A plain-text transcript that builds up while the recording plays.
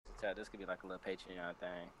chat. This could be like a little Patreon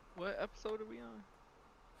thing. What episode are we on?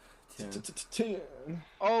 10.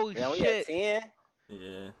 Oh Yeah, we at shit! 10.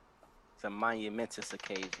 Yeah. It's a monumentous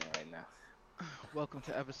occasion right now. Welcome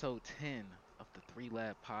to episode 10 of the 3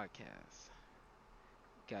 Lab Podcast.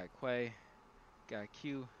 Got Quay, got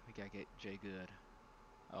Q, we got Jay Good.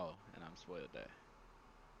 Oh, and I'm Spoiled Day,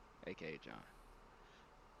 aka John.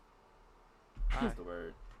 Hi, That's the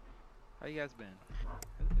word. how you guys been?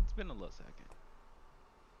 It's been a little second.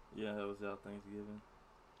 Yeah, how was y'all Thanksgiving?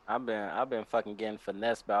 I've been fucking getting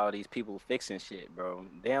finessed by all these people fixing shit, bro.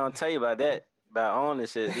 They don't tell you about that. About owning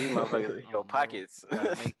shit. These motherfuckers in your pockets.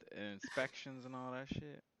 Gotta make the inspections and all that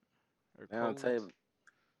shit. Or They don't codes. tell you.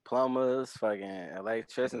 Plumbers, fucking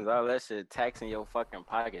electricians, all that shit taxing your fucking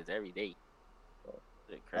pockets every day.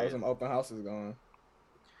 Shit How's crazy. some open houses going?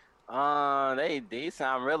 They decent.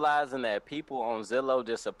 I'm realizing that people on Zillow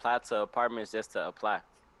just apply to apartments just to apply.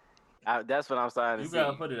 That's what I'm starting You to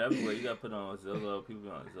gotta see. put it everywhere. You gotta put it on Zillow. People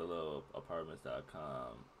on Zillow,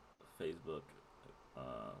 apartments.com, Facebook,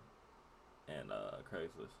 and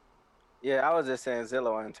Craigslist. Yeah, I was just saying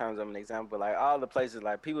Zillow in terms of an example. Like all the places,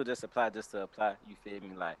 like people just apply just to apply. You feel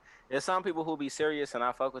me? Like there's some people who be serious and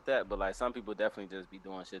I fuck with that, but like some people definitely just be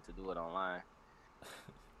doing shit to do it online.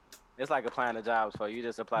 It's like applying to jobs for you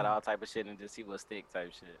just apply to all type of shit and just see what stick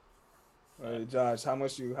type shit. Hey, Josh, how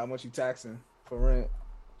much you taxing for rent?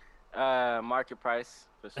 Market price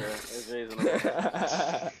for sure. It's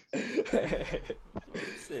reasonable.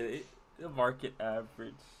 Said the market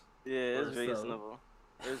average. Yeah, it's Or so. reasonable.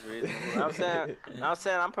 It's reasonable. I'm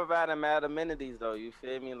saying I'm providing mad amenities though. You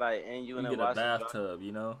feel me? Like and you in You a get a washer dryer. bathtub,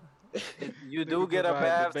 you know. You Nigga do get a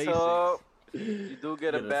provide the bathtub. basics. You do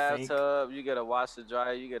get a Get a sink. bathtub. You get a washer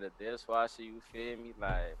dryer. You get a dishwasher. You feel me?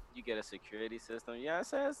 Like you get a security system. You know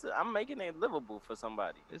what I'm saying? I'm making it livable for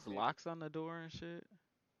somebody. you There's feel me? locks on the door and shit.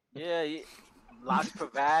 Yeah, locks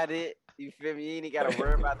provided. You feel me? You ain't gotta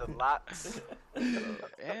worry about the locks.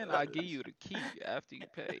 And I give you the key after you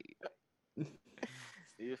pay.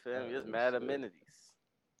 You feel me? It's Oh, mad shit. amenities.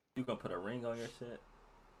 You gonna put a ring on your shit?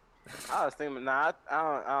 I was thinking, nah,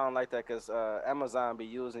 I don't like that because Amazon be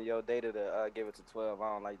using your data to give it to 12.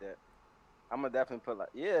 I don't like that. I'm gonna definitely put like,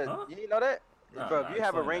 yeah, Huh? you know that, Nah, bro. nah, If you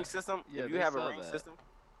have a explain ring that. system, Yeah, if you they have a sell ring that. system,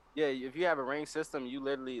 yeah, if you have a ring system, you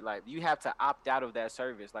literally like you have to opt out of that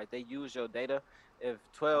service. Like they use your data. If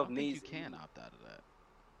I 12 don't think needs, you can opt out of that.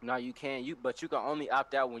 no, you can. But you can only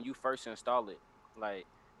opt out when you first install it. Like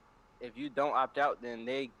if you don't opt out, then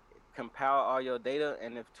they compile all your data,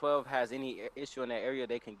 and if 12 has any issue in that area,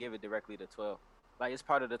 they can give it directly to 12. Like it's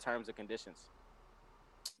part of the terms and conditions.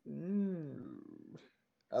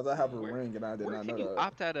 As I have a Where ring and I did where not can know you that.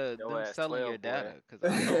 opt out of Your them ass selling 12, your boy. data?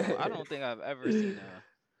 Because I don't think I've ever seen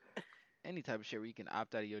any type of shit where you can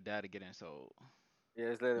opt out of your data getting sold. Yeah,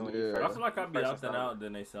 it's literally when you Yeah. first. I feel like you I'd be first opting install out, it.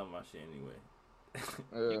 then they sell my shit anyway.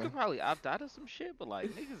 You Yeah. could probably opt out of some shit, but like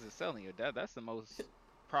niggas is selling your data. That's the most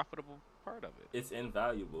profitable part of it. It's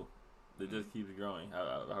invaluable. It just keeps growing.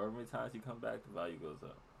 However many times you come back, the value goes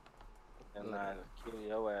up. And kill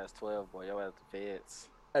your ass 12, boy. Your ass the feds.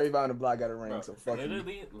 Everybody on the block got a ring, Bro, so fuck you.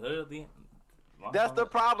 literally. my That's the phone-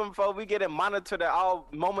 problem, folks. We get it monitored at all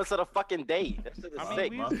moments of the fucking day. That shit is I mean,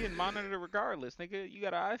 sick. we was getting monitored regardless, nigga. You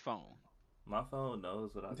got an iPhone. My phone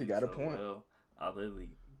knows what I You do got a so point. well. I literally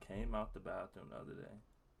came out the bathroom the other day.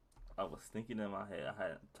 I was thinking in my head.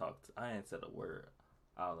 I hadn't said a word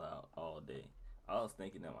out loud all day. I was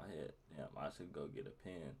thinking in my head, damn, I should go get a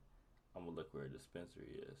pen. I'm gonna look where a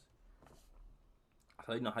dispensary is.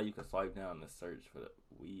 So you know how you can swipe down and search for the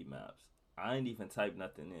weed maps. I ain't even typed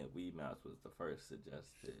nothing in. Weed maps was the first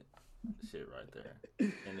suggested shit right there,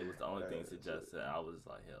 and it was the only thing suggested. I was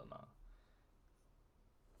like, hell no.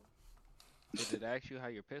 Did it ask you how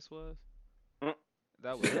your piss was? Mm.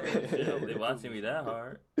 That was Shit, they watching me that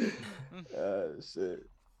hard. Shit.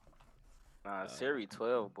 Nah, Siri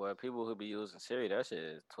 12, boy. People who be using Siri, that shit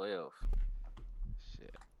is 12.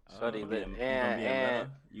 shit. Shorty You lit. gonna be in And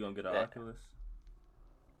Meta? You gonna get an that- Oculus?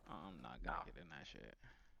 I'm not gonna Nah. get in that shit.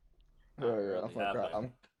 Yeah, yeah. really. I'm Half-Life. I'm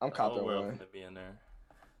The whole copping world one. gonna be in there.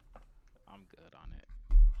 I'm good on it.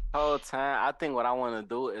 whole time, I think what I want to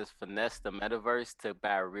do is finesse the metaverse to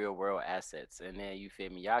buy real world assets, and then you feel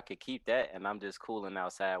me. Y'all could keep that, and I'm just cooling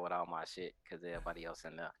outside with all my shit because everybody else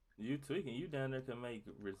in there. You tweaking. You down there can make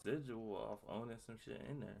residual off owning some shit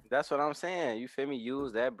in there. That's what I'm saying. You feel me?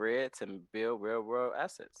 Use that bread to build real world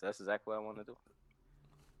assets. That's exactly what I want to do.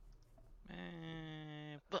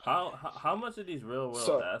 Man, but How much of these real world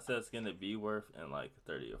So- assets gonna be worth in like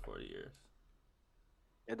 30 or 40 years?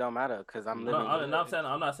 It don't matter because I'm No, living. I'm not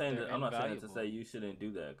saying They're to say invaluable. you shouldn't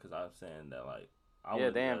do that because I'm saying that like I Yeah,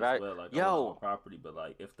 would they as invite. well. Like I would own Yo, property, but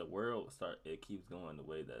like if the world it keeps going the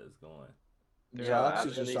way that it's going. There yo, is I Josh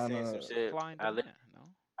is a just literally trying seen some to. shit. supply and demand. No.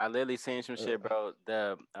 I literally seen some shit, Uh, bro.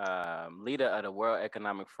 The leader of the World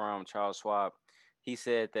Economic Forum, Charles Schwab, he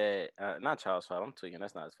said that not Charles Schwab. I'm tweaking.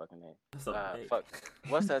 That's not his fucking name. That's a fake. Fuck.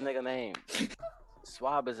 What's that nigga name?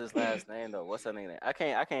 Schwab is his last name though. What's that nigga name? I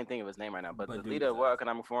can't think of his name right now. But the But dude leader is of the World asking.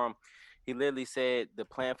 Economic Forum, he literally said the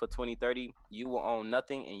plan for 2030, you will own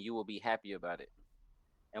nothing and you will be happy about it.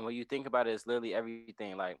 And when you think about it, it's literally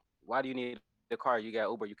everything. Like, why do you need a car? You got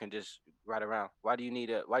Uber, you can just ride around. Why do you need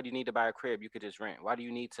to buy a crib? You could just rent. Why do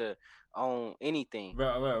you need to own anything?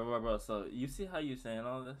 Bro. So you see how you saying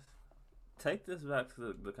all this? Take this back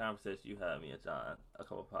to the conversation you had me and John a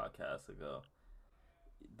couple podcasts ago.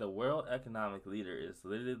 The world economic leader is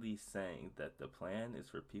literally saying that the plan is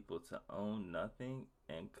for people to own nothing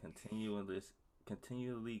and continually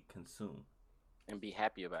consume. And be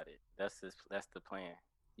happy about it. That's the plan.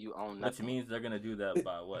 You own Which nothing. means they're gonna do that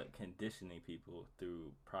by what? Conditioning people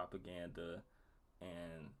through propaganda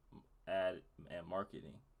and ad and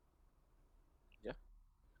marketing. Yeah.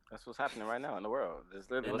 That's what's happening right now in the world. That's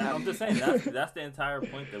literally And what's I'm happening. just saying that's the entire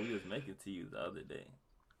point that we was making to you the other day.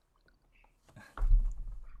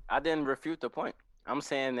 I didn't refute the point. I'm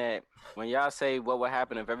saying that when y'all say what would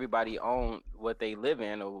happen if everybody owned what they live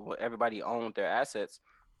in or everybody owned their assets,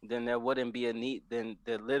 then there wouldn't be a need. Then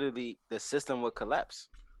the system would collapse.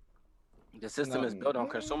 The system no, is built on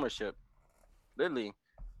consumership. Literally,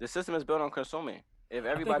 the system is built on consuming. If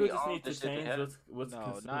I think we everybody just owns need the to shit they change have, what's No,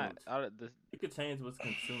 not consumed. out of the. You could change what's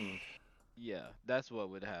consumed. Yeah, that's what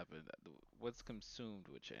would happen. What's consumed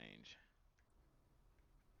would change.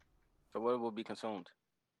 so what will be consumed?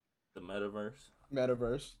 The metaverse.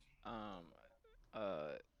 metaverse. Um,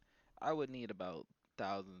 uh, I would need about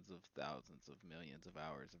thousands of millions of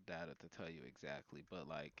hours of data to tell you exactly. But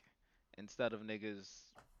like, instead of niggas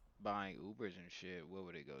buying Ubers and shit, what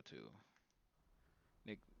would it go to?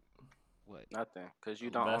 Nick, what? Nothing, because you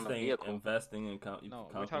don't own a vehicle. Investing in No,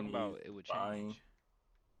 we're talking companies, about it would buying. change.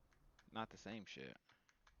 Not the same shit.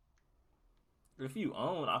 If you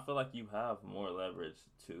own, I feel like you have more leverage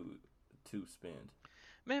to spend.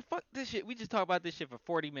 Man, fuck this shit. We just talked about this shit for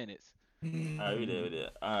 40 minutes. Alright, we did.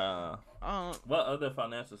 What other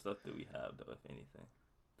financial stuff do we have though, if anything?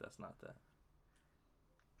 That's not that.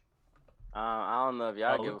 I don't know if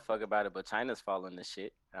y'all Oh. give a fuck about it, but China's following this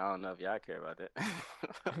shit. I don't know if y'all care about that.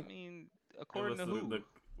 I mean, according to who?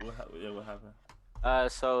 What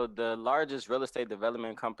happened? So the largest real estate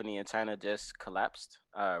development company in China just collapsed,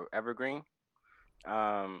 Evergreen.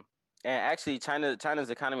 And actually, China's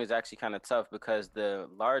economy is actually kind of tough because the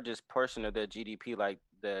largest portion of their GDP, like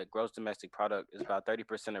the gross domestic product, is about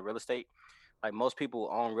 30% of real estate. Like most people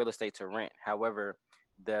own real estate to rent. However,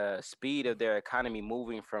 the speed of their economy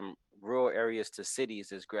moving from rural areas to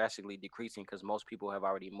cities is drastically decreasing because most people have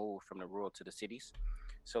already moved from the rural to the cities.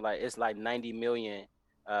 So like it's like 90 million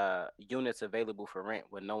units available for rent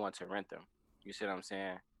with no one to rent them. You see what I'm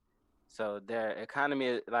saying? So their economy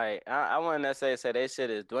is like I wouldn't necessarily say their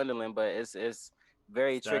shit is dwindling, but it's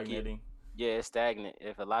very tricky. Stagnating. Yeah, it's stagnant.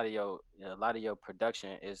 If a lot of your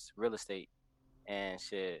production is real estate and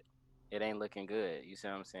shit, it ain't looking good. You see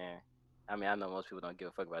what I'm saying? I mean, I know most people don't give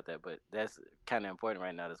a fuck about that, but that's kind of important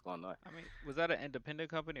right now. That's going on. I mean, was that an independent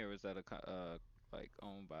company or was that like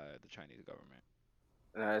owned by the Chinese government?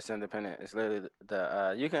 No, it's independent. It's literally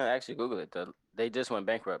you can actually Google it. They just went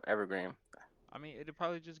bankrupt. Evergreen. I mean, it'd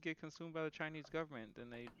probably just get consumed by the Chinese government. Then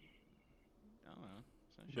they, I don't know,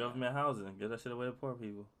 some shit. Government housing. Get that shit away to poor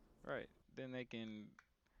people. Right. Then they can,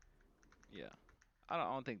 yeah. I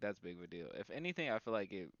don't think that's big of a deal. If anything, I feel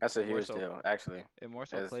like That's a more huge so deal, actually. it more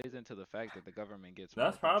so It's, plays into the fact that the government gets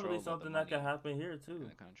That's more probably control of the something that can money happen here in too.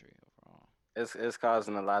 the country overall. it's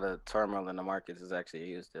causing a lot of turmoil in the markets. It's actually a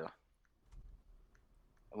huge deal.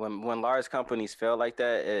 When large companies fail like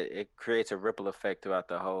that, it creates a ripple effect throughout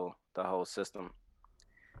the whole system.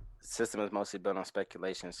 The system is mostly built on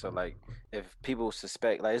speculation. So like if people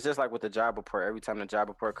suspect, like it's just like with the job report. Every time the job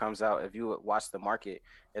report comes out, if you watch the market,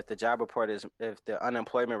 if the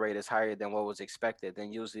unemployment rate is higher than what was expected,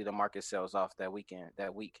 then usually the market sells off that weekend,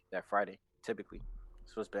 that week, that Friday, typically.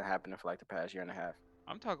 That's what's been happening for like the past year and a half.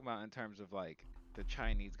 I'm talking about in terms of like the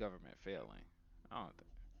Chinese government failing. I don't, th-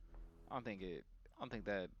 I don't think it. I don't think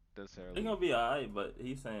that necessarily. It's gonna be alright, but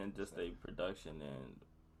he's saying just a production and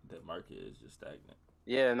the market is just stagnant.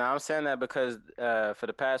 Yeah, no, I'm saying that because for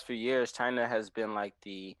the past few years, China has been like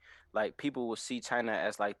people will see China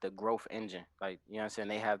as like the growth engine. Like, you know what I'm saying?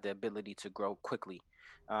 They have the ability to grow quickly.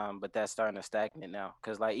 But that's starting to stagnate now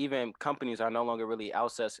because like even companies are no longer really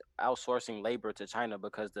outsourcing labor to China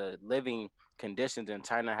because the living conditions in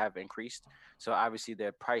China have increased. So obviously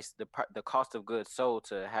their price, the cost of goods sold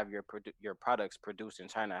to have your products produced in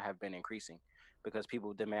China have been increasing because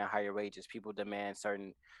people demand higher wages. People demand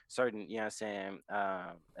certain, you know what I'm saying,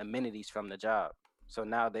 amenities from the job. So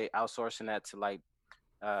now they outsourcing that to like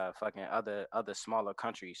fucking other smaller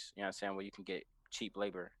countries, you know what I'm saying, where you can get cheap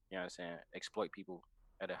labor, you know what I'm saying, exploit people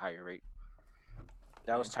at a higher rate.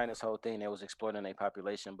 That Yeah. was China's whole thing. They was exploiting their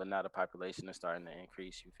population, but now the population is starting to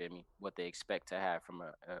increase. You feel me? What they expect to have from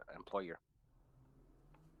a employer.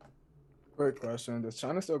 Quick question: does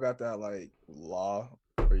China still got that like law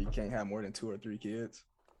where you can't have more than 2 or 3 kids?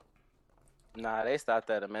 Nah, they stopped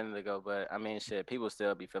that a minute ago, but I mean, shit, people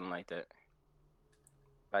still be feeling like that.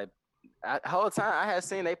 Like whole time I had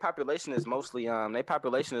seen their population is mostly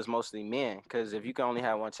men because if you can only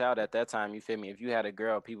have one child at that time, you feel me? If you had a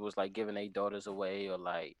girl, people was like giving their daughters away or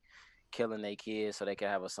like killing their kids so they could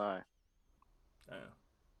have a son. Damn.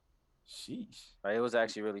 Sheesh. Like it was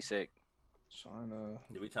actually really sick. China,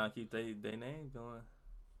 Did we trying to keep they name going?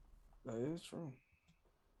 that is true.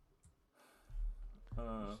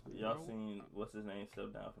 Y'all seen what's his name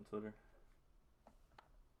stepped down from Twitter?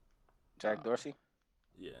 Jack Dorsey.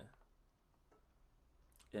 Yeah.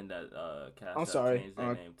 And that I'm Cash App sorry. changed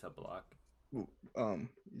their name to Block.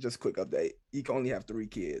 Just quick update. You can only have 3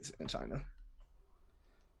 kids in China.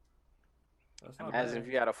 That's not Imagine bad. if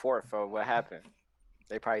you had a fourth, for what happened?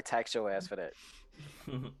 They probably tax your ass for that.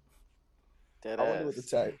 Dead I wonder what the ass.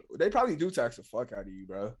 tax. They probably do tax the fuck out of you,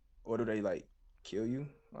 bro. Or do they like kill you?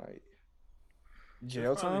 Like There's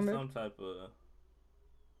jail probably time, man? some type of.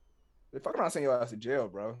 They fucking around sending your ass to jail,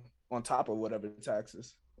 bro. On top of whatever the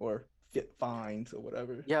taxes or fines or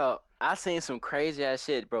whatever. Yo, I seen some crazy ass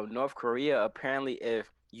shit, bro. North Korea, apparently,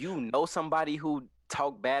 if you know somebody who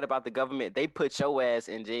talk bad about the government, they put your ass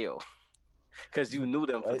in jail because you knew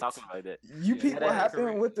them for What? talking like that. You Yeah, peep Dead what ass.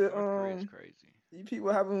 happened with the North Korea's crazy. you peep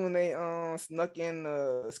what happened when they snuck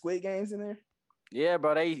in Squid Games in there? Yeah,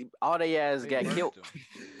 bro. They all they ass They got murked killed. them.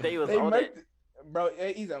 They was They all that murked, bro.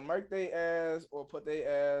 They either murked their ass or put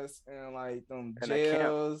their ass in like them in a camp.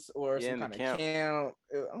 jails or Yeah, some in the kind of camp. camp.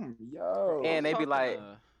 Bro, I Yo, And was they be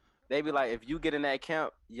talking like, to if you get in that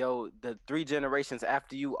camp, yo, the 3 generations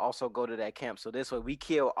after you also go to that camp. So this way we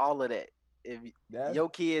kill all of that. If that's your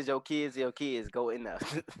kids go in there.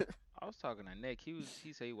 I was talking to Nick. He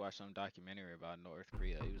said he watched some documentary about North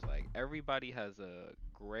Korea. He was like, everybody has a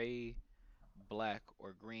gray, black,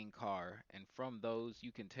 or green car, and from those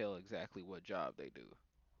you can tell exactly what job they do.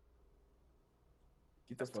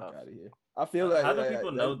 get the That's fuck tough. out of here. I feel like How do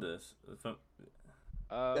people know this?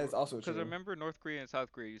 that's also Because true. remember North Korea and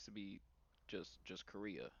South Korea used to be just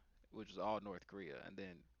Korea, which is all North Korea, and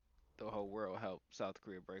then the whole world helped South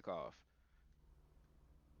Korea break off.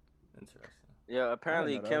 Interesting. Yeah, I didn't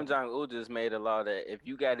apparently know Kim Jong Un just made a law that if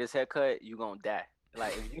you got this haircut, you gonna die.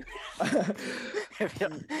 Like if you, that. if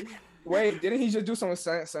you Wait, didn't he just do some With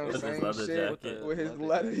his same leather shit With jacket. the with his leather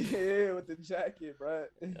leather? jacket. Yeah, with the jacket, bro.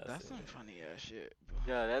 Yeah, I That's seen some it. funny ass shit.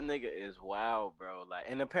 yeah, that nigga is wild, bro. Like,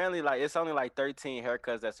 and apparently, like, it's only like 13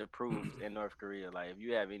 haircuts that's approved in North Korea. Like, if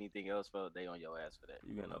you have anything else, for they on your ass for that.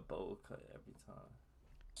 You getting a bowl cut every time.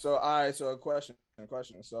 So, all right. So, a question.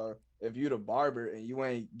 So, if you the barber and you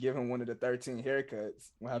ain't giving one of the 13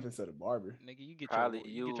 haircuts, what You happens to the barber? nigga, Probably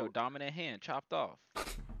you get your you, dominant hand chopped off.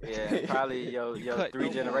 yeah, and probably You your cut three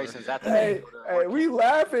no more. generations after that Hey, go to hey, work we camp.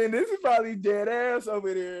 laughing. This is probably dead ass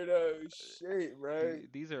over there, though. Shit, bro.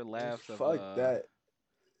 These are laughs of Fuck that.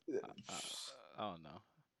 I, I don't know.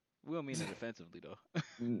 We don't mean it offensively though.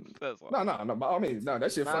 No, That's all. no, no. By all means, no.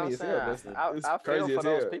 That shit Man, I'm funny as saying hell, but it's I feel crazy for as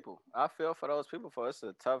those hell. people. I feel for those people. For it's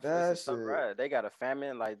a That tough shit. ride. They got a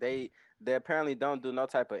famine. Like they apparently don't do no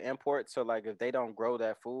type of import. So like if they don't grow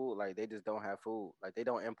that food, like they just don't have food. Like they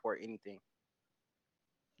don't import anything.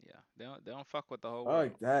 Yeah, they don't fuck with the whole Fuck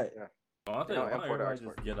world. that. Yeah, Why they don't don't import or everybody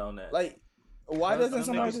export. just get on that? Like, why That's, doesn't that's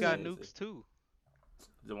Them what I somebody niggas was just got saying. nukes too.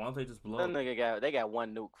 Why don't they just blow? Them they got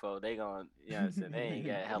one nuke for they gon' you know what I'm saying, they ain't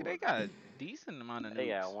got Nigga, hella. they got a decent amount of They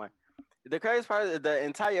got nukes. one. The crazy part is the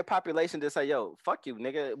entire population just say, "Yo, fuck you,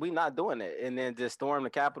 nigga. We not doing it," and then just storm the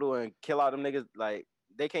Capitol and kill all them niggas. Like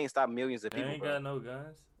they can't stop millions of They people, ain't bro. got no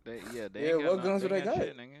guns. They Yeah, ain't got what no, guns they do ain't they got got?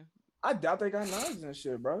 shit, nigga. I doubt they got knives and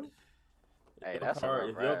shit, bro. Hey, Your that's a car, rough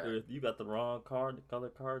if ride. if you got the wrong car, the color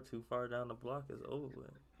car too far down the block, it's over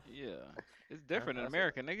with. Yeah, it's different in That's a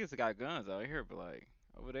America. Niggas got guns out here, but like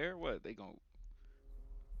over there, what they gonna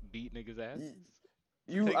beat niggas asses?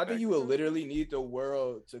 I think you would literally need the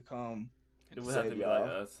world to come. It would have to be like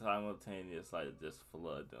a simultaneous, like just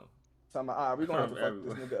flood them. So we're gonna have to fuck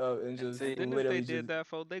this nigga up and just Then literally if they did that,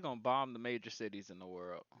 folks, they gonna bomb the major cities in the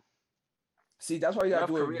world. See, that's why you gotta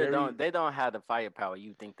do it very. They don't have the firepower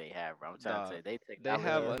you think they have, bro. I'm trying to say they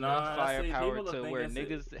have enough firepower to where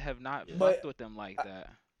niggas have not fucked with them like that.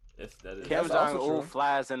 Kim Jong-un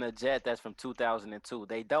flies in a jet that's from 2002.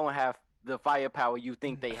 They don't have the firepower you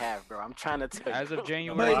think they have, bro. I'm trying to tell you. As of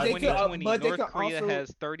January 2020, North Korea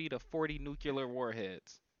has 30 to 40 nuclear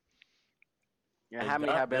warheads. And how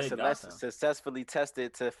many have been successfully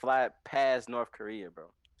tested to fly past North Korea,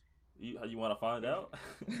 bro? You want to find out?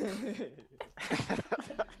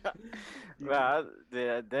 Well,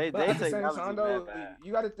 they take at the same time, though,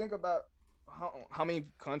 you got to think about how many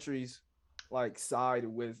countries like side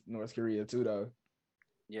with North Korea too, though.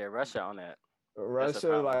 Yeah, Russia on that.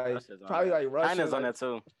 Russia, probably like Russia. China's on that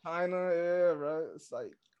too. China, yeah, bro. It's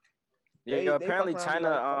like apparently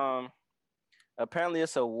China. Apparently,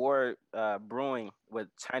 it's a war brewing with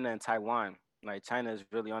China and Taiwan. Like China is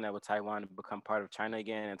really on that with Taiwan to become part of China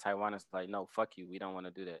again, and Taiwan is like, no, fuck you, we don't want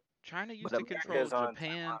to do that. China used to control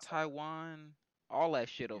Japan, Taiwan, all that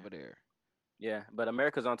shit over there. Yeah, but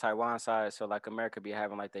America's on Taiwan's side, so like America be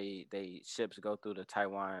having like they ships go through the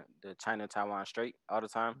China-Taiwan Strait all the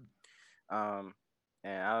time. And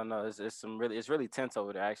I don't know, it's really tense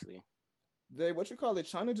over there actually.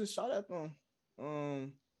 China just shot at them.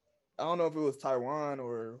 I don't know if it was Taiwan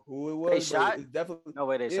or who it was. They shot? Definitely, no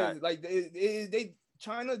way they shot. Like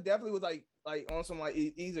China definitely was like on some like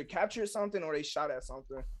either captured something or they shot at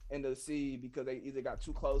something in the sea because they either got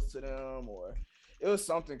too close to them or it was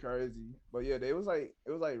something crazy. But yeah, it was like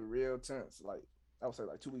real tense. Like I would say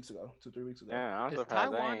like 3 weeks ago. Yeah, is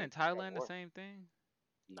Taiwan and Thailand the same thing?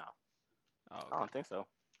 No, okay. I don't think so.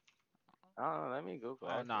 Let me Google.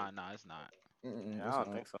 Oh no, it's not. I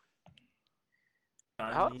don't think so.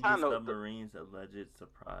 Chinese submarines alleged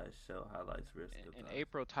surprise show highlights risk. In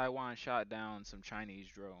April, Taiwan shot down some Chinese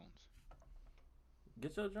drones.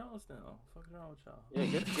 Get your drones down. Fuck wrong with y'all?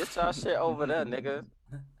 Yeah, get y'all shit over there, nigga.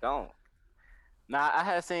 Don't. Now I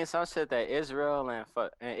had seen some shit that Israel and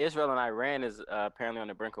Iran is apparently on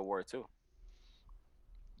the brink of war too.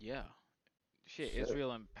 Yeah, shit.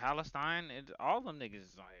 Israel and Palestine, all them niggas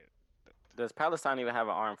is like. Does Palestine even have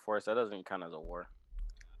an armed force? That doesn't count as a war.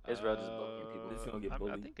 Israel just bullying people. It's gonna get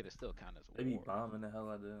bullied. I think it is still kind of. They be bombing the hell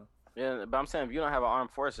out of them. Yeah, but I'm saying if you don't have an armed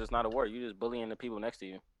force, it's not a war. You just bullying the people next to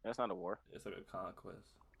you. That's not a war. It's like a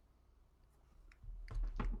conquest.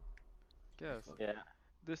 Yes. Yeah.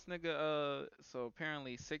 This nigga, so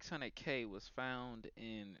apparently 600K was found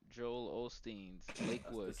in Joel Osteen's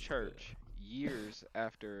Lakewood Church years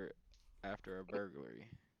after a burglary.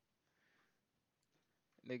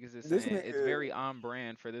 Niggas is saying it's very on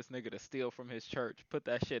brand for this nigga to steal from his church, put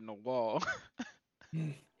that shit in the wall.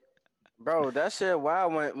 Bro, that shit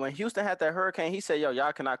wild. When Houston had that hurricane, he said, "Yo,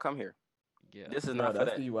 y'all cannot come here." Yeah, this is not for that.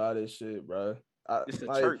 That's the wildest shit, bro. It's a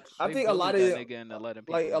church. I think a lot of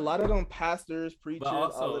a lot of them pastors, preachers,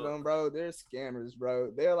 all of them, bro. They're scammers,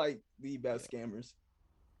 bro. They're like the best scammers.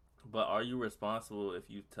 But are you responsible if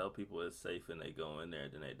you tell people it's safe and they go in there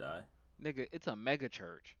and then they die? Nigga, it's a mega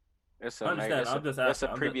church. It's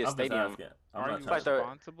a previous stadium. Are you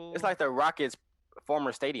responsible? It's like the Rockets'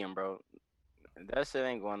 former stadium, bro. That shit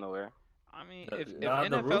ain't going nowhere. I mean, if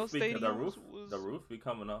NFL stadiums the roof be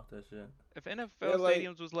coming off that shit. If NFL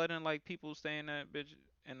stadiums was letting like people stay in that bitch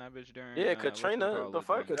during Katrina, the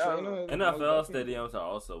fuck Katrina. NFL stadiums are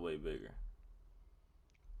also way bigger.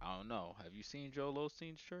 I don't know. Have you seen Joel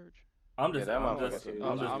Osteen's church? I'm just playing outside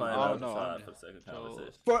for the second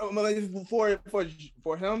conversation.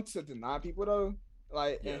 For him to deny people though,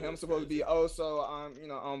 like and him supposed to be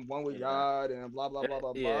I'm one with God and blah blah blah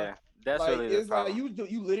blah blah. Yeah, that's like, really it's like you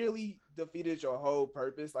literally defeated your whole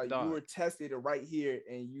purpose. Like you were tested right here,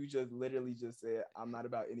 and you just literally just said, "I'm not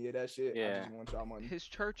about any of that shit. Yeah. I just want y'all money." His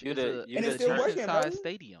church is a size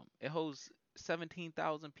stadium. It holds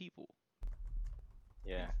 17,000 people.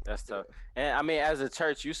 Yeah, that's tough. And I mean, as a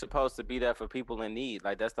church, you're supposed to be there for people in need.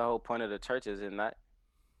 Like that's the whole point of the church, is it not?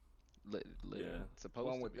 Supposed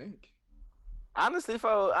one would to be. think. Honestly, if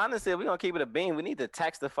we're gonna keep it a bean, we need to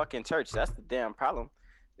tax the fucking church. That's the damn problem.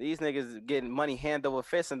 These niggas getting money hand over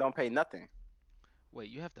fist and don't pay nothing. Wait,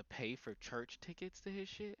 you have to pay for church tickets to his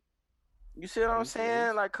shit? You see what I'm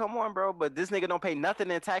saying? Like, come on, bro. But this nigga don't pay nothing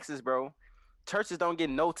in taxes, bro. Churches don't get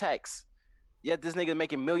no tax. Yet this nigga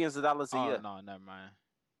making millions of dollars a year. No, never mind.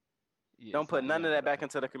 Yeah, don't put none of that back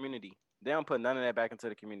into the community. They don't put none of that back into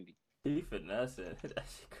the community. He finessing. That shit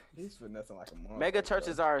crazy. He's finessing like a monster. Mega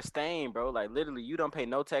churches are a stain, bro. Like literally, you don't pay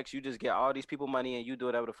no tax. You just get all these people money and you do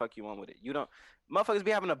whatever the fuck you want with it. You don't, motherfuckers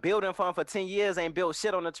be having a building fund for 10 years, ain't built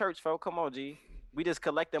shit on the church, folks. Come on, G. We just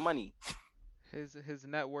collect the money. His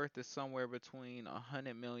net worth is somewhere between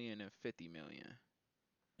 100 million and 50 million.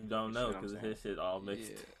 You don't You know see what I'm because saying? his shit all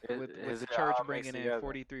mixed. Yeah, Is- with is the it church all bringing mixed in together?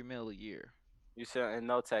 43 mil a year. You should, and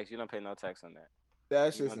no tax. You don't pay no tax on that. That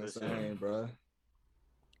You shit's understand? insane, bro.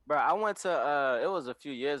 Bro, I went to it was a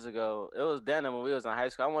few years ago. It was then when we was in high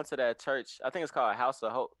school. I went to that church. I think it's called House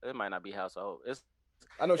of Hope. It might not be House of Hope.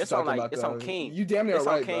 I know what you're It's on talking like about. it's on though. King. You damn near It's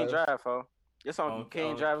on right, King bro. Drive, fo. It's on On-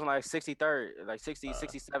 King on- Drive. It's on like 63rd, like 60, Uh,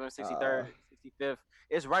 67, 63rd, 65th.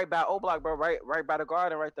 It's right by O Block, bro. Right by the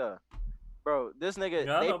garden, right there. Bro, this nigga,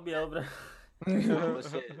 Y'all they don't be over oh,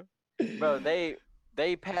 shit. Bro,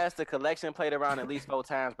 they passed the collection plate around at least 4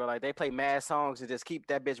 times, bro. Like they play mad songs and just keep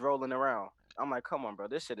that bitch rolling around. I'm like, come on, bro.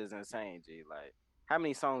 This shit is insane, G. Like, how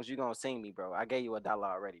many songs you gonna sing me, bro? I gave you $1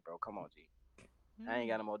 already, bro. Come on, G. I ain't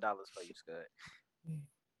got no more dollars for you, Scud.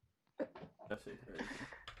 that shit crazy.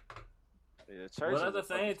 Yeah, church But at is the a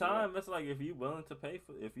fucking same scam. time, it's like if you willing to pay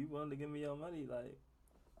for, if you willing to give me your money, like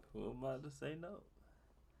who am I to say no?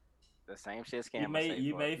 The same shit You scam.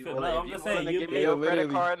 may feel. willing, No, if I'm you just willing saying to you give me may. your credit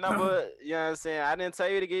literally- card number. You know what I'm saying? I didn't tell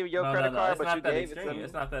you to give me your credit card, it's but not you that gave it extreme. to me.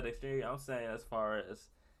 It's not that extreme. I'm saying as far as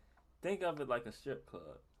think of it like a strip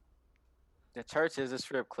club. The church is a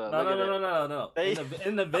strip club. No, Look no, at no, that. no, no, no. They-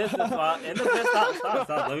 In the business, stop.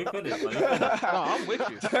 Let me finish. No, I'm with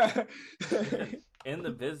you. In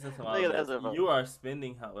the business Look at that model, shit, bro. you are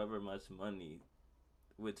spending however much money,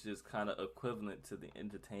 which is kind of equivalent to the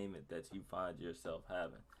entertainment that you find yourself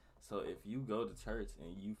having. So if you go to church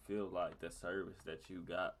and you feel like the service that you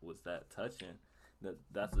got was that touching,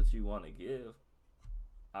 that's what you want to give,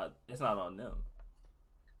 it's not on them.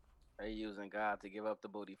 They using God to give up the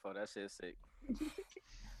booty for that shit sick.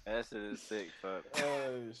 That shit is sick, fuck.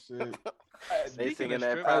 Oh shit. They Speaking singing of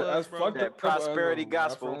that strip pro- clubs, bro, that prosperity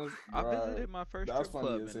gospel. I visited my first That's strip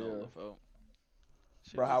funny club as in hell. Nola, folks.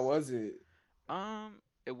 Shit Bro, how was it?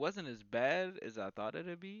 It wasn't as bad as I thought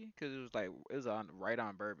it'd be, cause it was on right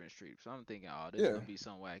on Bourbon Street. So I'm thinking, oh, this Yeah. gonna be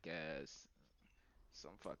some whack ass,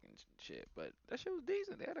 some fucking shit. But that shit was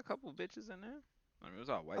decent. They had a couple bitches in there. I mean, it was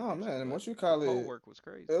all white. Oh bitches, man, but what you the call pole it? work was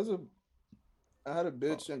crazy. It was I had a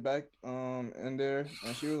bitch in back in there,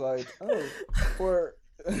 and she was like, "Oh, for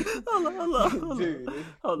Hold on. dude."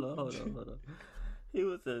 Hold on. He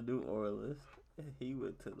was in New Orleans. He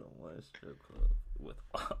went to the one strip club with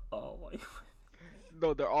all white women.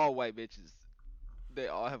 No, they're all white bitches. They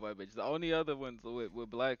all have white bitches. The only other ones with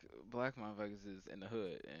black motherfuckers is in the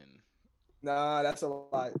hood, and Nah, that's a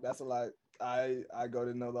lie. That's a lie. I go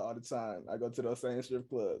to NOLA all the time. I go to those same strip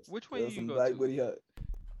clubs. Which one There's you some go black to? booty hut.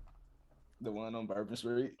 The one on Bourbon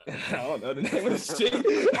Street. I don't know the name of the street.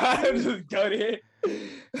 I just go there.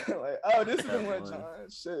 Like, oh, this is the That one, one. John.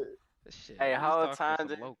 Shit. shit. Hey, we was how talking to times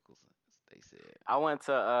some it- locals? They said. I went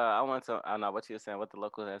to I don't know what you were saying, what the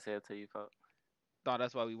locals had said to you, folks. No,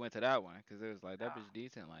 that's why we went to that one, cause it was like that bitch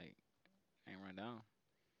decent, like ain't run down.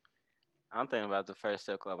 I'm thinking about the first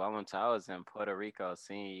strip club I went to. I was in Puerto Rico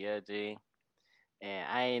senior year, G. And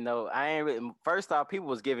I ain't really, first off, people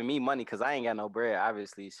was giving me money because I ain't got no bread,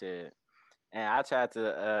 obviously, shit. And I tried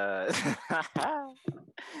to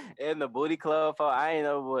in the booty club, I ain't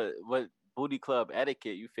know what booty club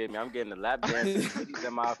etiquette, you feel me? I'm getting the lap dances titties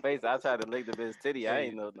in my face. I tried to lick the bitch titty. I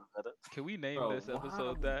ain't know no better. Can we name Bro, this why episode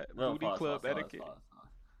would- that Bro, booty pause, club pause, etiquette? pause.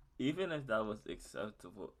 Even if that was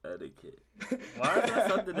acceptable etiquette, why is that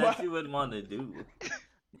something that you would want to do?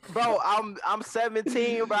 Bro, I'm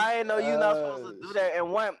 17, but I ain't know you not supposed to do that.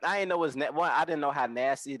 And one, I ain't know I didn't know how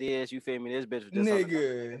nasty it is. You feel me? This bitch was just on the-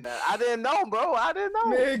 Nigga. I didn't know, bro. I didn't know.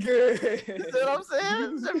 Nigga. You see what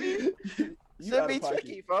I'm saying? You Should out be of pocket.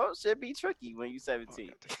 tricky, bro. Should be tricky when you Oh, I 17.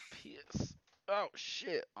 gotta take a piss. Oh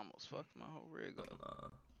shit! Almost fucked my whole rig up. Nah.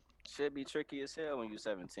 Should be tricky as hell when you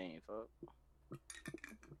 17, folks.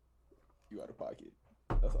 You out of pocket.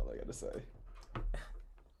 That's all I gotta say.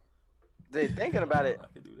 Thinking about it, I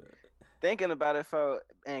could do that. for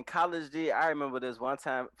in college, G, I remember this one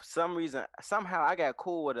time. For some reason, somehow I got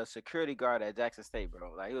cool with a security guard at Jackson State,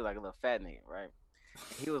 bro. Like he was like a little fat nigga, right?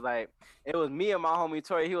 He was like, it was me and my homie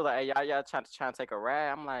Tori. He was like, hey, y'all trying to take a ride?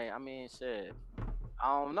 I'm like, I mean, shit, I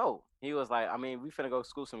don't know. He was like, I mean, we finna go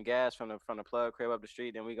scoop some gas from the plug crib up the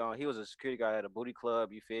street. Then we going. He was a security guard at a booty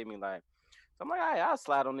club. You feel me? Like, so I'm like, all right, I'll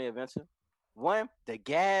slide on the adventure. One, the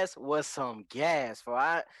gas was some gas, for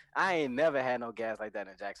I ain't never had no gas like that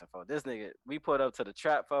in Jackson, for this nigga. We put up to the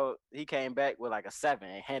trap, for he came back with like a 7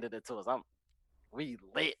 and handed it to us. We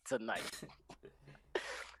lit tonight.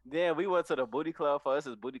 Then we went to the booty club for us.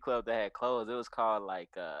 This booty club that had clothes. It was called like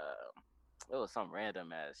it was some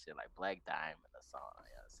random ass shit like Black Diamond or something.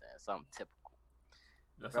 You know what I'm saying? Something typical.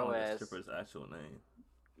 That's Bro not like a ass. stripper's actual name.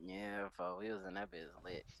 Yeah, bro, we was in that bitch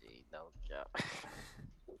lit, G. No joke.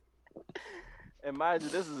 And mind you,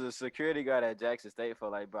 this is a security guard at Jackson State for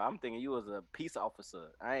like, bro. I'm thinking you was a peace officer.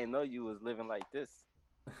 I ain't know you was living like this.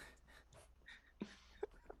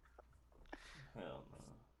 Hell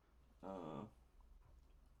no. I'm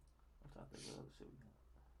trying to think of other shit we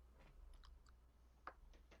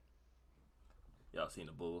got. Y'all seen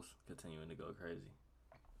the Bulls continuing to go crazy.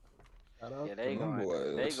 Shout out Yeah, to them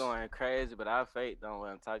they boys. going crazy, but our fate don't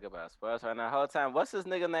want to talk about sports right now. Whole time, what's his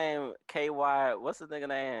nigga name? KY. What's his nigga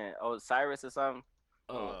name? Osiris or something?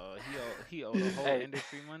 Oh, He owed the whole Hey.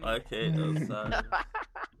 industry money. okay. Oh, sorry.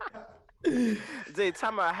 Jay,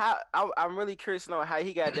 talking about how I'm really curious to know how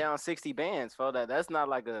he got down 60 bands for that. That's not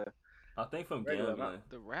like a I think from regular gambling. amount.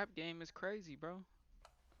 The rap game is crazy, bro.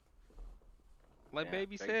 Like Yeah,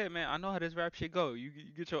 Baby crazy. said, man, I know how this rap shit go. You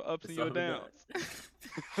get your ups and It's your all good.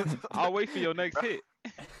 downs. I'll wait for your next hit.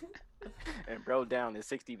 And bro down to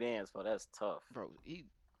 60 bands, bro. That's tough. Bro, he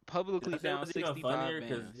publicly That shit down was even 65 funnier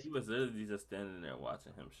because bands. he was literally just standing there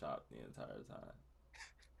watching him shop the entire time.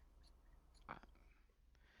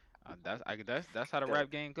 That's how the Yeah. rap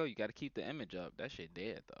game go. You got to keep the image up. That shit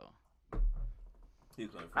dead though. He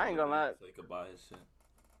was waiting for I him ain't to gonna leave lie. so he could buy his shit.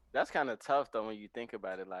 That's kind of tough though when you think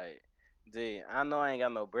about it. Like, gee, I know I ain't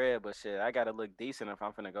got no bread, but shit, I gotta look decent if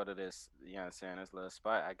I'm finna go to this. You know what I'm saying? This little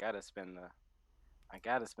spot. I gotta spend a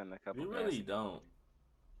couple. You bands really to get don't.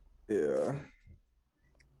 Yeah.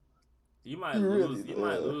 You might You lose. really You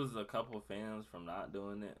might do. lose a couple fans from not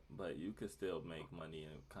doing it, but you could still make money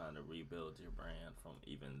and kind of rebuild your brand from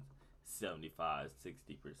even 75,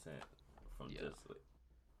 60% from Yeah. just like,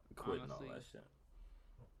 quitting Honestly, all that shit.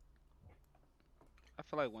 I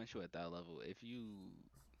feel like once you're at that level, if you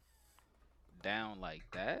down like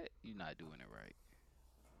that, you're not doing it right.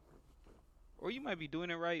 Or you might be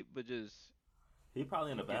doing it right, but just He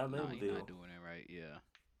probably in a bad label you're deal. not doing it right. Yeah.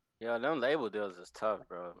 Yo, them label deals is tough,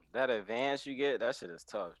 bro. That advance you get, that shit is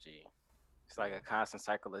tough, G. It's like a constant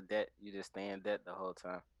cycle of debt. You just stay in debt the whole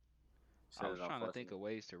time. I Shit was is trying to think unfortunate. of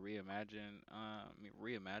ways to reimagine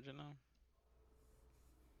them.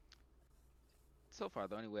 So far,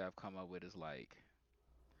 the only way I've come up with is like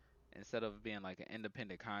instead of being like an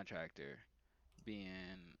independent contractor, being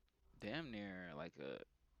damn near like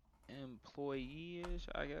a employee-ish,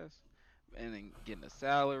 I guess, and then getting a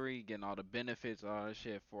salary, getting all the benefits, all that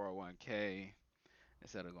shit, 401k,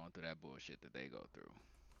 instead of going through that bullshit that they go through.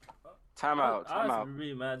 Time I out.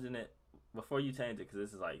 reimagine it before you change it because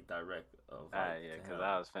this is like direct of like Yeah, to because him.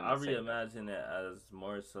 I was I finna say that. reimagine it as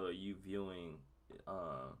more so you viewing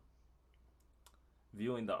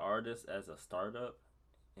the artist as a startup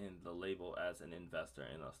and the label as an investor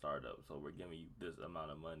in a startup. So we're giving you this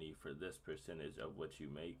amount of money for this percentage of what you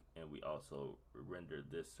make, and we also render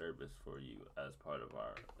this service for you as part of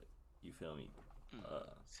our, you feel me?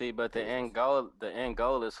 See, but the end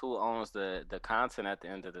goal is who owns the content at the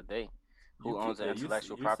end of the day. Who You owns keep the it.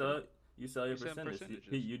 intellectual property? You sell your You said percentage.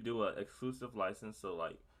 percentages. You do an exclusive license. So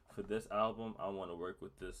like for this album, I want to work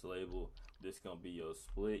with this label. This gonna be your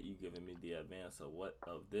split. You giving me the advance of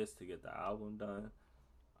this to get the album done.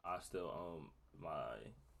 I still own my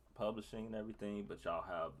publishing and everything, but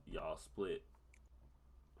y'all split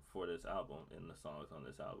for this album and the songs on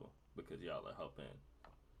this album because y'all are helping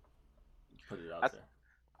put it out there.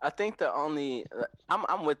 I think the only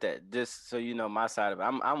I'm with that. Just so you know my side of it.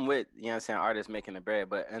 I'm with, you know what I'm saying, artists making the bread,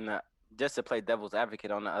 but just to play devil's advocate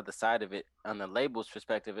on the other side of it, on the label's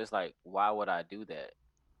perspective, it's like, why would I do that?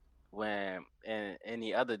 When in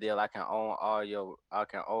any other deal I can own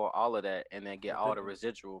all of that and then get all the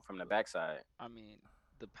residual from the backside. I mean,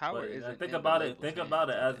 the power But isn't think in the about it. label's Think hands about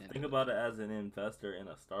it at as the end of the day. as an investor in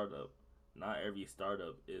a startup. Not every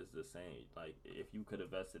startup is the same. Like if you could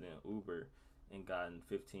have invested in Uber and gotten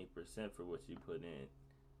 15% for what you put in,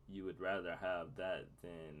 you would rather have that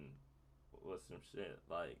than what's some shit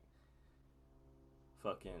like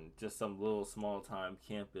fucking just some little small time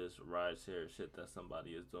campus ride share shit that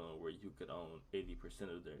somebody is doing where you could own 80%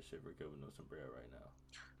 of their shit for giving them some bread right now.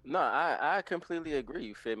 No, I completely agree.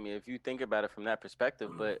 You feel me? If you think about it from that perspective,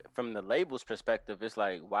 but from the label's perspective, it's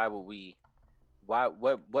like, why would we? Why?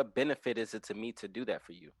 What benefit is it to me to do that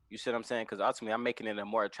for you? You see what I'm saying? Because ultimately, I'm making it a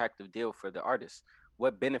more attractive deal for the artist.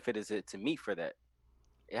 What benefit is it to me for that?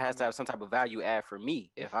 It I has to mean, have some type of value add for me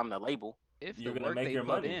if if I'm the label. if the You're gonna work make they your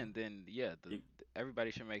put money. in, then yeah, You, everybody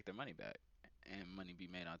should make their money back, and money be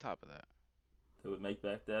made on top of that. they would make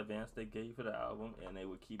back the advance they gave you for the album, and they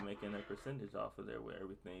would keep making their percentage off of there with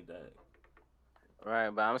everything that Right,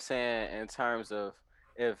 but I'm saying in terms of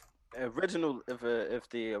if if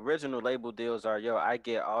the original label deals are yo, I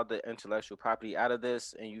get all the intellectual property out of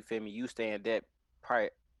this, and you feel me, you stay in debt pri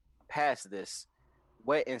past this.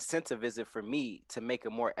 What incentive is it for me to make a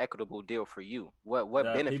more equitable deal for you? What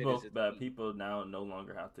benefit is it to That me? people now no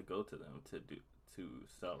longer have to go to them to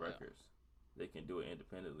sell Yeah. records. They can do it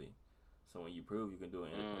independently. So when you prove you can do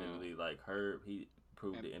it Mm. independently, like Herb, he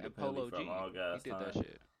proved it And independently Polo from G, all he gas did that time,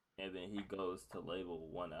 shit. and then he goes to label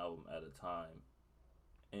one album at a time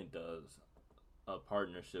and does a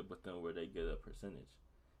partnership with them where they get a percentage,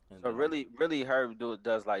 and So then really, Herb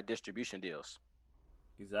does like distribution deals.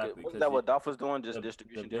 exactly Wasn't because that what Dolph was doing? Just the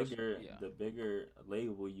distribution deals. bigger Yeah. the bigger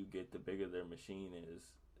label you get, the bigger their machine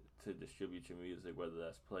is to distribute your music, whether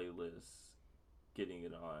that's playlists, getting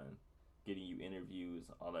it on, getting you interviews,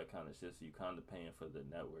 all that kind of shit. So you kind of paying for the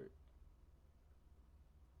network.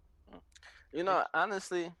 You know, It's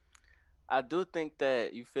honestly, I do think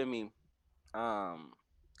that you feel me. Um,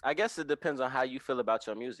 I guess it depends on how you feel about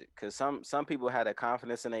your music, because some people had a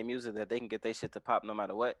confidence in their music that they can get their shit to pop no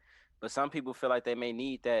matter what, but some people feel like they may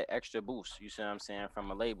need that extra boost. You see what I'm saying, from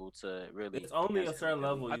a label to really It's only a cancel certain really.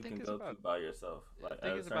 level I you think can it's go to about by yourself. I Like at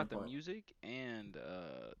think a it's certain about the point, music and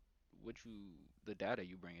what you the data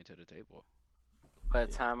you bring into the table. But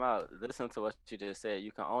yeah, time out. Listen to what you just said.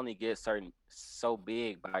 You can only get certain so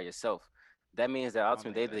big by yourself. That means that I don't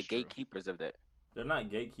ultimately think they're the that's true. gatekeepers of that. they're not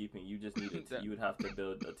gatekeeping. You just need That you would have to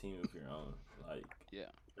build a team of your own. Like yeah.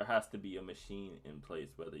 there has to be a machine in place,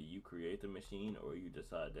 whether you create the machine or you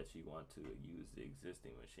decide that you want to use the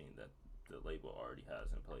existing machine that the label already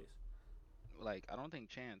has in place. Like I don't think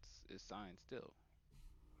Chance is signed still.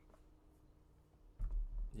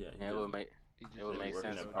 Yeah, he And just He it just would they be make working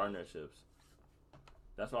sense. in released. partnerships.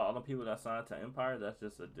 That's why all the people that signed to Empire, that's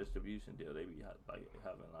just a distribution deal. They be like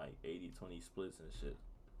having like 80-20 splits and shit,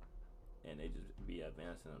 and they just be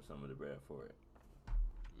advancing them some of the bread for it.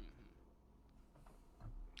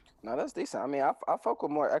 Hmm. No, that's decent. I mean, I fuck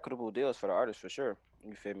with more equitable deals for the artists for sure.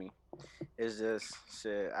 You feel me? It's just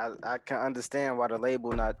shit. I can understand why the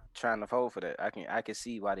label not trying to fold for that. I can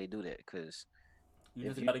see why they do that. Cause You if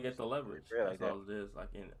just you got to get the start getting leverage. bread like That's that, all it is. Like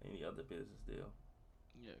in any other business deal,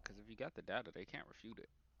 Yeah, because if you got the data, they can't refute it.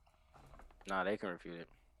 nah, they can refute it.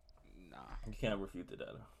 Nah, you can't refute the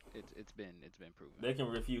data. it's been proven. They can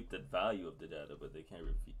refute the value of the data, but they can't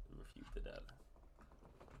refute the data.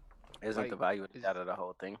 Isn't the Like value of the is data the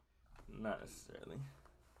whole thing? Not necessarily.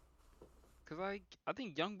 because like I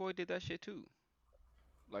think YoungBoy did that shit too.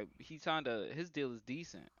 Like he signed a his deal is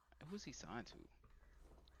decent. Who's he signed to?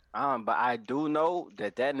 But I do know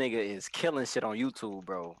that nigga is killing shit on YouTube,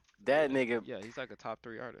 bro. That Yeah, nigga, yeah, he's like a top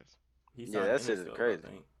three artist. He yeah, signed that shit is Interscope, I crazy.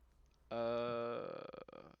 think.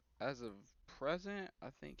 Uh, as of present, I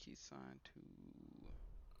think he's signed to.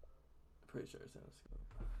 Pretty sure it's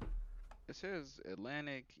Interscope. It says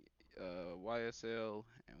Atlantic, YSL,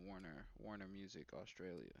 and Warner Music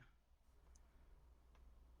Australia.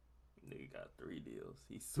 Nigga got 3 deals.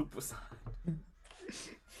 He's super signed.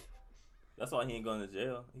 That's why he ain't going to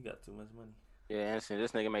jail. He got too much money. Yeah, Anderson,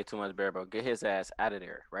 this nigga made too much bear, bro. Get his ass out of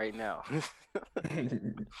there right now.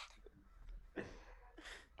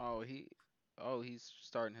 Oh, he's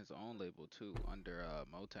starting his own label too under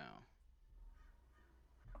Motown.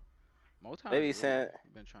 They Motown's be really saying,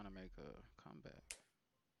 been trying to make a comeback.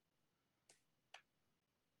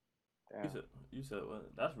 You damn. said you said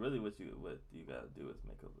what? That's really what you gotta do is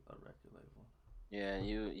make a record label. Yeah,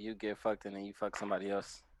 you get fucked and then you fuck somebody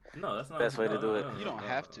else. No, that's not. Best way to No, do no, it. no, You no, don't no,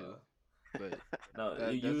 have to, but no. You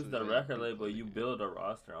that's use what the they record do label. put it You in. build a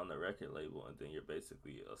roster on the record label, and then you're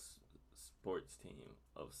basically a sports team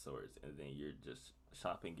of sorts, and then you're just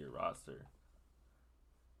shopping your roster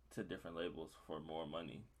to different labels for more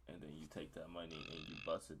money, and then you take that money and you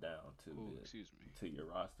bust it down Ooh, excuse me. to your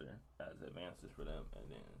roster as advances for them,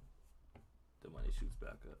 and then the money shoots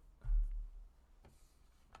back up.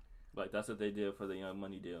 Like that's what they did for the Young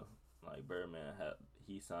Money deal. Like Birdman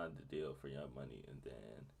he signed the deal for Young Money, and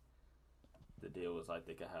then the deal was like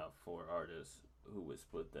they could have 4 artists who would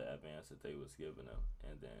split the advance that they was giving them,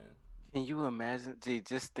 and then Can you imagine? Gee,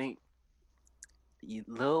 just think,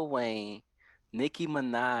 Lil Wayne, Nicki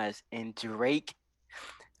Minaj, and Drake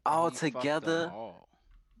And all he fucked them together. all.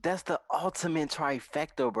 That's the ultimate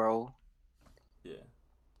trifecta, bro. yeah.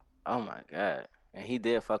 Oh my god. And he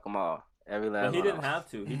did fuck them all. Every But last he one didn't of them.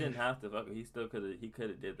 have to. He didn't have to. Fuck it. He still could have. He could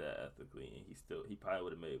have did that ethically, and he probably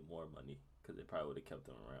would have made more money because they probably would have kept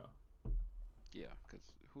him around. Yeah, because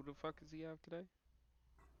who the fuck does he have today?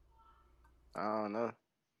 I don't know.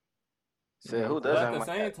 Shit, No who But does clue. at have the like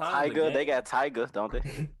same that? time, Tiger. They got Tiger, don't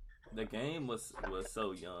they? the game was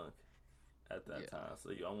so young at that Yeah. time,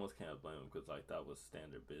 so you almost can't blame them because like that was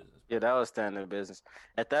standard business. Yeah, that was standard business.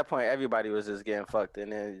 At that point, everybody was just getting fucked,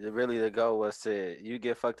 and then really the goal was to you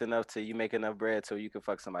get fucked enough till you make enough bread so you can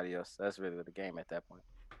fuck somebody else. That's really the game at that point.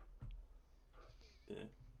 Yeah.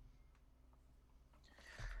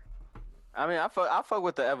 I mean, I fuck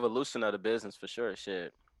with the evolution of the business for sure.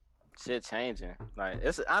 Shit changing. Like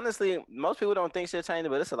it's honestly, most people don't think shit changing,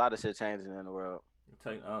 but it's a lot of shit changing in the world.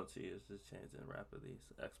 Technology is just changing rapidly. It's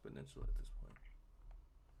exponential at this point.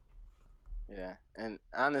 Yeah, and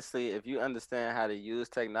honestly, if you understand how to use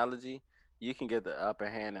technology, you can get the upper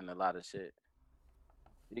hand in a lot of shit.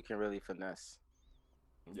 You can really finesse.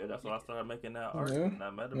 Yeah, that's why I started making that art. Yeah. That Yeah.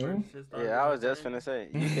 metaverse shit started. Yeah, I getting was just crazy. finna say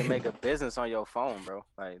you can make a business on your phone, bro.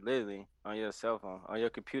 Like literally on your cell phone, on your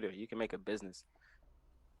computer, you can make a business.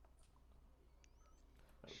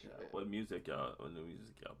 Okay. Shit. What music y'all? What new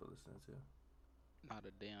music y'all been listening to? Not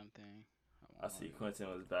a damn thing. I see Quentin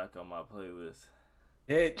was back on my playlist.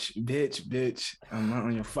 Bitch. I'm not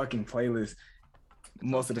on your fucking playlist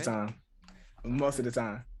most of the okay. time. Most of the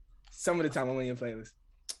time. Some of the time I'm on your playlist.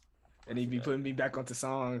 And he be Yeah. putting me back onto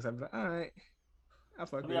songs. I'm like, all right. I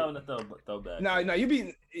fuck I with mean, it. I'm gonna throw back. No, you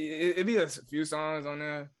be it be a few songs on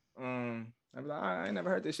there. I'm like, I ain't never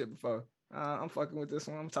heard this shit before. I'm fucking with this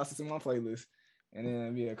one. I'm tossing to my playlist, and then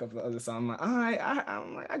it'll be a couple of other songs. I'm like, all right,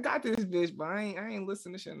 I'm like, I got this bitch, but I ain't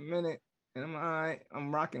listened to shit in a minute, and I'm like, all right,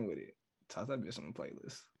 I'm rocking with it. Toss that bitch on the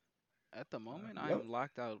playlist. At the moment, I Yep. am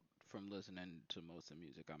locked out from listening to most of the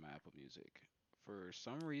music on my Apple Music. For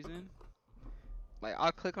some reason, like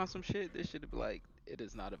I'll click on some shit, this shit will be like, it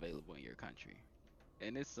is not available in your country,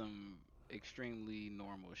 and it's some extremely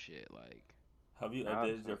normal shit. Like, Have you Nah,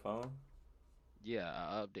 updated your phone? yeah,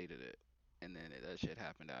 I updated it, and then that shit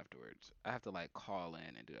happened afterwards. I have to like call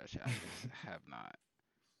in and do that shit. I just have not.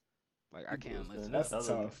 Like, I can't listen That's to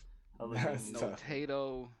tough. That's no tough.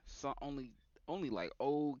 Tato, so only like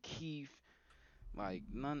old Keith, like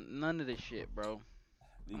none of this shit, bro.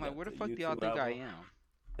 You I'm like, got where the the fuck do y'all YouTube think I album. am?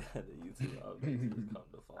 The YouTube album just come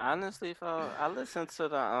to phone. honestly, fo, I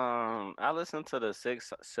listened to the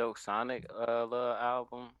Six Silk Sonic little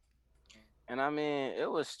album, and I mean it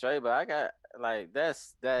was straight, but I got like that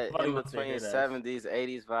Nobody in wants to between hear that. 70s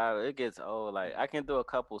 80s vibe. It gets old. Like I can do a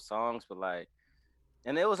couple songs, but like,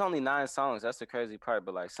 and it was only 9 songs. That's the crazy part.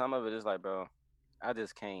 But like some of it is like, bro, I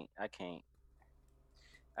just can't. I can't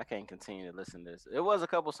continue to listen to this. It was a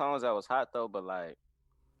couple songs that was hot though, but like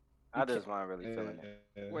I just wasn't really feeling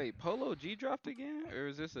it. Wait, Polo G dropped again, or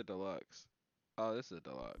is this a deluxe? Oh, this is a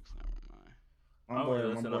deluxe. Never mind. I don't really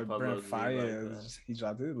My listen to boy Pablo Brent G Fire, like that. he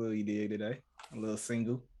dropped his little EDA today, a little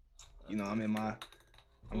single. You know, I'm Ooh,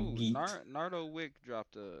 geeked. Nardo Wick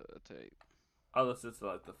dropped a tape. I listened to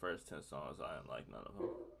like the first 10 songs. I didn't like none of them.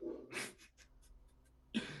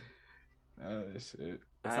 Oh shit.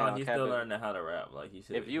 It's I ain't like gonna he's cap still it. learning how to rap. Like he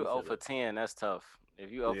should. If you 0 for 10, that's tough.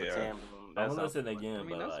 If you 0 for Yeah. 10, I'm that's gonna listen I again, mean,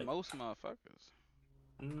 but that's like, most motherfuckers.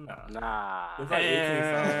 nah. Nah. It's like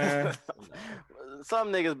 18 songs.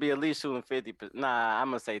 Some niggas be at least shooting 50%. Nah, I'm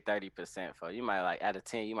gonna say 30% for you. Might like out of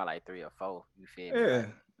 10, you might like 3 or 4. You feel me? Yeah.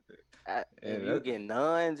 Like, if you that- get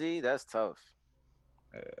none, G, that's tough.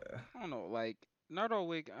 I don't know, like Nardo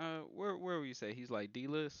Wick. Where would you say he's like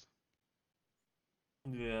D-list?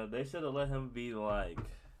 Yeah, they should have let him be like.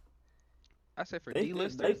 I say for They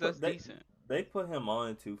D-listers, that's decent. They put him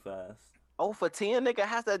on too fast. 0 for 10, nigga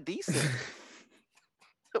has a decent.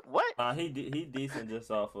 What? Nah, he decent just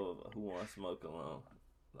off of Who Wants Smoke alone.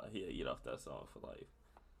 Like he'll eat off that song for life.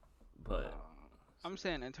 But I'm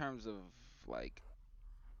saying in terms of like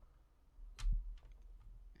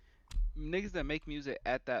niggas that make music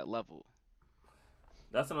at that level.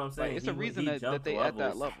 that's what I'm saying. Like, it's a reason that jumped they at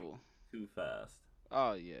that levels level. too fast.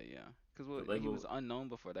 Oh yeah. Because The he label- was unknown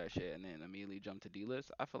before that shit, and then immediately jumped to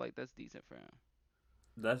D-list. I feel like that's decent for him.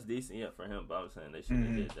 That's decent, yeah, for him. But I'm saying they should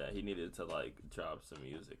have did that. He needed to like drop some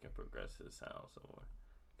music and progress his sound some more.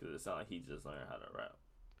 Because it sounds like he just learned how to rap.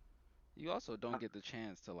 You also don't get the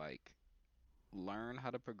chance to like learn how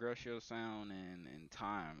to progress your sound in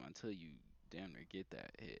time until you damn near get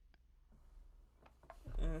that hit.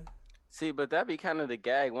 See, but that be kind of the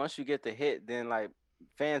gag. Once you get the hit, then like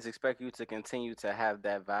fans expect you to continue to have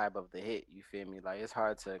that vibe of the hit. You feel me? Like it's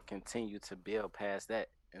hard to continue to build past that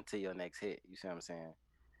until your next hit. You see what I'm saying?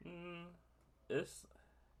 It's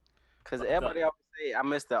Because everybody always say, I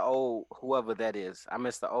miss the old whoever that is. I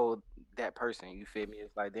miss the old that person. You feel me?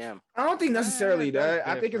 It's like, damn. I don't think necessarily That's that.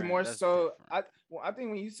 I think it's different. more That's so. different. I think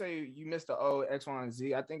when you say you miss the old X, Y, and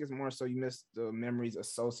Z, I think it's more so you miss the memories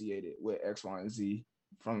associated with X, Y, and Z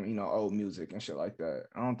from old music and shit like that.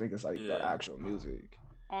 I don't think it's like the Yeah. actual music.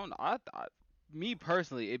 I don't know. I thought me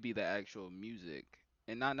personally, it'd be the actual music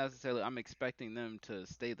and not necessarily I'm expecting them to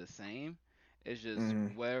stay the same. It's just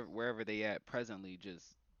Mhm. wherever they at presently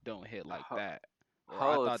just don't hit like Ho- that. Or I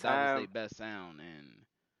Whole thought that was their time, best sound, and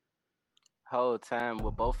whole time,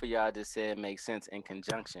 what both of y'all just said makes sense in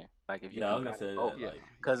conjunction. Like if you Yeah, I was gonna combine them say both, that. yeah, Like, yeah.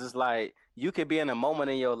 cause it's like you could be in a moment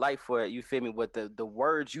in your life where you feel me with the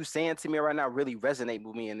words you saying to me right now really resonate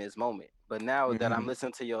with me in this moment. But now that I'm Mhm.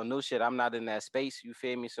 listening to your new shit, I'm not in that space. You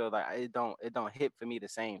feel me? So like it don't hit for me the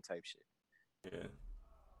same type shit. yeah,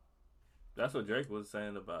 that's what Drake was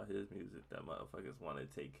saying about his music. That motherfuckers want to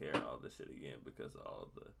take care of all this shit again because of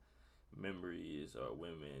all the memories or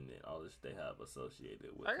women and all this they have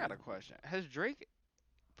associated with I got his a music. question. Has Drake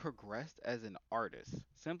progressed as an artist?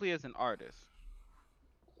 Simply as an artist,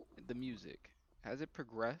 the music has it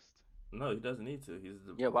progressed? No, he doesn't need to. He's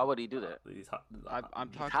Yeah, why would he do that? he's hot. I'm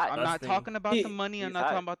He's talking. hot. I'm Best not thing. talking about the He money. I'm He's not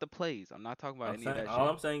talking hot. about the plays. I'm not talking about I'm any of saying that all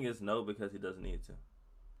shit. I'm saying is no because he doesn't need to.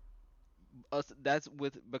 That's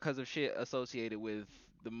with because of shit associated with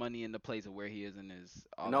the money and the plays of where he is in his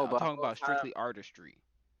all that. No, I'm but talking whole about time. strictly artistry.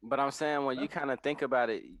 But I'm saying when you That's kind of think about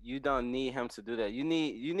it, you don't need him to do that. You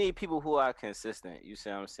need people who are consistent. You see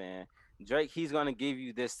what I'm saying? Drake, he's gonna give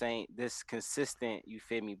you this consistent, you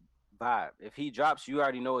feel me, vibe. If he drops, you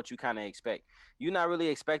already know what you kind of expect. You're not really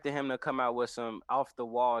expecting him to come out with some off the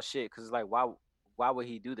wall shit, cause like why would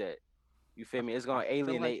he do that? You feel me? It's I gonna feel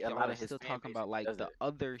alienate like a y'all lot are of his still fan talking base if about he like does the that.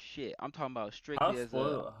 other shit. I'm talking about strictly as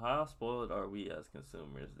a. how spoiled are we as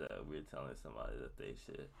consumers that we're telling somebody that they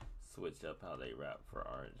should switch up how they rap for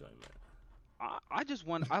our enjoyment? I just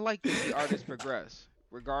want. I like to see artists progress,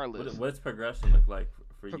 regardless. What's progression look like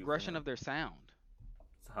for you for Progression him? of their sound.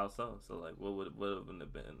 So how so? So like, what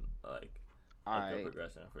have been like All a good right.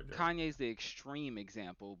 progression for Drake? Kanye's the extreme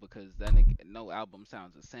example because no album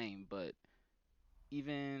sounds the same. But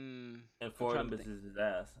even And I'm for trying them to think. bitches his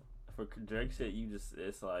ass. For Drake shit, you just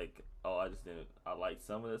it's like, oh, I just didn't. I like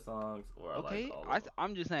some of the songs, or I like Okay, all of them.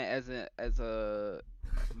 I'm just saying as a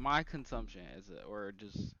my consumption as a or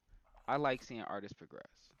just I like seeing artists progress.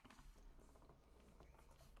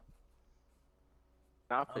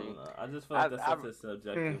 I I feel don't you. know. I just feel like I that's I such a Mm.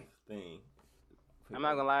 subjective thing. I'm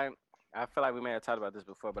not Because gonna lie. I feel like we may have talked about this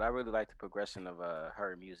before, but I really like the progression of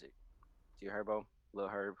her music. G Herbo, Lil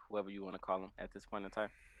Herb, whoever you want to call him at this point in time.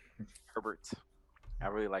 Herbert. I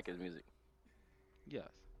really like his music. Yes.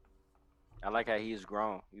 I like how he's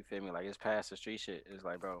grown. You feel me? Like it's past the street shit. It's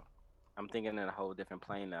like, bro, I'm thinking in a whole different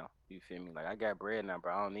plane now. You feel me? Like I got bread now,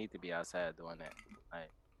 bro. I don't need to be outside doing that. Like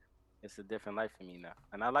it's a different life for me now,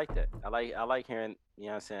 and I like that. I like hearing you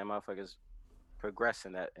know what I'm saying, motherfuckers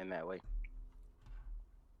progressing that in that way.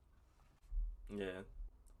 yeah,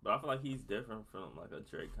 but I feel like he's different from like a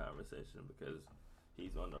Drake conversation because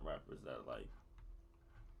he's one of the rappers that like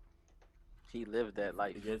He lived that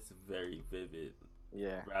life. gets very vivid,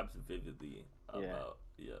 Yeah, raps vividly yeah.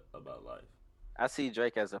 about life. I see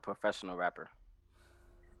Drake as a professional rapper.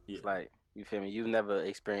 Yeah, It's like you feel me. You've never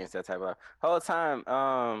experienced that type of whole time.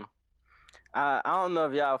 I don't know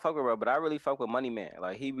if y'all fuck with bro, but I really fuck with Money Man.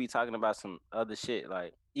 Like he be talking about some other shit.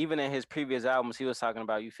 Like even in his previous albums, he was talking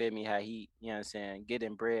about you feel me how he you know what I'm saying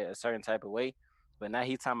getting bread a certain type of way. But now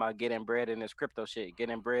he talking about getting bread in this crypto shit,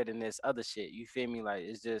 getting bread in this other shit. You feel me? Like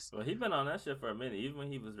it's just well, he been on that shit for a minute. Even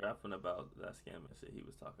when he was rapping about that scam and shit, he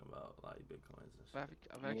was talking about like bitcoins and But shit.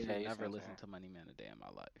 I've yeah, actually you see what never I'm listened saying. to Money Man a day in my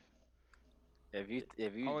life. If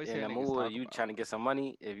you Always in hear the niggas mood, or talk you about trying to it. get some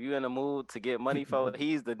money. If you in the mood to get money for,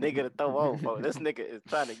 he's the nigga to throw on for. This nigga is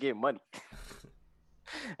trying to get money.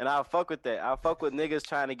 And I fuck with that. I fuck with niggas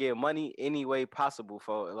trying to get money any way possible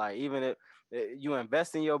for like even if you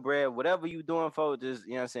invest in your bread, whatever you doing for, just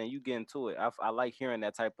you know what I'm saying, you get into it. I like hearing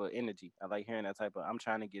that type of energy. I like hearing that type of I'm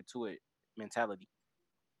trying to get to it mentality.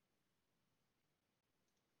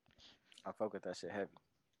 I fuck with that shit heavy.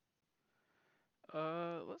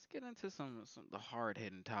 Let's get into some the hard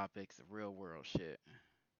hitting topics, the real world shit.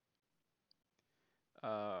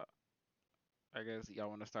 Uh, I guess y'all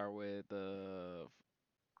want to start with the.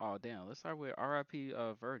 Oh damn, let's start with R.I.P.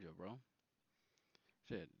 Virgil, bro.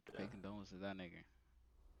 Shit, Yeah. pay condolences to that nigga.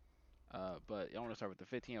 But y'all want to start with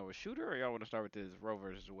the 15-hour shooter, or y'all want to start with this Roe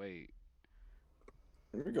versus Wade?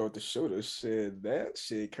 Let me go with the shooter shit. That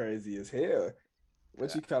shit crazy as hell. What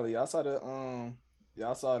Uh, you call it?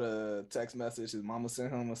 Y'all saw the text message his mama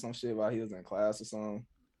sent him or some shit while he was in class or something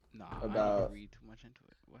nah, I ain't even about read too much into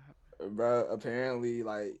it. What happened? bro. Apparently,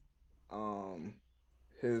 like um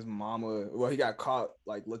his mama. Well, he got caught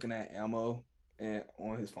like looking at ammo and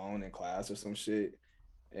on his phone in class or some shit.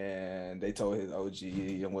 And they told his OG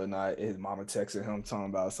and whatnot. His mama texted him talking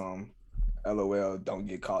about some LOL, don't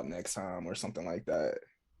get caught next time or something like that.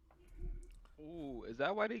 Ooh, Is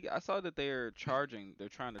that why I saw that they're charging? They're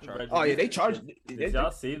trying to charge. Bro, Oh yeah, they did, charge. did y'all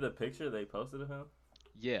see the picture they posted of him?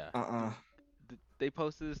 Yeah. They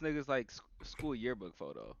posted this nigga's like school yearbook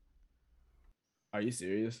photo. Are you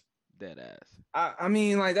serious? Dead ass. I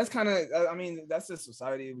mean, like that's kind of. I mean, that's the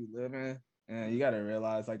society we live in, and you got to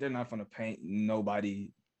realize, like, they're not gonna paint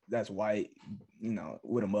nobody that's white,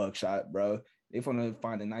 with a mug shot, bro. They're gonna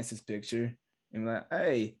find the nicest picture and be like,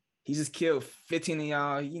 hey, he just killed 15 of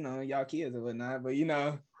y'all, y'all kids or whatnot, but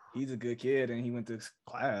he's a good kid and he went to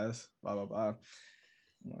class, blah blah blah.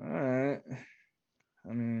 All right.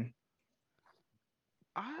 I mean,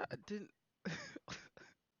 I didn't.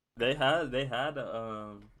 They had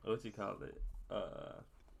what you call it,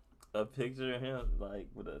 a picture of him like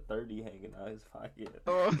with a 30 hanging out his pocket,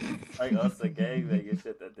 like us a gangbanging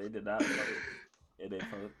shit that they did not post,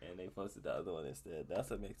 and they posted the other one instead.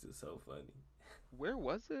 That's what makes it so funny. Where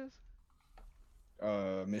was this?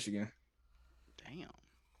 Michigan. Damn.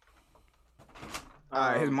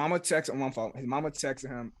 All right, his mama texted on my phone. His mama texted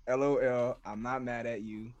him, "LOL, I'm not mad at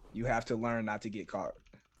you. You have to learn not to get caught."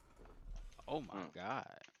 Oh my god.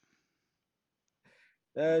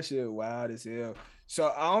 That shit wild as hell. So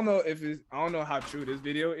I don't know how true this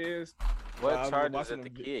video is. What charges did the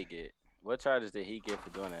kid get? What charges did he get for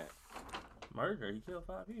doing that? Murder. He killed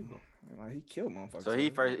 5 people. Like, he killed motherfuckers. So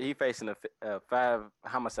he facing a 5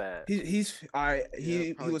 homicide. He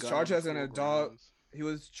was charged as an adult. Grams. He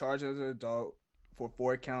was charged as an adult for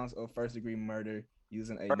 4 counts of first-degree murder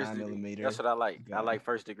using a 9mm. That's what I like. gun. I like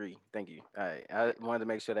first degree. Thank you. All right. I wanted to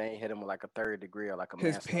make sure they ain't hit him with like a 3rd degree or like a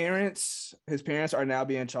His manslaughter. parents are now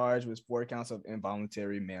being charged with 4 counts of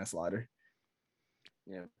involuntary manslaughter.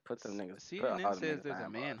 Yeah, put them niggas. CNN says there's a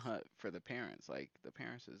manhunt for the parents. Like the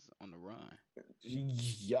parents is on the run.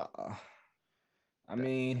 Yeah. I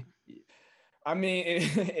mean,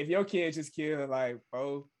 if your kid just killed like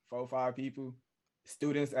 5 people,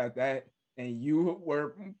 students at that, and you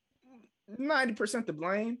were 90% to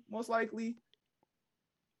blame, most likely.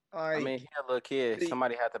 I mean, he a little kid.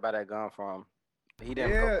 Somebody had to buy that gun for him. He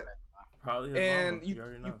didn't. Yeah. Probably his And mama. you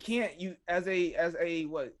already know. can't as a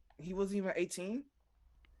what? He wasn't even 18.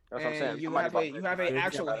 That's what I'm saying. You have a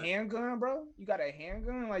actual handgun, bro. You got a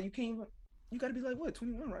handgun. Like you can't even. You got to be like what?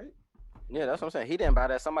 21, right? Yeah, that's what I'm saying. He didn't buy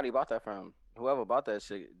that. Somebody bought that from him. Whoever bought that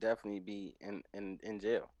should definitely be in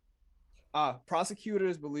jail.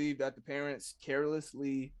 Prosecutors believe that the parents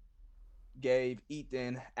carelessly gave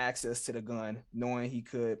Ethan access to the gun, knowing he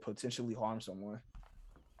could potentially harm someone.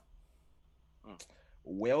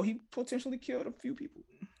 Well, he potentially killed a few people.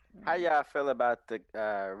 How y'all feel about the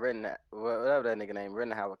whatever that nigga name,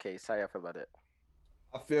 Rittenhouse case? How y'all feel about that?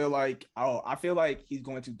 I feel like he's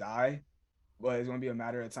going to die, but it's going to be a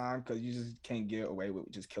matter of time because you just can't get away with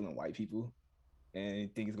just killing white people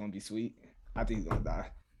and think it's going to be sweet. I think he's going to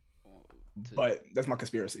die. But that's my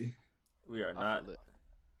conspiracy. We are not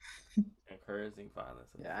encouraging violence.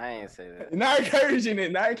 Yeah, I ain't say that. Not encouraging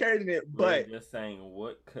it, but we're just saying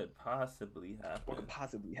what could possibly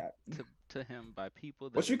happen. To him by people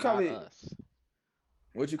that What you are call not it? us.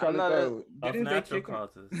 What you call it though? Of Didn't they natural kick him?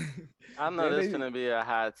 causes. I know this gonna be a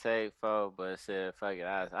hot take, folks, but shit, fuck it.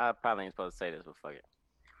 I probably ain't supposed to say this, but fuck it.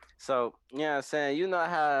 So, you know what I'm saying? You know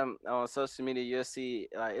how on social media you'll see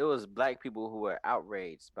like it was black people who were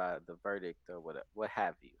outraged by the verdict or what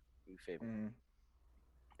have you. You feel me? Mm.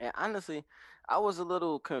 And honestly, I was a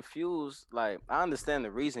little confused. Like, I understand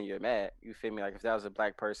the reason you're mad. You feel me? Like, if that was a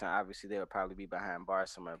black person, obviously they would probably be behind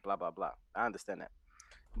bars somewhere, blah, blah, blah. I understand that.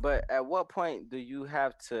 But at what point do you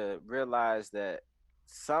have to realize that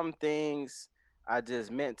some things are just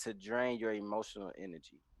meant to drain your emotional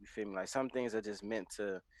energy? You feel me? Like, some things are just meant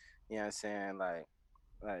to, you know what I'm saying? Like,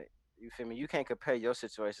 you feel me? You can't compare your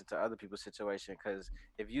situation to other people's situation because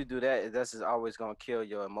if you do that, that's just always gonna kill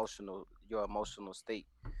your emotional state.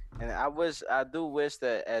 And I do wish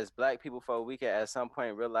that as black people, for we can at some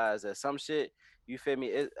point realize that some shit, you feel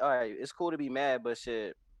me? All right, it's cool to be mad, but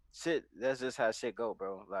shit, that's just how shit go,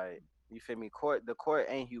 bro. Like, you feel me? The court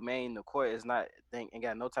ain't humane. The court is not ain't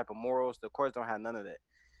got no type of morals. The courts don't have none of that.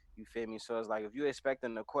 You feel me? So it's like if you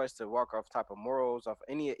expecting the courts to walk off type of morals, off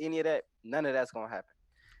any of that, none of that's gonna happen.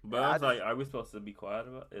 But I was like, are we supposed to be quiet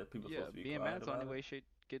about it? People supposed to be being quiet mad's the about only it? way shit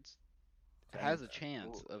has a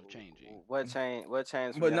chance of changing. What change?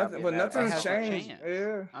 But nothing's changed. chance.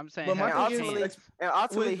 Yeah. I'm saying, But my thing ultimately,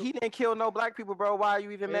 ultimately, he didn't kill no black people, bro. Why are you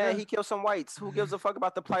even mad? He killed some whites. Who gives a fuck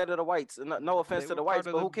about the plight of the whites? No offense to the whites,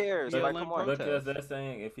 but who cares? Like, come on. Because they're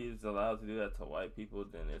saying if he's allowed to do that to white people,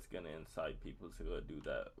 then it's gonna incite people to go do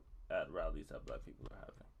that at rallies that black people are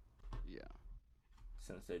having. Yeah.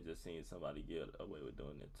 Since they just seen somebody get away with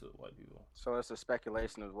doing it to white people. So it's a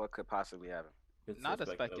speculation of what could possibly happen. It's Not a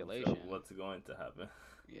speculation. of what's going to happen.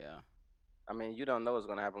 Yeah. I mean, you don't know what's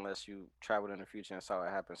gonna happen unless you traveled in the future and saw it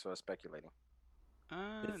happen. So it's speculating.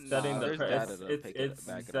 It's No, setting there's data to it's pick it, it's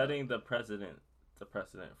back it up. setting the precedent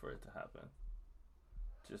for it to happen.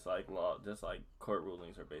 Just like court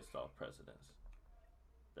rulings are based off precedents.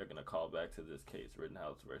 They're gonna call back to this case,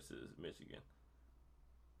 Rittenhouse versus Michigan.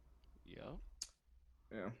 Yep.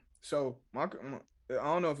 Yeah. So I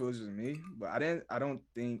don't know if it was just me, but I don't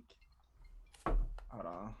think. Hold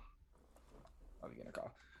on. Let me get a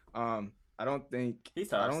call. I don't think. He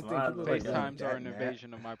started I don't think smiling. people like FaceTimes that are an mad.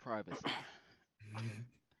 invasion of my privacy.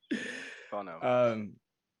 Oh no.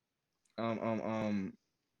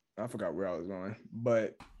 I forgot where I was going,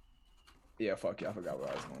 but yeah, fuck yeah, I forgot where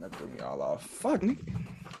I was going. That threw me all off. Fuck, nigga.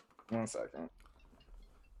 1 second.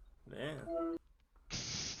 Damn.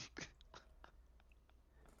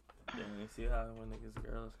 Damn, you see how when niggas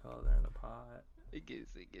girls call her in the pod? It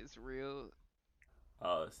gets real.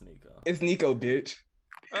 Oh, it's Nico. It's Nico, bitch.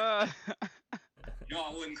 No,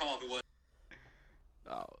 I wouldn't call it what.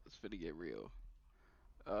 Oh, it's finna get real.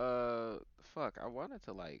 Fuck. I wanted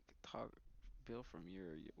to like talk, Bill, from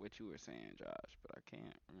what you were saying, Josh, but I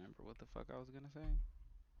can't remember what the fuck I was gonna say.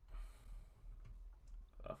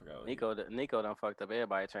 I forgot. What Nico done fucked up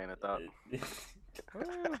everybody train of thought.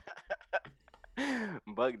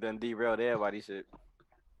 Buck done derailed everybody shit.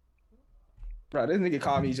 Bro, this nigga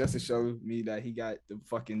called me just to show me that he got the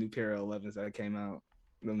fucking new pair of 11s that came out.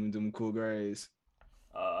 Them cool grays.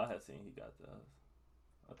 I had seen he got those.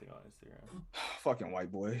 I think on Instagram. Fucking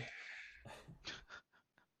white boy.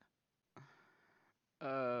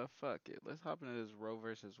 Fuck it. Let's hop into this Roe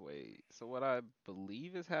versus Wade. So what I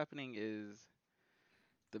believe is happening is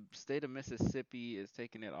the state of Mississippi is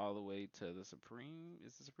taking it all the way to the Supreme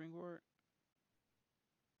Court?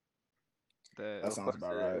 That sounds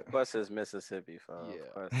about right. Of course, it's Mississippi, fam. Yeah.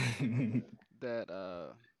 Of course. That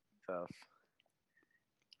Tough.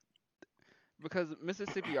 because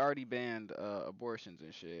Mississippi already banned abortions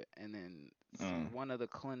and shit, and then one of the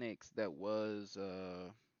clinics that was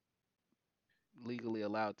legally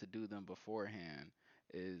allowed to do them beforehand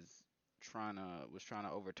was trying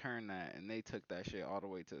to overturn that, and they took that shit all the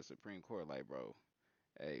way to the Supreme Court. Like, bro,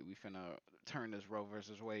 hey, we finna turn this Roe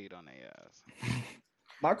versus Wade on their ass.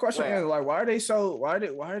 My question is like, why are they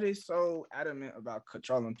so adamant about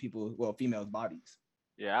controlling females' bodies?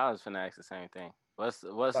 Yeah, I was finna ask the same thing. What's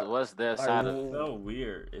their side of It's so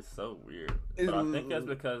weird. It's so weird. But I think that's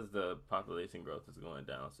because the population growth is going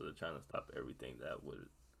down, so they're trying to stop everything that would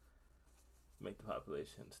make the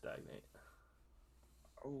population stagnate.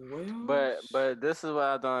 Well, but this is what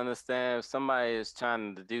I don't understand. If somebody is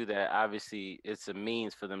trying to do that, obviously it's a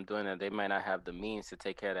means for them doing that. They might not have the means to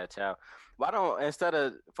take care of that child. Why don't, instead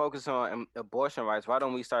of focusing on abortion rights, why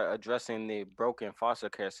don't we start addressing the broken foster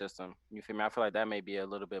care system? You feel me? I feel like that may be a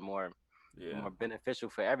little bit more beneficial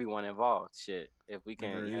for everyone involved. Shit, if we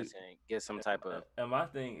can get some type of. And my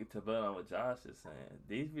thing to build on what Josh is saying,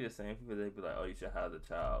 these be the same people. They be like, "Oh, you should have the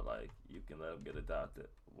child. Like, you can let them get adopted."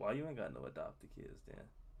 Why you ain't got no adopted kids then?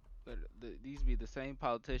 But these be the same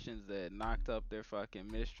politicians that knocked up their fucking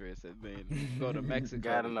mistress and then go to Mexico.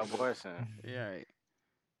 Got an abortion. Yeah, right.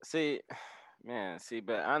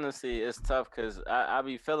 But honestly, it's tough because I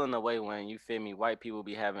be feeling the way when, you feel me, white people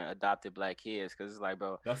be having adopted black kids, because it's like,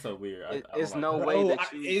 bro, that's so weird. It's no way that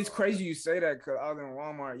it's crazy you say that, because I was in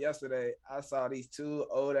Walmart yesterday. I saw these two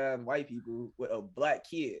old ass white people with a black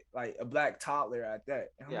kid, like a black toddler at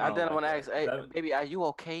that. Yeah, I didn't want to ask, hey, baby, are you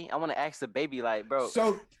okay? I want to ask the baby, like, bro.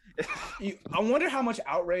 So I wonder how much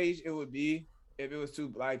outrage it would be if it was two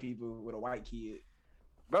black people with a white kid.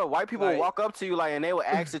 Bro, white people will walk up to you and they will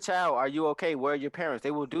ask the child, "Are you okay? Where are your parents?"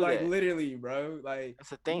 They will do that. Like, literally, bro. Like,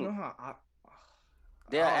 that's a thing. You know how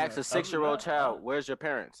they'll ask a 6-year-old child, "Where's your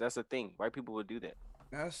parents?" That's a thing. White people would do that.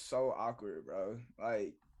 That's so awkward, bro.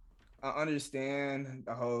 Like, I understand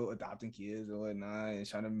the whole adopting kids and whatnot and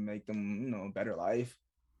trying to make them, a better life.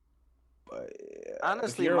 But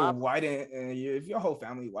honestly, if you're white and if your whole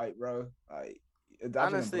family white, bro, like,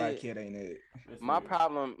 adopting a black kid ain't it. My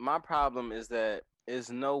problem is that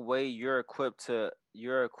there's no way you're equipped to you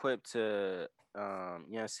know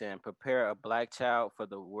what I'm saying, prepare a black child for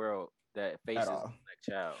the world that faces a black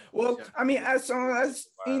child. Well, I mean, as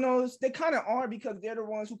they kind of are, because they're the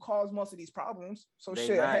ones who cause most of these problems. So they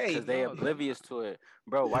because they oblivious to it,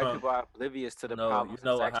 bro. White people are oblivious to the problems. You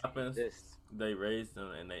know what happens? They raise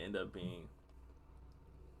them and they end up being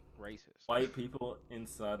racist. White people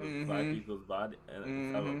inside of black people's body and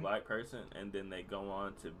inside of a black person, and then they go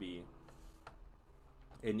on to be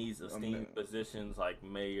in these esteemed positions like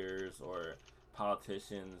mayors or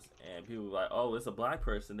politicians, and people are like, "Oh, it's a black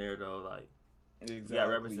person there though." Like, He got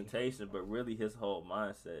representation, but really his whole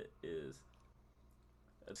mindset is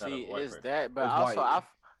See, white is person. that, but It's also white.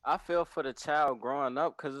 I feel for the child growing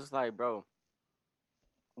up because it's like, bro,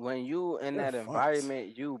 when you in They're that fucked.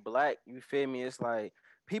 environment, you black, you feel me? It's like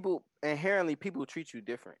people inherently people treat you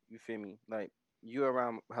different. You feel me? Like you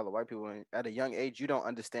around hella white people and at a young age, you don't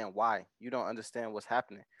understand why. You don't understand what's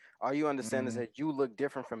happening. All you understand is Mhm. that you look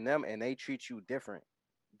different from them and they treat you different.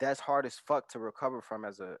 That's hard as fuck to recover from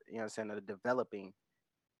as a you know what I'm saying, a developing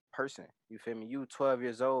person. You feel me? You 12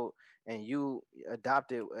 years old and you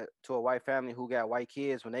adopted to a white family who got white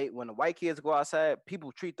kids. When the white kids go outside,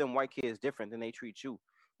 people treat them white kids different than they treat you,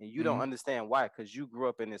 and you don't Mhm. understand why because you grew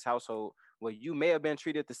up in this household where you may have been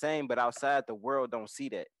treated the same, but outside the world don't see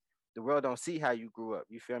that. The world don't see how you grew up.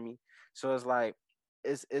 You feel me? So it's like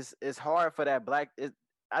it's hard for that black.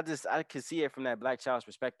 I can see it from that black child's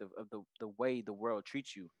perspective of the way the world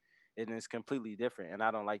treats you, and it's completely different, and I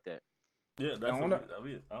don't like that. Yeah, I that's what wanna,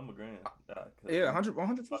 I'm agreeing. yeah, You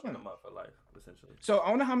 100%. fucking them up for life, essentially. So I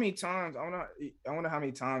wonder how many times I wonder how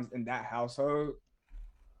many times in that household,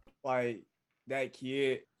 like that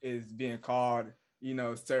kid is being called,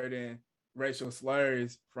 certain racial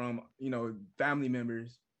slurs from, family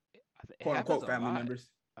members, It quote happens unquote a family lot. members.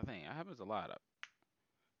 I think it happens a lot.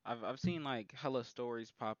 I've seen like hella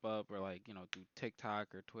stories pop up or like through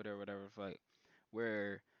TikTok or Twitter or whatever, like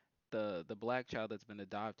where the black child that's been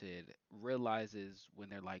adopted realizes when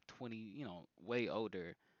they're like 20, way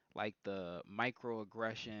older, like the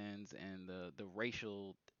microaggressions and the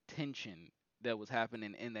racial tension that was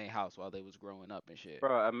happening in their house while they was growing up and shit.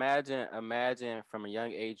 Bro, imagine from a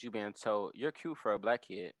young age you being told you're cute for a black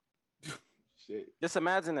kid. Shit. Just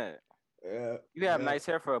imagine that. Yeah. You have Yeah. nice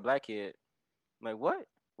hair for a black kid. Like what?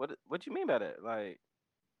 What you mean by that? Like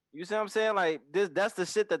you see what I'm saying? Like that's the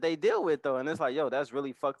shit that they deal with though. And it's like, yo, that's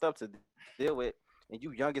really fucked up to deal with. And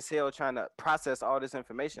you young as hell trying to process all this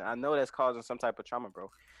information. I know that's causing some type of trauma, bro.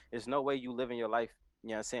 There's no way you living your life, you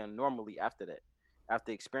know what I'm saying, normally after that.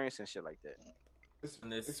 After experiencing shit like that.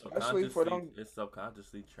 And it's Especially for them.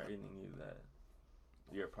 subconsciously training you that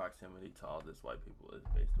your proximity to all this white people is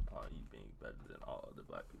based upon you being better than all other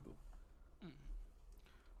black people.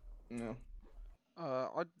 Yeah.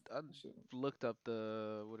 I Shit. looked up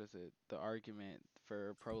the argument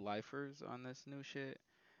for pro-lifers on this new shit.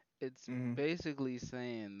 It's Mhm. basically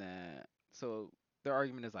saying that, so their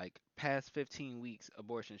argument is like past 15 weeks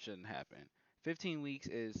abortion shouldn't happen. 15 weeks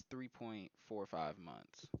is 3.45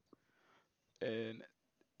 months. And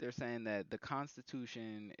they're saying that the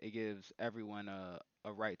Constitution, it gives everyone a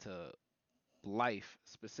right to life,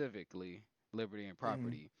 specifically liberty and Mhm.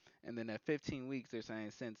 property. And then at 15 weeks they're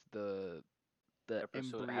saying since the The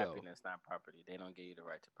pursuit of embryo, happiness, not property. They don't give you the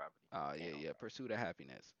right to property. yeah, Ain't no yeah, pursuit of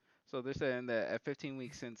happiness. So they're saying that at 15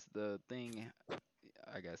 weeks since the thing,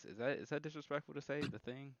 I guess, is that disrespectful to say the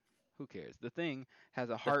thing? Who cares? The thing has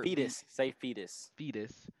a the heartbeat. fetus. Say fetus.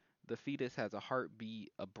 Fetus. The fetus has a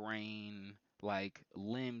heartbeat, a brain, like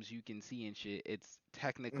limbs you can see and shit. It's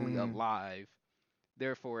technically Mhm. alive.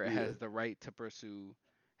 Therefore, it Yeah. has the right to pursue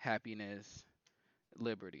happiness,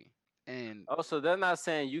 liberty. And Also, they're not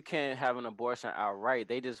saying you can't have an abortion outright.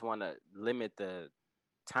 They just want to limit the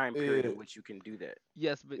time period Yeah. in which you can do that.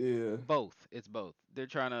 yes, but Yeah. both. It's both. They're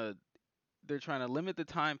trying to limit the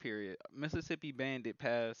time period. Mississippi banned it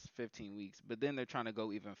past 15 weeks, but then they're trying to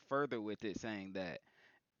go even further with it, saying that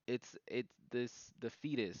the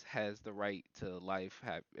fetus has the right to life,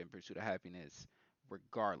 and pursuit of happiness,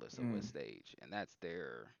 regardless of what Mm. stage, and that's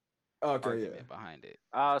their Okay. Yeah. argument behind it.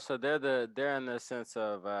 So they're in the sense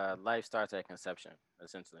of life starts at conception,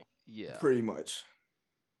 essentially. Yeah, Pretty much.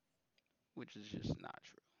 which is just not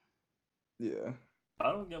true. Yeah.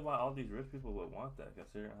 I don't get why all these rich people would want that,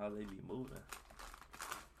 considering how they be moving.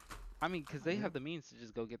 I mean, because they have the means to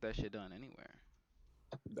just go get that shit done anywhere.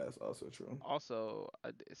 That's also true. Also,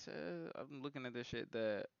 it says, I'm looking at this shit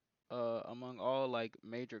that among all like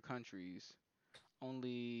major countries,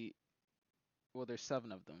 only, well, there's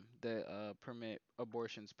 7 of them that permit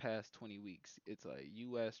abortions past 20 weeks. It's like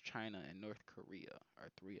U.S., China, and North Korea are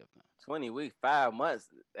 3 of them. 20 weeks, 5 months.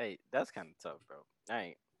 Hey, that's kind of tough, bro.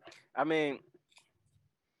 I mean,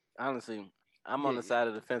 honestly, I'm on the side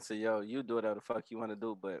of the fence of yo. You do whatever the fuck you want to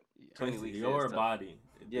do, but 20 It's weeks your is tough. body.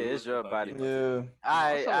 Yeah, Do it's what your the fuck body. you want to do. Yeah.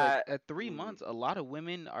 Also, like, I at 3 months, a lot of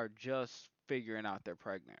women are just figuring out they're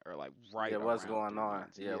pregnant, or like right yeah, what's around going 3 on?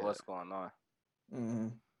 months. Yeah, what's going on? Mm-hmm.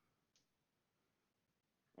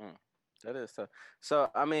 That is tough.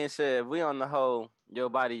 So I mean, shit, if we on the whole your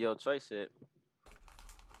body, your choice shit,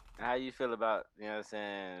 how you feel about, you know what I'm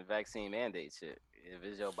saying, vaccine mandate shit? If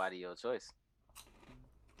it's your body, your choice.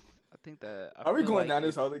 I think that I Are we feel going like down it-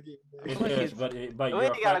 this hole again? I feel It like is, it's- but We you're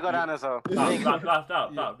ain't gotta go affecting. down this hole.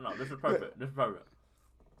 Stop. No, this is perfect. This is perfect.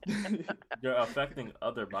 You're affecting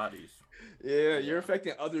other bodies. Yeah, you're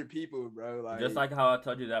affecting other people, bro. Like Just like how I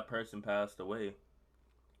told you that person passed away.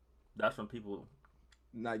 That's when people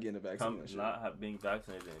not getting a vaccine. come And shit. being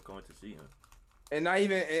vaccinated and going to see him. And not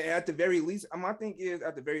even at the very least, my thing is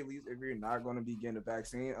at the very least, if you're not going to be getting a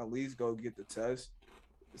vaccine, at least go get the test.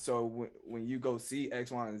 So when you go see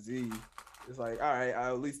X, Y, and Z, it's like, all right, I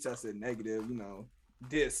at least tested negative,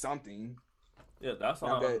 did something. Yeah, that's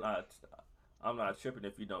Not why that- I'm not tripping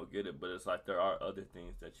if you don't get it, but it's like there are other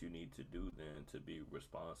things that you need to do then to be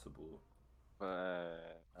responsible.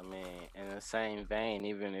 But I mean, in the same vein,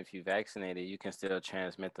 even if you vaccinated, you can still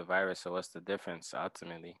transmit the virus. So what's the difference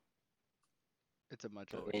ultimately? it's a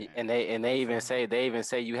much lower And, chance. and they even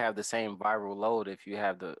say you have the same viral load if you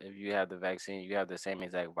have the vaccine, you have the same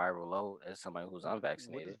exact viral load as somebody who's What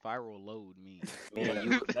unvaccinated. does viral load mean?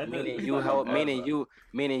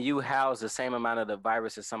 Meaning you house the same amount of the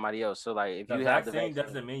virus as somebody else. So like if The you have the vaccine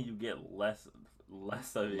vaccine, doesn't mean you get less of it.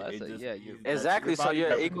 Less It of- just yeah, means you- that exactly. So body you're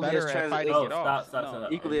gets equally better as at fighting No, it off. stop. No.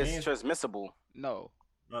 equally It as means- transmissible. No,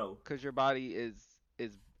 No, because your body is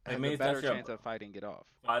has a means better that your- chance of fighting it off.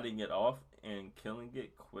 fighting it off and killing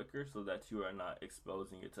it quicker so that you are not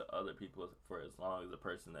exposing it to other people for as long as the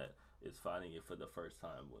person that is fighting it for the first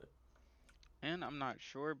time would. And I'm not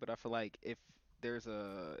sure, but I feel like if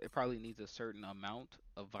it probably needs a certain amount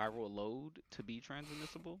of viral load to be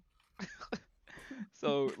transmissible.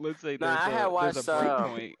 So let's say No, I had there's a watched,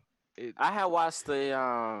 breakpoint. I had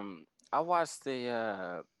watched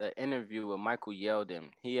the interview with Michael Yeldon.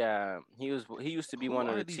 He used to be Who one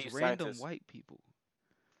of are the these chief random scientists. white people?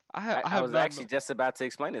 I have was not actually just about to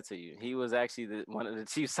explain it to you. He was actually one of the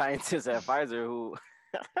chief scientists at Pfizer who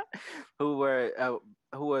who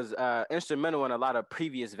was instrumental in a lot of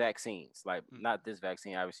previous vaccines, like not this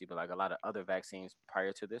vaccine obviously, but like a lot of other vaccines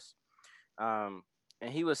prior to this. And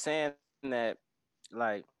he was saying that,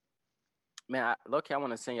 like, man, I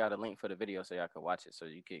want to send y'all the link for the video so y'all can watch it so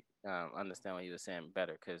you could understand what he was saying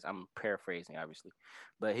better, because I'm paraphrasing obviously,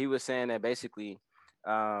 but he was saying that basically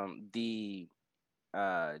the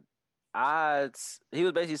odds, he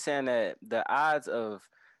was basically saying that the odds of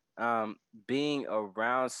being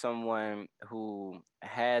around someone who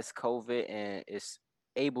has COVID and is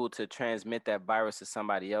able to transmit that virus to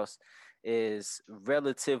somebody else is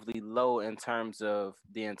relatively low in terms of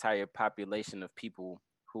the entire population of people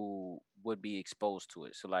who would be exposed to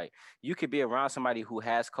it. So like you could be around somebody who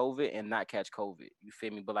has COVID and not catch COVID. You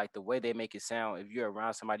feel me? But like the way they make it sound, if you're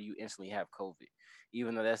around somebody, you instantly have COVID,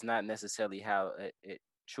 even though that's not necessarily how it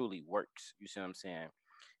truly works. You see what I'm saying?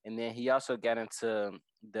 And then he also got into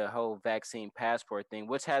the whole vaccine passport thing,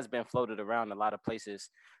 which has been floated around a lot of places.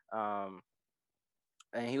 And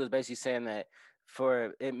he was basically saying that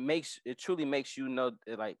it truly makes you know,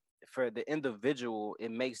 like for the individual,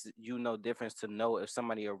 it makes you no difference to know if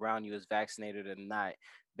somebody around you is vaccinated or not,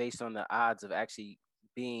 based on the odds of actually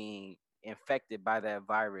being infected by that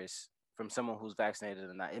virus from someone who's vaccinated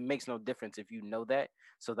or not. It makes no difference if you know that.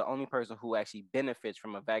 So the only person who actually benefits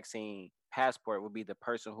from a vaccine passport would be the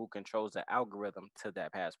person who controls the algorithm to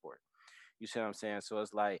that passport. You see what I'm saying? So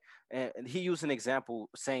it's like, and he used an example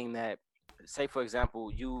saying that, say for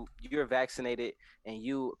example, you're vaccinated and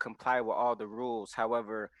you comply with all the rules.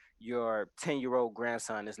 However, your 10-year-old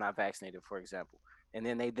grandson is not vaccinated, for example. And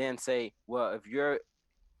then they then say, well, if your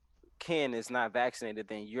kin is not vaccinated,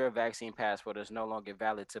 then your vaccine passport is no longer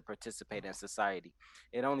valid to participate in society.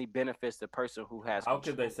 It only benefits the person who has How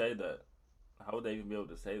could they control. say that? How would they even be able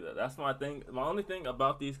to say that? That's my thing. My only thing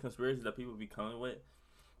about these conspiracies that people be coming with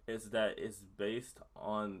is that it's based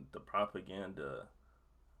on the propaganda.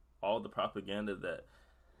 All the propaganda that,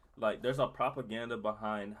 like, there's a propaganda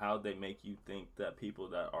behind how they make you think that people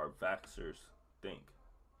that are vaxxers think.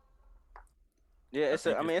 Yeah,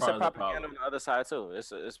 think I mean, it's it's a part of the propaganda problem. on the other side too.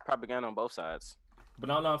 It's propaganda on both sides. But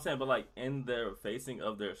no, I'm saying, but like in their facing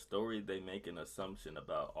of their story, they make an assumption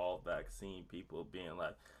about all vaccine people being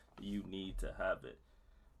like, you need to have it.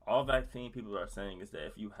 All vaccine people are saying is that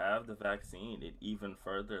if you have the vaccine, it even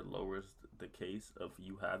further lowers the case of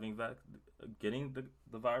you having getting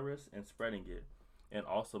the virus and spreading it, and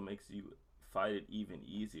also makes you fight it even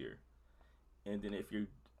easier. And then if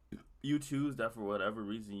you choose that for whatever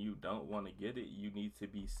reason you don't want to get it, you need to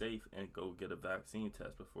be safe and go get a vaccine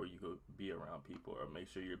test before you go be around people, or make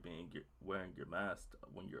sure you're wearing your mask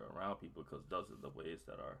when you're around people, because those are the ways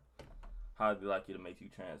that are highly likely to make you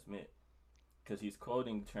transmit. Because he's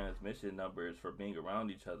quoting transmission numbers for being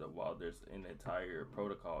around each other while there's an entire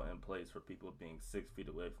protocol in place for people being 6 feet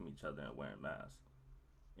away from each other and wearing masks.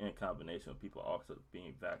 in combination with people also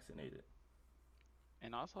being vaccinated.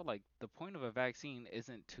 And also, like, the point of a vaccine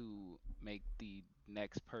isn't to make the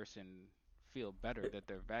next person feel better that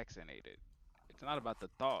they're vaccinated. It's not about the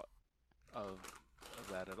thought of of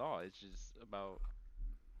that at all. It's just about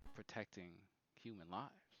protecting human lives.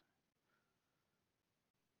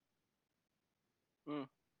 Mm.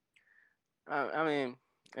 I mean,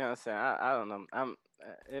 you know what I'm saying? I don't know.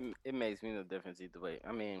 It makes me no difference either way.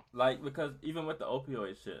 I mean, Like, because even with the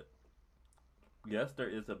opioid shit, yes, there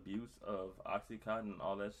is abuse of Oxycontin and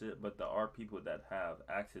all that shit, but there are people that have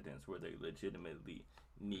accidents where they legitimately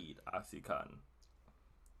need Oxycontin.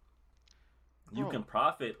 You can Bro,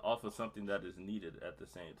 profit off of something that is needed at the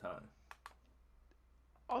same time.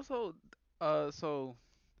 also, so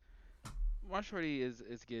my shorty is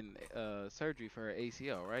getting surgery for her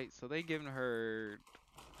ACL, right? So they giving her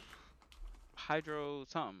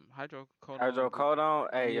hydrocodone. hydrocodone.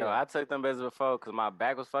 Hey, yo, Yeah, I took them bitches before because my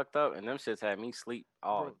back was fucked up, and them shits had me sleep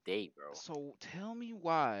all bro. day, bro. So tell me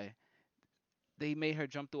why they made her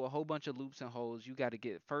jump through a whole bunch of loops and holes. You got to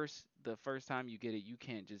get the first time you get it, you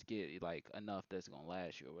can't just get like enough that's gonna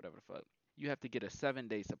last you or whatever the fuck. You have to get a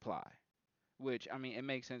 7-day supply, which I mean it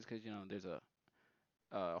makes sense because there's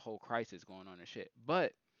a whole crisis going on and shit.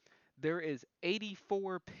 But there is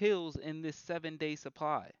 84 pills in this 7-day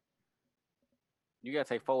supply. You gotta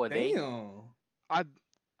take 4 a day Damn. I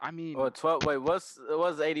I mean, or 12. Wait, what's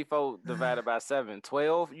 84 divided by 7?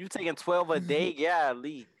 12. You taking 12 a day? Yeah,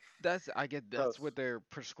 Lee. I get that's Gross. what they're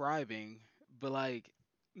prescribing, but like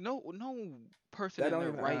no person That in don't their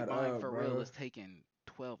even right add mind up, for real bro. is taking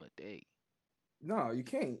 12 a day. No, you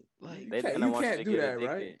can't. Like You They can't. didn't You want you can't to do get that,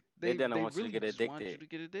 right? addicted. They didn't they want you to really get just want you addicted.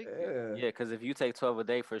 to get addicted. Yeah. Yeah, because if you take 12 a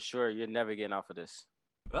day for sure, you're never getting off of this.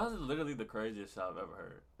 That's literally the craziest shit I've ever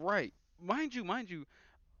heard. Right. Mind you,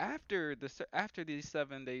 after the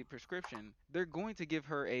 7-day prescription, they're going to give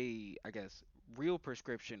her a, I guess, real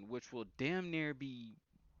prescription, which will damn near be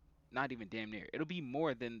not even damn near. It'll be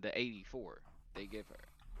more than the 84 they give her.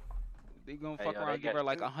 They gonna Hey, fuck yo, around and give her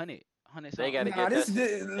like 100 they got something. to Nah, get this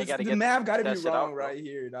that. They got to the get math got to be that shit off, wrong bro. right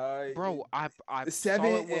here, dog. Bro, I saw 7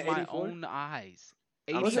 it with and my 84. own eyes.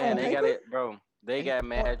 I'm Was it saying on 84, they got paper? it, bro. They got 84.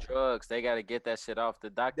 mad drugs. They got to get that shit off. The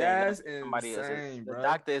doctor ain't never That's somebody as insane, the bro.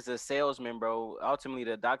 doctor is a salesman, bro. Ultimately,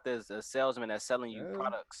 the doctor is a salesman that's selling you Yeah.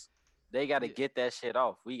 products. They got to Yeah, get that shit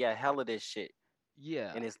off. We got hella this shit,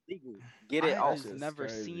 yeah. and it's legal. Get I it had That off. just shit's never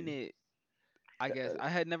seen crazy. it. I guess I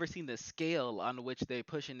had never seen the scale on which they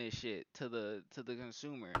pushing this shit to the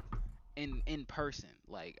consumer in person.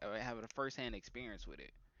 Like I have a first hand experience with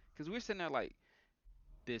it. Cause we're sitting there like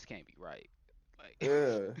this can't be right. Like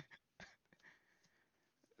Yeah.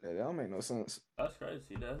 That don't make no sense. That's crazy.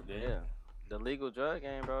 That's dead. Yeah. The legal drug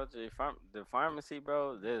game, bro. The pharmacy,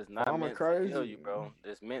 bro, this is not Pharma meant to heal crazy. you, bro.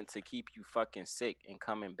 It's meant to keep you fucking sick and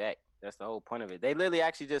coming back. That's the whole point of it. They literally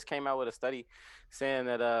actually just came out with a study saying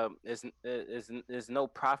that there's no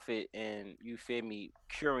profit in, you feel me,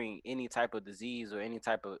 curing any type of disease or any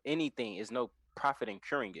type of anything. There's no profit in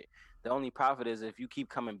curing it. The only profit is if you keep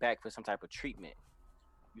coming back for some type of treatment.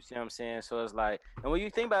 You see what I'm saying? So it's like, and when you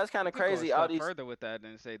think about it, it's kind you of could go a crazy. All step these further with that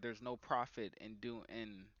and say there's no profit in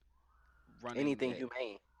running anything a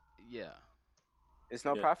humane, yeah, it's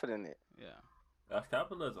no Yeah, profit in it. yeah. that's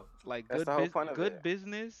capitalism. Like That's the whole point of it. good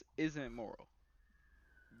business isn't moral.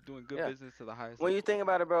 Doing good Yeah. business to the highest When you level think isn't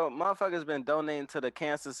about it, moral. bro, motherfuckers been donating to the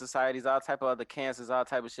cancer societies, all type of other cancers, all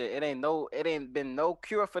type of shit. It ain't been no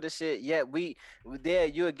cure for the shit yet. We there,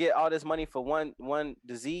 you would get all this money for one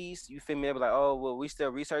disease. You feel me? They be like, oh well, we still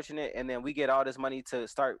researching it, and then we get all this money to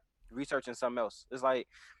start researching something else. It's like,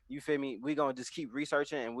 you feel me? We gonna just keep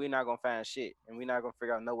researching, and we're not gonna find shit, and we're not gonna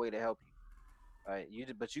figure out no way to help you.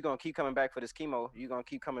 But you gonna keep coming back for this chemo. You gonna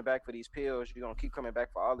keep coming back for these pills. You gonna keep coming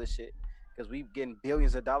back for all this shit because we getting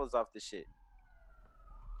billions of dollars off this shit.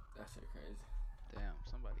 That shit crazy. Damn,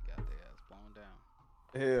 somebody got their ass blown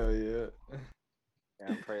down. Hell yeah.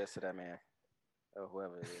 Yeah, prayers to that man or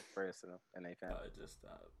whoever it is. Prayers to them and they family. I just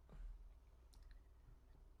stopped.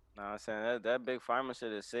 No, I'm saying that big pharma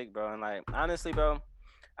shit is sick, bro. And like honestly, bro,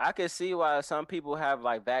 I could see why some people have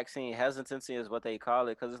like vaccine hesitancy is what they call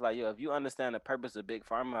it, because it's like, yo, if you understand the purpose of big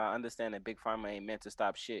pharma, I understand that big pharma ain't meant to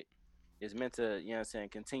stop shit. It's meant to, you know what I'm saying,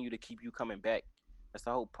 continue to keep you coming back. That's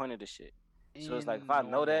the whole point of the shit. So it's like, if In I know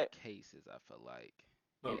normal that cases, I feel like.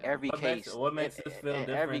 in But Yeah. every case, what makes this feel in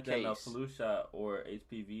every different than a case. flu shot or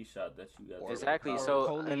HPV shot that you guys Or- get Exactly. in or college?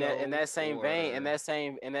 So in polio that same vein, or in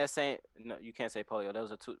that same, no, you can't say polio.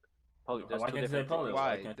 Those are two. Polio. There's Why two can't you say different things. polio? Why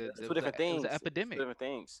why? can't you There's say two different It was an things. It's two epidemic. different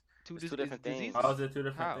things. Two It's two it's different things. How diseases. is it two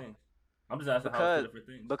different How? things? I'm just asking how it's two different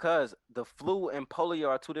things. Because the flu and polio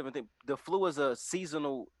are two different things. The flu is a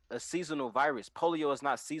seasonal virus. Polio is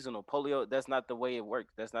not seasonal. Polio, that's not the way it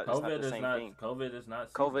works. It's not the same thing. COVID is not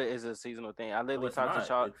seasonal. COVID is a seasonal thing. I literally it's talked to not.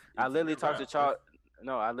 Charles. It's I literally talked to Charles. year-round.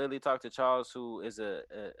 No, I literally talked to Charles, who is a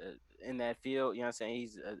in that field. You know what I'm saying?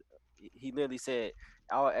 He literally said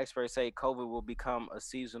all experts say COVID will become a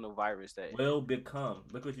seasonal virus. That Will become.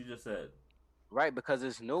 Look what you just said. right, because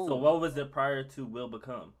it's new. So what was it prior to will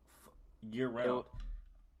become? Year round.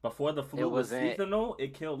 Before the flu was seasonal,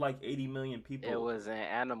 it killed like 80 million people. It was in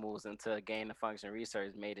animals until gain of function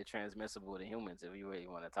research made it transmissible to humans. If you really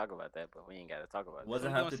want to talk about that, but we ain't got to talk about that. You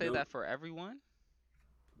gonna say that for everyone?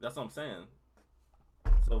 That's what I'm saying.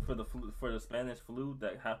 So for the Spanish flu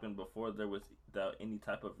that happened before there was any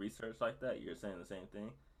type of research like that, you're saying the same thing?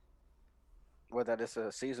 Well, that it's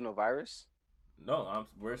a seasonal virus? No,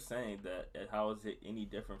 we're saying that how is it any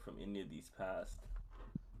different from any of these past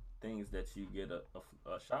things that you get a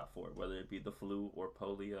shot for, whether it be the flu or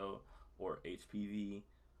polio or HPV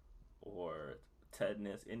or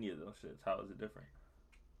tetanus, any of those shits? How is it different?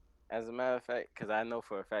 As a matter of fact, because I know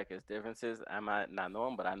for a fact there's differences. I might not know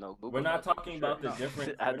them, but I know Google. We're not talking about the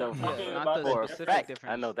difference. I know for a fact.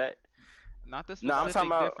 Difference. I know that. Not the specific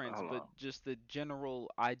difference, but just the general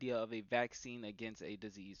idea of a vaccine against a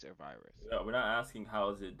disease or virus. Yeah, we're not asking how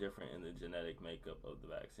is it different in the genetic makeup of the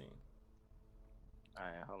vaccine. All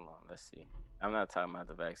right, hold on. Let's see. I'm not talking about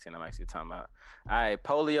the vaccine. I'm actually talking about. All right,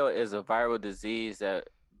 polio is a viral disease that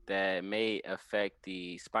may affect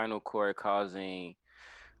the spinal cord, causing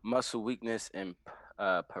muscle weakness and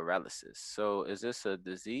paralysis. So, is this a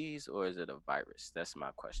disease or is it a virus? That's my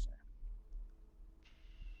question.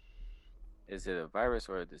 Is it a virus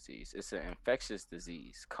or a disease? It's an infectious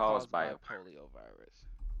disease caused by a polio virus.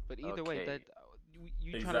 But either way, that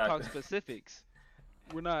you trying to talk specifics.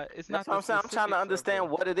 We're not. It's That's not. What I'm saying. I'm trying to understand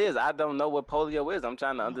what it is. I don't know what polio is. I'm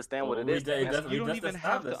trying to understand what it is. You don't even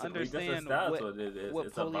have to understand what it is.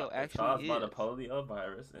 What polio actually is. It's caused by the polio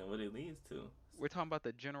virus and what it leads to. We're talking about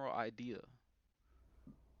the general idea.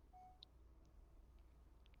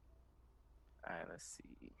 All right, let's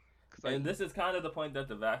see. And this is kind of the point that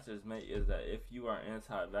the vaxxers make, is that if you are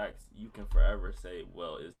anti-vax, you can forever say,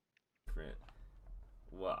 well, it's different.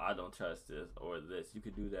 Well, I don't trust this or this. You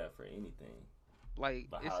could do that for anything. Like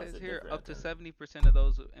it says here, up to 70% of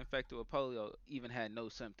those infected with polio even had no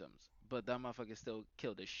symptoms. But that motherfucker still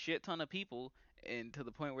killed a shit ton of people, and to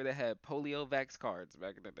the point where they had polio vax cards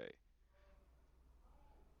back in the day.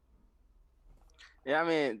 Yeah, I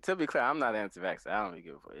mean, to be clear, I'm not anti-vax. I don't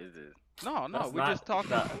give a fuck. It's just... No, we're just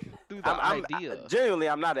talking through the idea. Genuinely,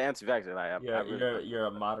 I'm not an anti-vaxxer. Like, you're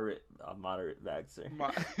a moderate vaxxer.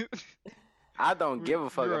 I don't give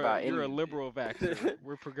a fuck about any. You're a liberal vaxxer.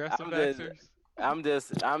 We're progressive vaxxers. I'm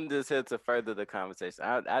just here to further the conversation.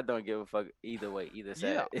 I don't give a fuck either way, either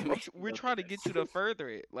side. Yeah, we're trying to get you to further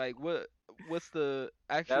it. Like, what's the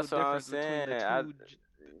actual difference between the two?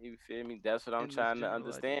 You feel me? That's what I'm trying to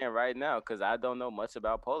understand right now, because I don't know much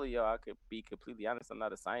about polio. I could be completely honest. I'm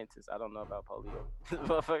not a scientist. I don't know about polio.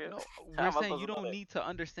 No, we're saying you don't need to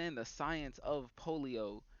understand the science of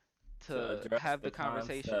polio to have the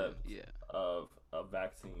conversation. Yeah. Of a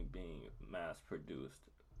vaccine being mass produced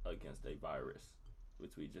against a virus,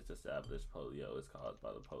 which we just established polio is caused by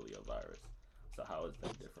the polio virus. So how is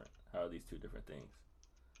that different? How are these two different things?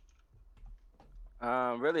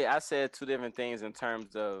 Really, I said two different things in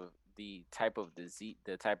terms of the type of disease,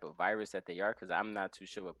 the type of virus that they are, because I'm not too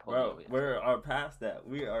sure what polio is. We are past that.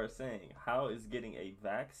 We are saying, how is getting a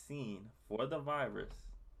vaccine for the virus,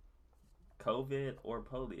 COVID or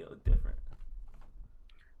polio, different?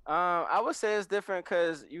 I would say it's different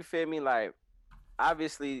because, you feel me, like,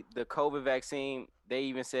 obviously the COVID vaccine, they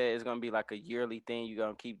even said it's gonna be like a yearly thing. You're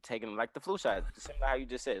gonna keep taking them, like the flu shot. Same how you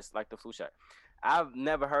just said, it's like the flu shot. I've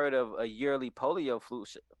never heard of a yearly polio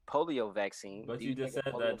vaccine. But you just said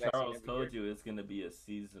that Charles told you it's gonna be a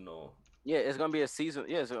seasonal. Yeah, it's gonna be a season.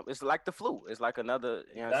 Yeah, it's like the flu. It's like another,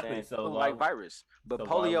 you know what I'm saying, so like virus. But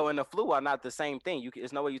polio and the flu are not the same thing.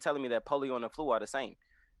 There's no way you're telling me that polio and the flu are the same.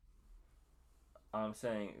 I'm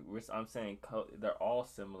saying they're all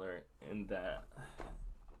similar in that,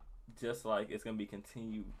 just like it's gonna be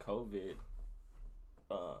continued COVID,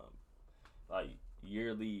 like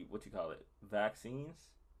yearly, vaccines.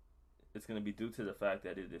 It's gonna be due to the fact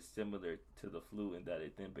that it is similar to the flu and that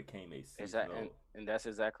it then became a seasonal. And that's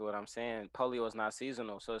exactly what I'm saying. Polio is not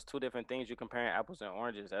seasonal, so it's two different things. You're comparing apples and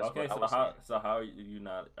oranges. That's okay. So how are you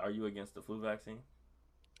not? Are you against the flu vaccine?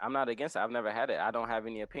 I'm not against it. I've never had it. I don't have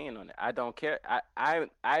any opinion on it. I don't care.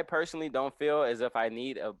 I personally don't feel as if I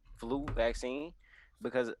need a flu vaccine,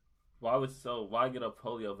 because why get a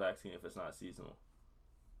polio vaccine if it's not seasonal?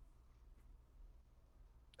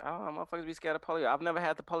 I don't know, motherfuckers be scared of polio. I've never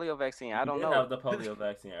had the polio vaccine. I You don't did know. have the polio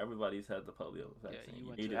vaccine. Everybody's had the polio Yeah, vaccine. you You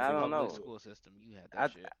went to needed the I don't public know. school system. You had I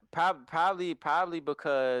that shit. probably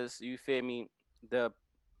because you feel me. The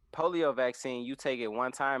polio vaccine, you take it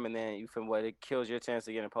one time and then you feel what it kills your chance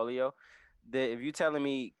of getting polio. If you telling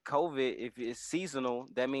me COVID, if it's seasonal,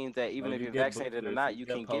 that means that No, even if you you're get vaccinated or boosters. not, You you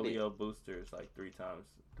get can get it. polio boosters like 3 times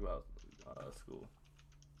throughout school.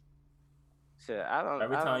 Shit,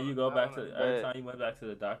 Every time you go I back don't to, know, every but time you went back to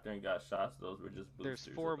the doctor and got shots, those were just There's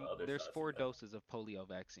boosters four. of the other There's shots. 4 doses of polio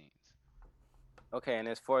vaccines. okay, and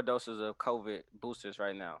there's 4 doses of COVID boosters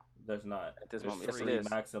right now There's not. at this There's moment. Yes, it 3 is.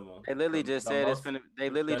 maximum. They literally From just the said it's most, finna. They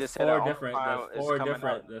literally there's just said 4 that different. There's Omicron is 4 coming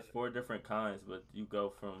different. out. There's 4 different kinds, but you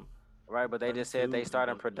go from Right, but they just said 32 they to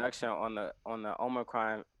starting go to production on the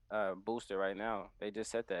Omicron booster right now. They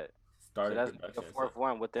just said that. So started that's gonna be the production. 4th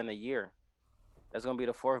one within a year. That's gonna be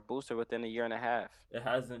the 4th booster within a year and a half. It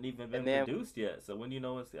hasn't even been And then produced yet. So when do you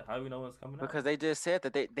know it's how do we know it's coming out? because they just said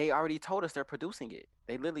that they already told us they're producing it.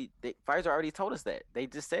 Pfizer already told us that. They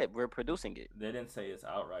just said we're producing it. They didn't say it's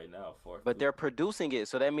out right now. But they're producing it,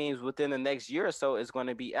 so that means within the next year or so it's going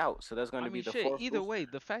to be out. So that's going I to be mean, the shit. 4th Either booster. way,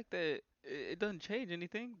 the fact that it doesn't change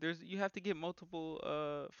anything. You have to get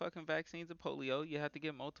multiple fucking vaccines of polio. You have to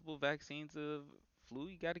get multiple vaccines of flu.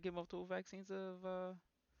 You got to get multiple vaccines of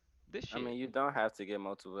this I shit. mean, you don't have to get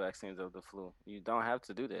multiple vaccines of the flu. You don't have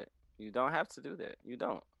to do that. You don't have to do that. You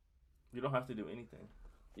don't. You don't have to do anything.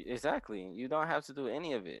 Exactly. You don't have to do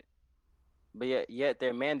any of it. But yet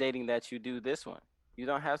they're mandating that you do this one. You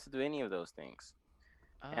don't have to do any of those things.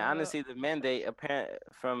 And honestly, the mandate apparent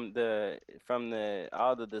from the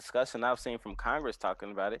all the discussion I've seen from Congress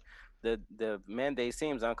talking about it, the mandate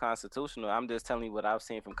seems unconstitutional. I'm just telling you what I've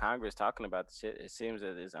seen from Congress talking about the shit. It seems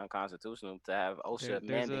that it's unconstitutional to have OSHA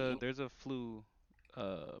mandate. There's a flu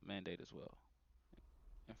mandate as well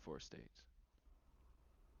in 4 states.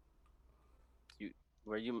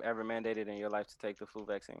 Were you ever mandated in your life to take the flu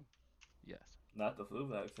vaccine? Yes. Not the flu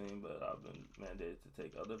vaccine, but I've been mandated to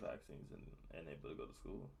take other vaccines and able to go to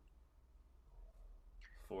school.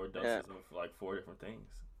 4 doses of like 4 different things.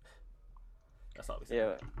 That's all we say.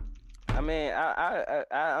 Yeah. I mean,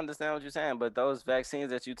 I understand what you're saying, but those vaccines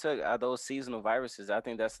that you took are those seasonal viruses. I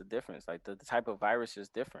think that's the difference. Like the type of virus is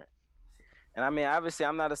different. And I mean, obviously,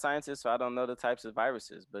 I'm not a scientist, so I don't know the types of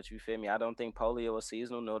viruses. But you feel me? I don't think polio is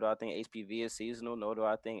seasonal, nor do I think HPV is seasonal, nor do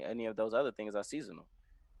I think any of those other things are seasonal.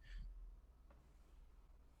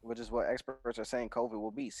 Which is what experts are saying COVID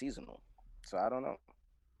will be seasonal. So I don't know.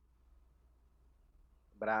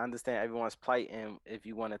 But I understand everyone's plight, and if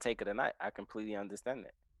you want to take it or not, I completely understand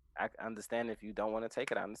that. I understand if you don't want to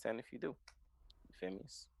take it. I understand if you do. You feel me?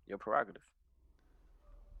 It's your prerogative.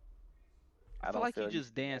 I feel like you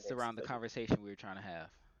just danced around the conversation we were trying to have.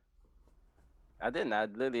 I didn't. I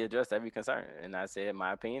literally addressed every concern, and I said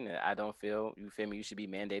my opinion. And I don't feel you feel me. You should be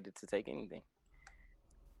mandated to take anything.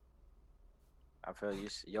 I feel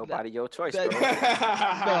your body, your choice, bro.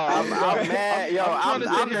 I'm mad, yo.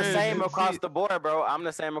 I'm the same across the board, bro. I'm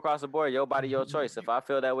the same across the board. Your body, your choice. If I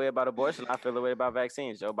feel that way about abortion, I feel the way about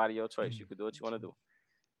vaccines. Your body, your choice. You can do what you want to do.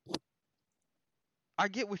 I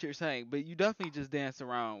get what you're saying, but you definitely just danced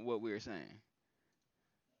around what we were saying.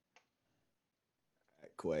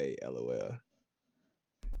 Quay, LOL.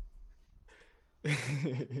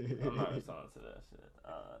 I'm not responding to that shit.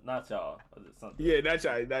 Not y'all. Something. Yeah, not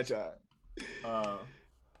y'all. I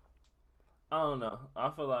don't know.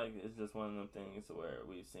 I feel like it's just one of them things where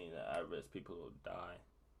we've seen that at-risk people will die,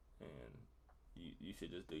 and you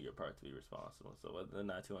should just do your part to be responsible. So whether or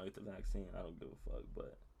not you want to get the vaccine, I don't give a fuck.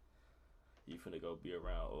 But you finna go be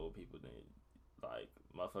around old people, then like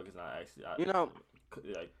motherfuckers not actually,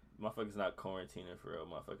 like motherfuckers not quarantining for real.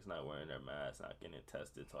 Motherfuckers not wearing their masks, not getting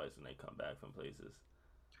tested twice when they come back from places.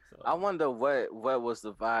 So I wonder what was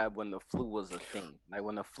the vibe when the flu was a thing. Like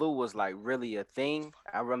when the flu was like really a thing.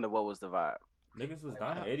 I wonder what was the vibe. Niggas was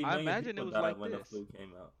dying. 80 I million imagine people it was died like when this. the flu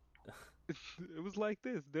came out. It was like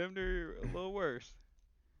this, damn near a little worse.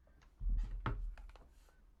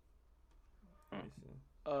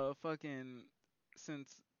 Fucking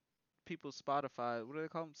since people's Spotify, what do they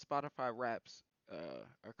call them? Spotify Raps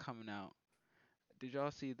are coming out. Did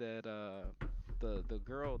y'all see that the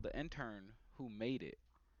girl, the intern who made it,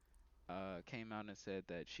 came out and said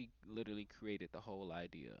that she literally created the whole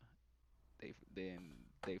idea. They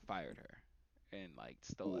fired her and like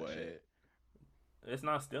stole that shit. It's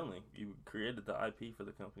not stealing. You created the IP for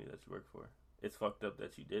the company that you work for. It's fucked up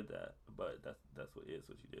that you did that, but that's what you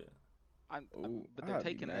did. But they're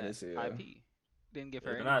taking that IP. Didn't give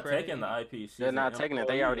her They're any not credit. taking the IP. They're not taking it.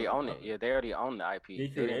 They already own it. Yeah, they already own the IP. He They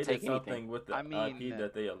didn't created take something anything with the IP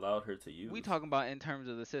that they allowed her to use. We talking about in terms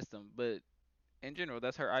of the system, but In general,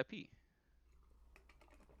 that's her IP.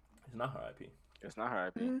 It's not her IP. It's not her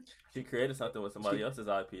IP. She created something with somebody else's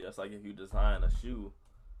IP. That's like if you design a shoe,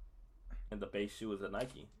 and the base shoe is a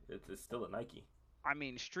Nike. It's still a Nike. I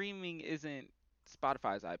mean, streaming isn't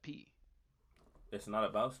Spotify's IP. It's not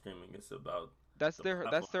about streaming. It's about That's the their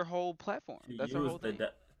platform. that's their whole platform. That's their whole thing.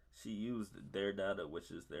 She used their data,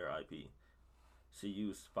 which is their IP. She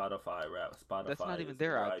used Spotify rap. Spotify. That's not even is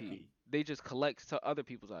their IP. They just collect to other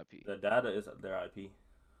people's IP. The data is their IP.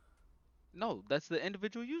 No, that's the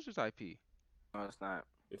individual user's IP. No, it's not.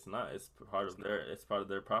 It's not. It's part of their. It's part of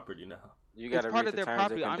their property now. You It's gotta part read of the their terms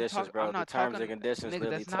property. and I'm conditions, talking. bro. I'm not the terms talking. and conditions Nigga,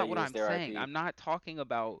 literally that's tell not you what it's I'm their saying. IP. I'm not talking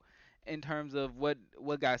about in terms of what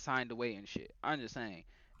got signed away and shit. I'm just saying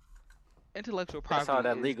intellectual property That's all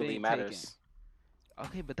that is legally being matters. taken.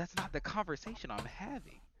 Okay, but that's not the conversation I'm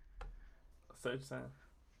having. So you're saying?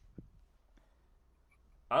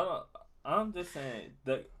 I don't. I'm just saying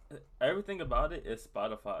that everything about it is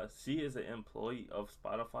Spotify. She is an employee of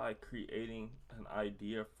Spotify, creating an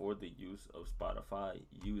idea for the use of Spotify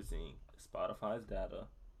using Spotify's data,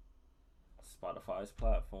 Spotify's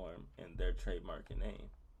platform, and their trademark and name.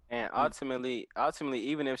 And ultimately,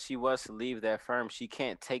 even if she was to leave that firm, she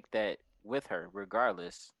can't take that with her,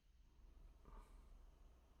 regardless.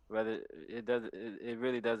 Whether it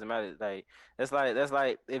really doesn't matter. Like that's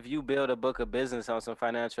like if you build a book of business on some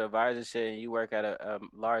financial advisor shit and you work at a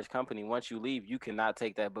large company. Once you leave, you cannot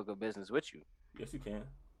take that book of business with you. Yes, you can.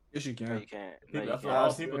 Yes, you No, can. you can't. No, People, you that's can't.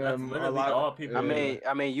 all people. That's literally all people.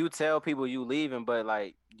 I mean, you tell people you leaving, but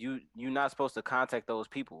like you're not supposed to contact those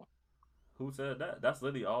people. Who said that? That's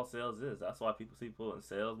literally all sales is. That's why people see people in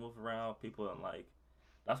sales move around. People in like.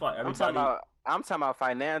 That's why everybody. I'm talking about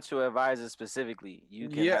financial advisors specifically. You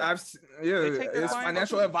can It's clients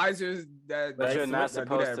financial with them. advisors that. But you're not that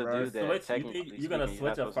supposed to bro. do that. Switch, Technically you're gonna speaking,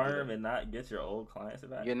 you're switch not a supposed to do firm that. and not get your old clients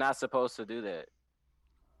back. You're not supposed to do that.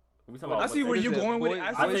 We talking about I see what where they- you're going with it. I I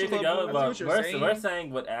I see think what you you're together, going but with. we're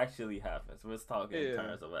saying what actually happens. We're talking in Yeah.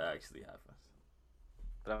 terms of what actually happens.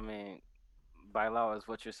 But I mean, by law, is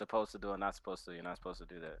what you're supposed to do and not supposed to. You're not supposed to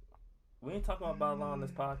do that. We ain't talking about bylaw on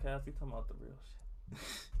this podcast. We talking about the real shit.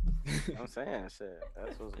 I'm saying, shit.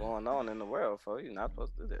 That's what's going on in the world, folks. You're not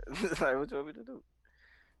supposed to do that. Like, what you want me to do?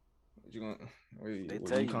 What you gonna? Wait, They what,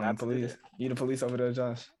 tell you you calling not to do police? that. You the police over there,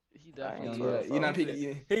 Josh? He I ain't definitely. Yeah, is. You're not folks.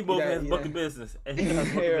 picking. He moving his book of business. And he got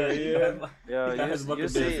his book of Yeah, business. Yo, He got his book you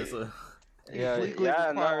of see, business. So. He's Yeah, legally yeah,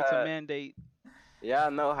 I know required to how- mandate. yeah, I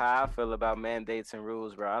know how I feel about mandates and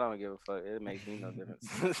rules, bro. I don't give a fuck. It makes me no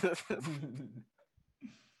difference.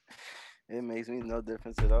 It makes me no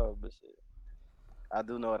difference at all. But shit, I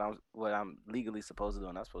do know what I'm legally supposed to do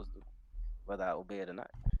and not supposed to do, whether I obey it or not.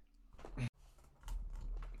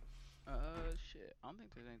 Shit. I don't think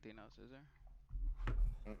there's anything else, is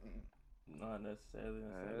there? Not necessarily.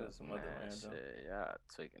 There's This some other man random. shit, y'all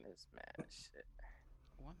tweaking this man shit.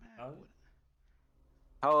 What man?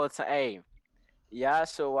 Oh. Whole time, hey, y'all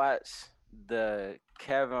should watch the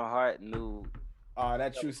Kevin Hart new. Oh,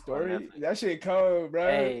 that true story. Netflix. That shit cold, bro.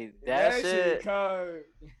 Hey, that shit shit- cold.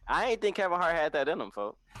 I ain't think Kevin Hart had that in him,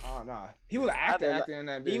 folks. Oh nah, he was acting in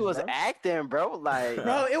that. Bitch, He was bro. acting, bro. Like,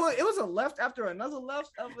 Bro, it was a left after another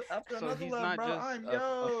left after So another he's left, not bro. just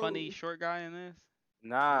I'm a funny short guy in this.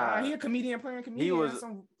 nah, Nah, he a comedian playing comedian. he was-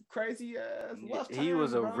 some crazy ass left. he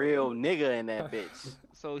was a turns, bro. real nigga in that bitch.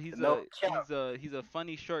 So he's No cap. he's a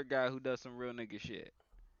funny short guy who does some real nigga shit.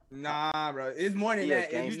 Nah, bro, it's more than He a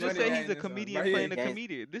that. gangster. You It's just more say than he's that a in this one, comedian bro. He playing a gangster.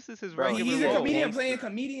 comedian. This is his Bro, regular He's a role. comedian Gangster. playing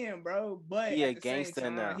comedian, bro. But He a at the same gangster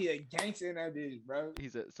time, now. he a gangster in that bitch, bro.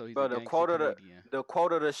 He's Bro, a the gangster quote of comedian. the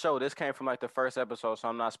quote of the show. This came from like the first episode, so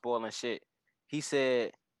I'm not spoiling shit. He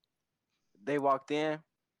said they walked in.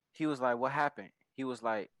 He was like, "What happened?" He was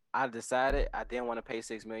like, "I decided I didn't want to pay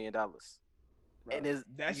 $6 million." Bro, And it's-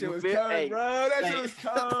 that you shit was feel- cold, hey, bro. That hey. shit was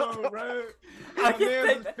cold, bro. I My can't man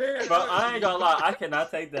take was that. fair, Bro, I ain't gonna lie. I cannot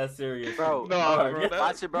take that serious. Bro, No, Bro, bro, get- that-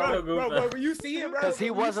 watch it, bro. bro, when you see it, bro, Because he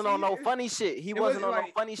when you wasn't see on no it, funny shit. He it wasn't on wasn't no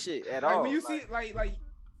like- funny shit at like all. when you see it, like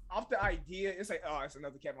off the idea, it's like, oh, it's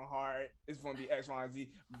another Kevin Hart. It's gonna be X, Y, and Z,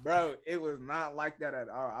 bro. It was not like that at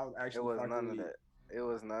all. I was actually. it was fucking none of weak. that. It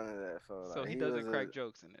was none of that. For So like, he doesn't was crack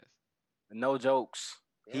jokes in this. no jokes.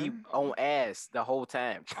 He Yeah. on ass the whole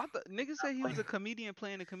time. I thought niggas said he was a comedian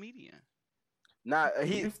playing a comedian. Nah, You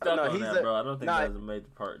he stuck no, on he's that, a, bro. I don't think nah, that was a major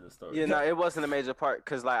part in the story. yeah, no, it wasn't a major part.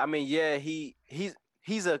 Cause like, I mean, yeah,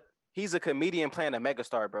 he's a comedian playing a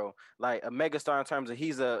megastar, bro. Like a megastar in terms of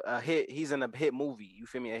he's a hit. He's in a hit movie. You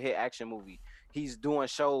feel me? A hit action movie. He's doing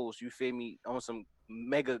shows. You feel me? On some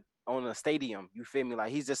on a stadium. You feel me?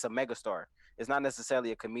 Like he's just a megastar. It's not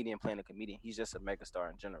necessarily a comedian playing a comedian. He's just a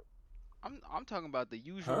megastar in general. I'm talking about the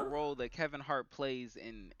usual Huh? role that Kevin Hart plays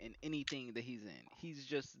in anything that he's in. He's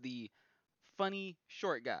just the funny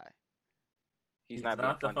short guy. He's He's not being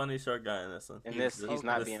not the funny. funny short guy in this one. In this, he's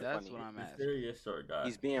not being That's funny. what I'm the asking. serious short guy.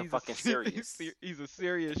 He's being He's fucking serious. He's a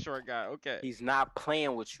serious short guy. Okay. He's not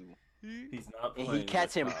playing with you. He's not And playing. he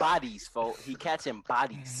catching with bodies, folks. He catching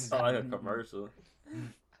bodies. Oh, like a commercial.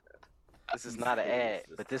 This is not an ad,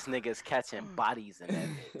 but this nigga is catching bodies in that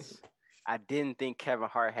bitch. I didn't think Kevin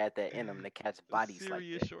Hart had that in him to catch bodies like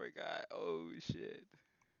Serious that. short guy. Oh shit.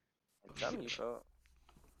 I'm telling you, bro.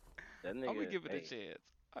 That nigga. I'm gonna give it a hey, chance.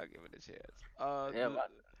 I'll give it a chance. Yeah,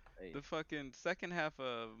 hey. The fucking second half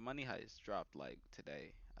of Money Heist dropped like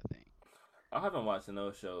today, I think. I haven't watched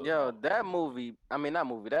no shows. Yo, that movie, I mean, not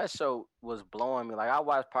movie, that show was blowing me. Like, I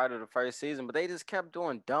watched part of the first season, but they just kept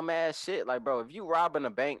doing dumbass shit. Like, bro, if you robbing a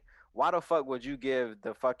bank, why the fuck would you give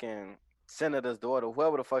the fucking senator's daughter,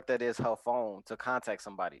 whoever the fuck that is, her phone to contact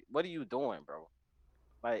somebody? What are you doing, bro?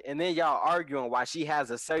 Like, and then y'all arguing why she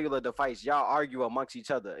has a cellular device. Y'all argue amongst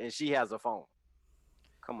each other, and she has a phone.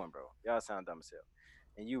 Come on, bro. Y'all sound dumb as hell.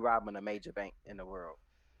 And you robbing a major bank in the world.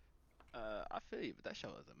 I feel you, but that show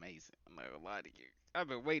is amazing. I'm not gonna lie to you. I've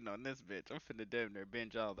been waiting on this bitch. I'm finna damn near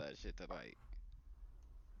binge all that shit tonight.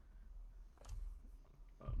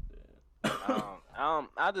 I'm dead.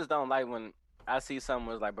 I just don't like when I see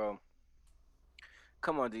someone like, bro,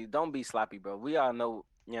 come on, dude, don't be sloppy, bro. We all know,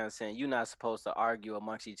 you know what I'm saying? You're not supposed to argue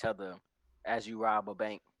amongst each other as you rob a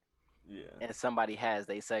bank Yeah. and somebody has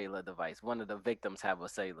their cellular device. One of the victims have a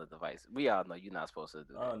cellular device. We all know you're not supposed to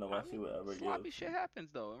do I that. don't know why she would ever Sloppy give. shit happens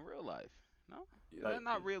though in real life. No, is Like, that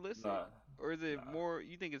not realistic? Nah, Or is it nah. more?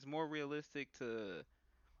 You think it's more realistic to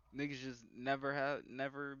niggas just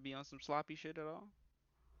never be on some sloppy shit at all?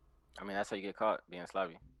 I mean, that's how you get caught, being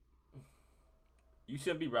sloppy. You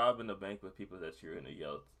shouldn't be robbing a bank with people that you're gonna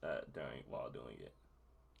yell at while doing it.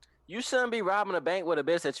 You shouldn't be robbing a bank with a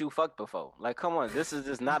bitch that you fucked before. Like, come on, this is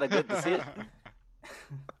just not a good decision.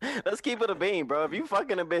 Let's keep it a bean, bro. If you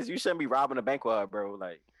fucking a bitch, you shouldn't be robbing a bank with her, bro.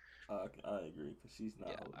 Like, I agree, because she's not.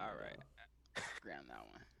 Yeah, holding all it right. down. Grab that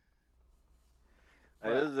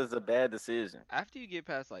one. this is just a bad decision. After you get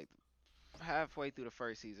past like halfway through the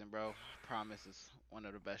first season, bro, I promise it's one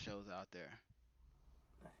of the best shows out there.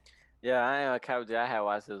 Yeah, I am a couch. I had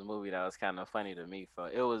watched this movie that was kind of funny to me.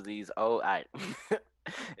 It was these old,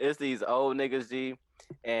 it's these old niggas, G,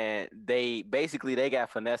 and they got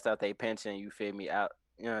finessed out their pension. You feel me? Out,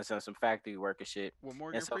 you know, some factory worker shit. With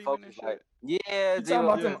Morgan And so Freeman folks and was shit. like, yeah, You G, talking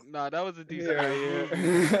about well, them- Nah, that was a decent. Yeah, ass yeah.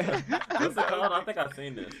 movie. What's it called? I think I've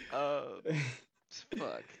seen this.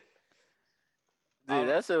 Fuck. dude,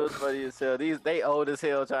 that shit was funny as hell. They old as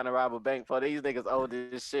hell trying to rob a bank. For these niggas old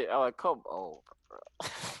as shit. I'm like, come on, bro.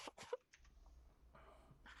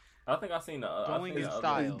 I think I've seen the. Going in other-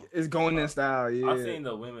 style. It's going in style, yeah. I've seen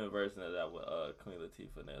the women version of that with Queen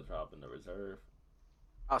Latifah and they're dropping the reserve.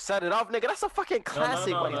 I'll set it off, nigga. That's a fucking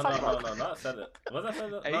classic. What are you talking about? No, not set it. Was that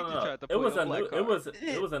set it? Hey, No, you no, just no. tried to It pull was your a black new. card.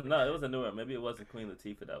 It was a newer. Maybe it wasn't Queen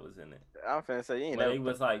Latifah that was in it. I'm finna say, you ain't But never it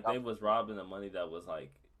was like they was robbing the money that was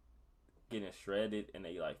like getting shredded, and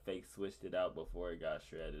they like fake switched it out before it got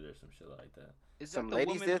shredded or some shit like that. Is Some that the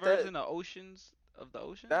ladies women's did that? version of Oceans of the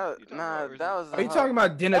Ocean? That, You talking nah, about, or is that it- was. Are you talking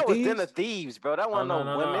about Den of That was Thieves? Den of Thieves, bro. That wasn't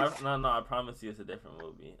no women. No, I promise you, it's a different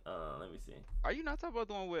movie. Let me see. Are you not talking about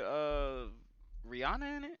the one with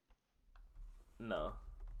Rihanna in it? No,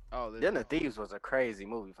 Oh, Den of Thieves was a crazy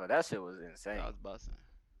movie. For that shit was insane. That was busting.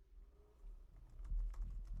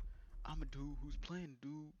 I'm a dude who's playing a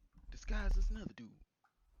dude disguised as another dude.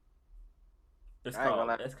 it's I ain't gonna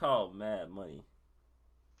called lie. it's called Mad Money.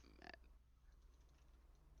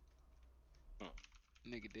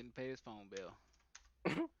 Nigga didn't pay his phone bill.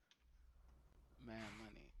 Man,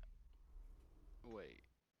 money. Wait.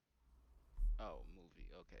 Oh, movie.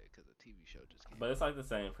 Okay, because a TV show just came. But it's like the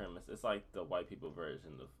same premise. It's like the white people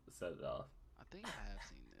version of Set It Off. I think I have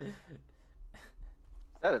seen this.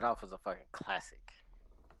 Set It Off was a fucking classic.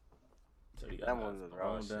 So you That got one was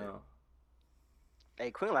raw shit. down. Hey,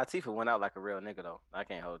 Queen Latifah went out like a real nigga though. I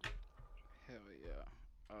can't hold you. Hell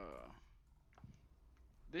yeah.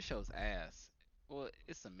 This show's ass. Well,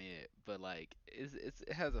 it's a mid, but like it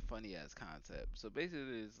has a funny ass concept. So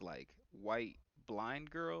basically, it's like white blind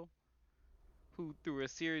girl who, through a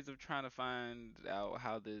series of trying to find out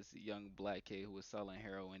how this young black kid who was selling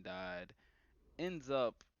heroin died, ends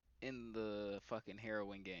up in the fucking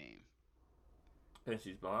heroin game, And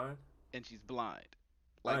she's blind. and she's blind.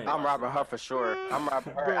 I Like ain't I'm watching robbing her that. for sure. I'm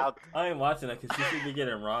robbing her Bro. out. I ain't watching that because she should be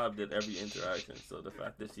getting robbed at every interaction. So the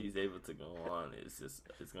fact that she's able to go on is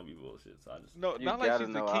it's gonna be bullshit. So I just No, You not like gotta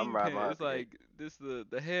she's the know I'm robbing kingpin. her It's for that. like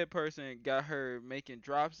the head person got her making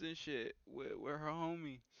drops and shit with her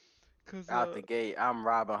homie. Cause Out the gate, I'm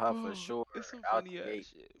robbing her for sure. it's some Out funny the ass gate.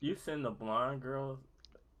 shit. You seen the blonde girl?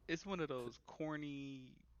 It's one of those corny,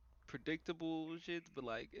 predictable shits, but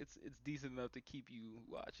like it's decent enough to keep you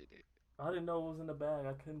watching it. I didn't know it was in the bag.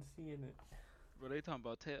 I couldn't see in it. Bro, they talking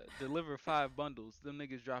about deliver 5 bundles. Them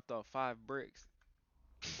niggas dropped off 5 bricks.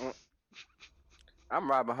 Mm. I'm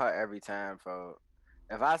robbing her every time, folks.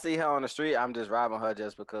 If I see her on the street, I'm just robbing her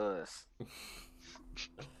just because.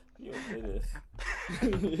 You don't say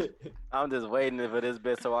this. I'm just waiting for this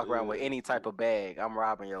bitch to walk around with any type of bag. I'm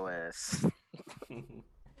robbing your ass.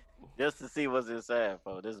 Just to see what's inside,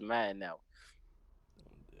 folks. This is mad now.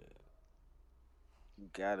 I'm dead. You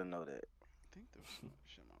gotta know that. I think there's some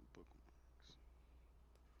shit in my bookmarks.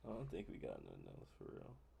 I don't think we got nothing else for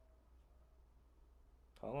real.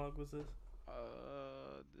 How long was this?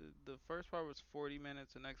 The first part was 40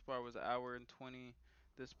 minutes. The next part was 1 hour and 20.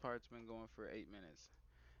 This part's been going for 8 minutes.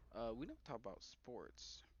 We don't talk about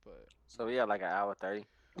sports, but So we got like 1 hour 30.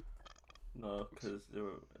 No, because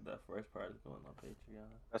that first part is going on Patreon.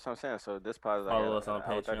 That's what I'm saying. So this part is like Follow us on 1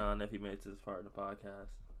 hour 30. Patreon if you made it to this part of the podcast.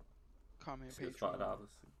 comment It's Patreon. $5.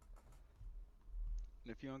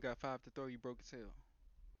 And if you don't got 5 to throw, you broke as hell.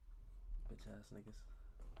 Bitch ass niggas.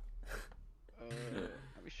 I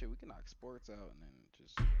mean, shit, we can knock sports out and then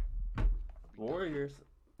just be Warriors.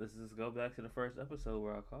 Let's just go back to the first episode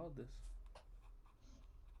where I called this.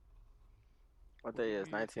 What day is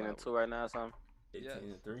 19-2 right now or something?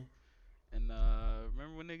 18-3. done. And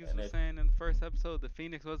remember when niggas And was they- saying in the first episode the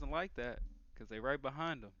Phoenix wasn't like that because they right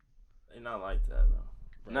behind them. They not like that,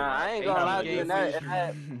 bro. Nah, I ain't gonna lie to you. 18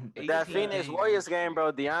 That 18 Phoenix games. Warriors game,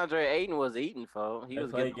 bro, DeAndre Ayton was eating, folks. He They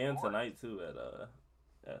was play getting again them boards. tonight too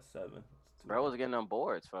at 7. Bro was getting them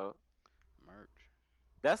boards, folks. Merch.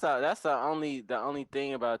 That's the only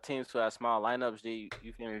thing about teams who have small lineups.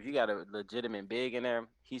 You feel me? If you got a legitimate big in there,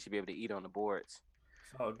 he should be able to eat on the boards.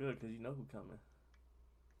 It's all good because you know who coming.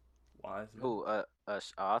 Wiseman. Who? I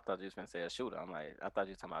thought you was gonna say a shooter. I'm like, I thought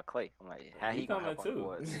you was talking about Clay. I'm like, how he gonna coming help on the too.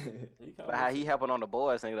 boards? He But coming how too. he helping on the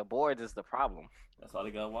boards? Nigga, the boards is the problem. That's why they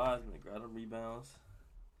got Wiseman. Grab them rebounds.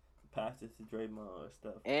 Pass it to Draymond or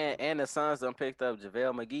stuff. And the Suns done picked up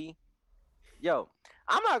JaVale McGee. Yo,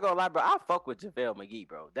 I'm not gonna lie, bro. I fuck with JaVale McGee,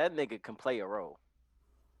 bro. That nigga can play a role.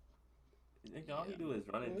 Nigga, all he do is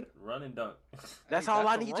run and dunk. That's Hey, all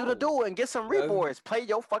I the need you to role. do and get some reboards. Play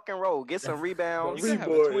your fucking role. Get some rebounds. You can have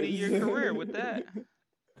a 20-year career with that.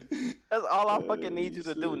 That's all I fucking need you to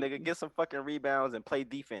Shit. do, nigga. Get some fucking rebounds and play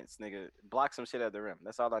defense, nigga. Block some shit at the rim.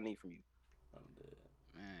 That's all I need from you. I'm dead.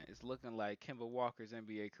 Man, it's looking like Kemba Walker's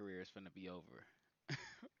NBA career is finna be over.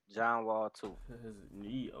 John Wall too. His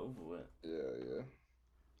knee over with. Yeah.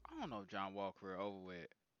 I don't know if John Wall career over with.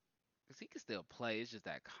 Because he can still play. It's just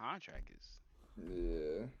that contract is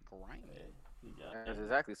Yeah. grinding. He got That's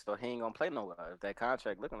exactly. So he ain't gonna play no if that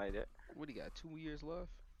contract looking like that. What, he got 2 years left?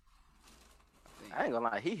 I ain't gonna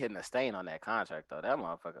lie, he hitting a stain on that contract though. That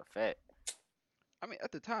motherfucker fat. I mean,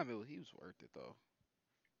 at the time, he was worth it, though.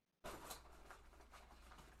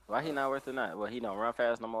 Why he not worth it not? Well, he don't run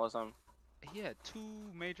fast no more or something. He had 2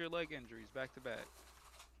 major leg injuries back to back.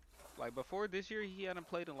 Like, before this year, he hadn't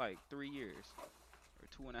played in like 3 years. Or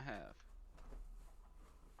 2.5.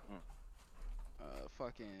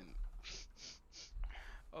 Fucking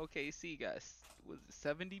OKC got, was it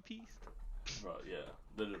 70 piece? Bro, yeah,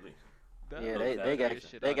 literally. That Yeah, was they the got greatest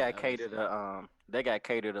shit they I've got ever catered seen. to they got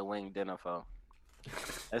catered to wing dinner for.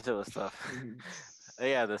 That shit was tough.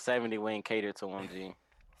 They had the 70 wing catered to 1G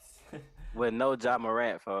with no Ja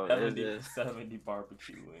Morant for. 70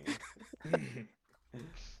 barbecue wings.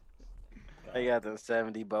 They got the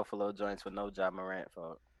 70 buffalo joints with no Ja Morant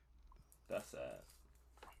for. That's sad.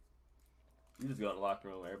 You just go in the locker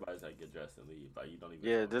room, everybody's like get dressed and leave. Like you don't even.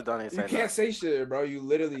 Yeah, just don't even You say can't nothing. say shit, bro. You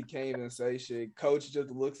literally can't even say shit. Coach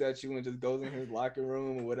just looks at you and just goes in his locker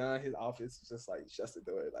room and within his office, just like shuts the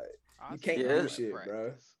door. Like I you can't see do that at shit, bro.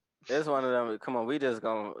 practice. It's one of them. Come on, we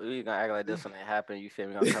gonna act like this when it happen. You feel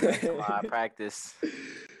me? Gonna come back to live practice.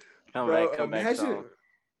 Come Bro, back home.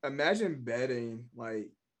 imagine betting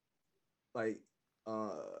like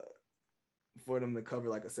for them to cover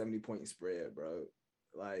like a 70-point spread, bro.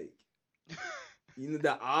 Like you know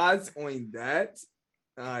the odds on that,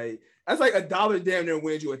 like that's like $1 damn near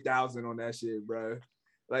wins you 1,000 on that shit, bro.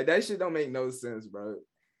 Like that shit don't make no sense, bro.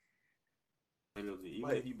 Literally, even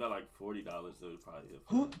Like- if you bet like $40, it would probably.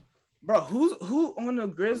 Who on the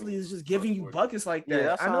Grizzlies is just giving you buckets like Yeah, that?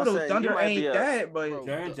 that's I what know I'm the saying. You Thunder might be ain't a- that, but Bro,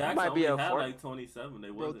 Jaren the- Jackson might be only a had four- like 27. They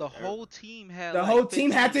Bro, wasn't the ever- whole team had the like whole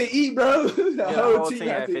team had to 15. eat, bro. The whole team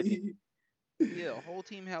had to 50. eat. Yeah, the whole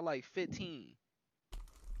team had like 15.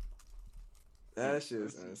 That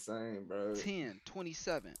shit's insane, bro. 10,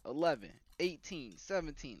 27, 11, 18,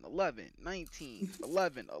 17, 11, 19,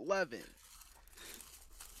 11, 11.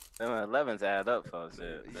 Them 11s add up for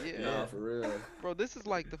shit. Yeah. Nah, for real. Bro, this is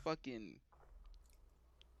like the fucking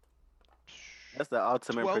That's the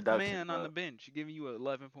ultimate 12th production. man on the bench giving you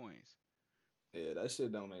 11 points. Yeah, that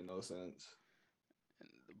shit don't make no sense. And,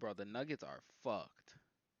 bro, the Nuggets are fucked.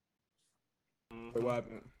 But what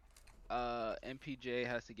happened? MPJ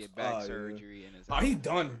has to get back Yeah. surgery and is Oh, he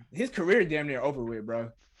done. His career damn near over with,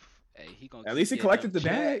 bro. Hey, he gonna At keep least he getting collected them the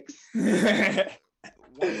bag. checks.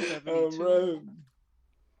 Oh, 172. bro.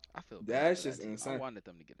 I feel bad That's for that just team. insane. I wanted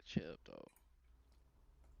them to get a chip though.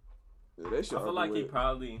 Yeah, that shit I feel over like he with.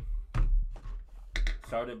 probably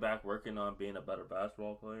started back working on being a better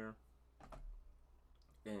basketball player,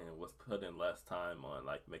 and was putting less time on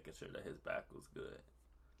like making sure that his back was good.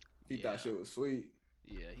 He thought shit was sweet.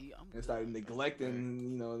 Yeah, I'm And started neglecting, you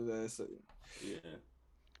know, the Yeah.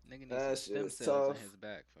 Nigga needs That some stem shit's cells tough. in his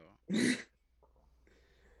back, fo.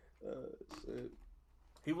 shit.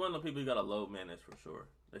 He one of the people who got to load manage for sure.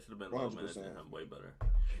 They should have been load 100%. managing him way better.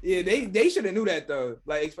 Yeah, they should have knew that though.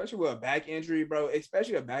 Like especially with a back injury, bro.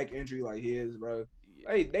 Especially a back injury like his, bro.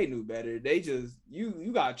 Yeah. They knew better. They just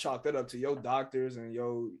you gotta chalk that up to your doctors and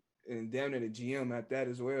damn near the GM at that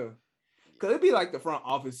as well. Cause it'd be like the front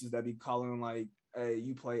offices that be calling like, hey,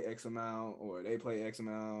 you play X amount or they play X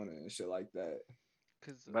amount and shit like that.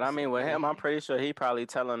 But I mean, with him, I'm pretty sure he probably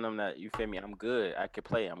telling them that, you feel me, I'm good. I can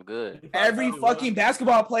play. I'm good. Every fucking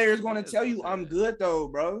basketball player is gonna Yes, tell you that's I'm it. good though,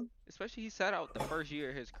 bro. Especially he sat out the first year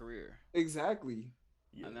of his career. Exactly.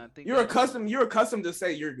 Yeah. And I think You're that's- accustomed to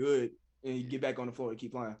say you're good and you get back on the floor and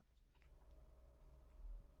keep playing.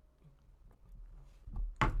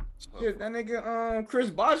 Shit, that nigga Chris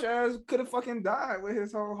Bosh ass could have fucking died with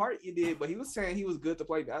his whole heart he did, but he was saying he was good to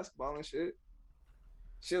play basketball and shit.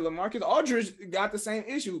 Shit, LaMarcus Aldridge got the same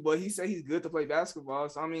issue, but he said he's good to play basketball.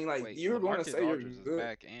 So I mean, like Wait, you're going to LaMarcus say you're Aldridge is good.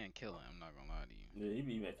 back and killing. I'm not gonna lie to you. Yeah, he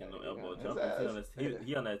be making no elbow his jumpers. ass.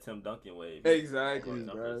 He on that Tim Duncan wave. Exactly, Elbow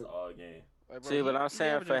jumpers bro. all game. Like, See, but I'm he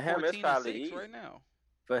saying for averaging him, it's 14 and probably 6 easy. right now.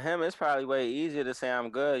 For him, it's probably way easier to say I'm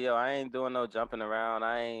good. Yo, I ain't doing no jumping around.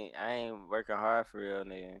 I ain't working hard for real,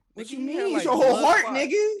 nigga. What Nigga, you he mean? had, It's like, your whole blood heart, clots.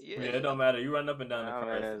 nigga. Yeah, it don't matter. You run up and down the Nah,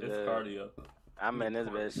 court. man, It's cardio. I'm in this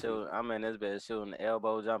bed shooting. I'm in this bed shooting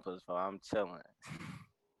elbow jumpers, so I'm chilling.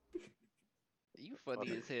 You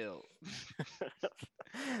funny as hell.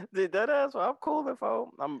 Dude, that's what I'm cooling for.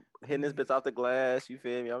 I'm hitting this bitch off the glass. You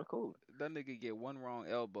feel me? I'm cool. That nigga get one wrong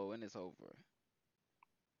elbow and it's over.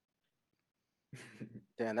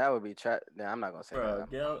 Damn, that would be Damn, I'm not gonna say Bro,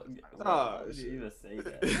 that. Oh, you shit. didn't even say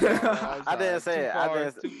that. Oh, I didn't say too it. I far,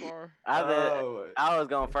 didn't. Too far. Oh, I was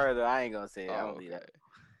going further. I ain't gonna say it. I Oh, don't believe okay. that.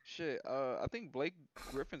 Shit. I think Blake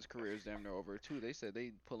Griffin's career is damn near over too. They said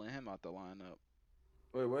they pulling him out the lineup.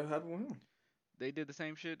 wait, what happened with him? They did the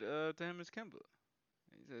same shit to him as Kemba.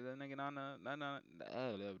 He said that nigga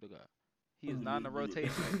he is not in the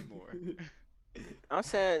rotation anymore. I'm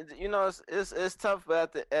saying, you know, it's tough,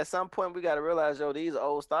 but at some point we gotta realize, yo, these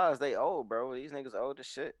old stars, they old, bro. These niggas old as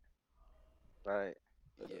shit. Right.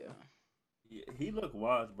 Yeah. Yeah, he look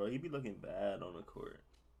washed, bro. He be looking bad on the court.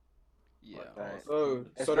 Yeah. Right. So the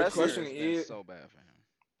Especially- question It's been is, so bad for him.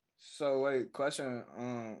 so wait, question,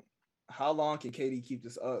 how long can KD keep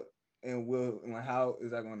this up, and how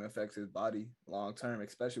is that going to affect his body long term,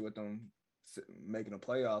 especially with them making the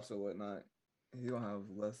playoffs or whatnot? He gonna have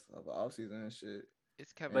less of an offseason and shit.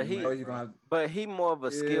 It's Kevin. But he- Durant, you bro. gonna have But he more of a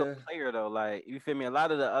skilled Yeah. player though. Like, you feel me? A lot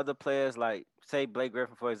of the other players, like say Blake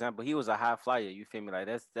Griffin, for example, he was a high flyer. You feel me? Like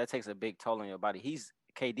that takes a big toll on your body.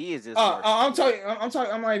 KD is just more- I'm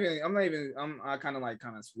I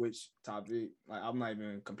kind of switch topic. Like I'm not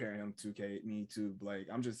even comparing him to me to Blake.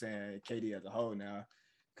 I'm just saying KD as a whole now,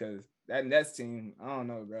 because that Nets team, I don't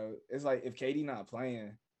know, bro. It's like if KD not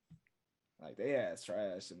playing, like they ass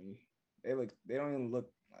trash to me. They don't even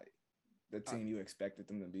look like the team you expected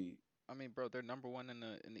them to be. I mean, bro, they're number one in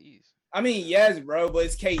the East. I mean, yes, bro, but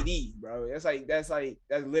it's KD, bro. That's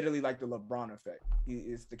literally like the LeBron effect.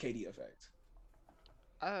 It's the KD effect.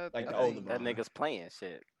 Like the old think LeBron. that nigga's playing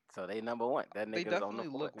shit. So they number one. That They nigga's on the definitely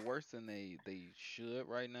floor. look worse than they should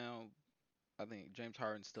right now. I think James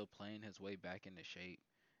Harden's still playing his way back into shape,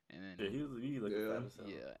 and Yeah, then he looking Yeah. fat as hell.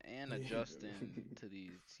 and Yeah. adjusting to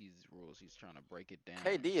these rules. He's trying to break it down.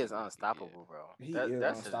 KD so is he can unstoppable, bro. He That- is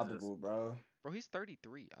that's just- unstoppable, bro. Bro, he's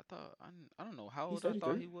 33. I don't know how He's old I thought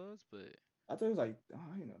 33? he was, but I thought it was like,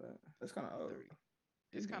 I didn't know that. That's kind of old. 30.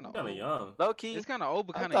 It's kind of Kind of old. young. Low key. It's kind of old,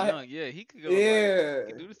 but I kind of thought- young. Yeah, he could go. Yeah. Like,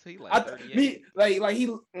 he could do this till he like 38. Me like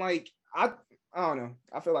he like I I don't know.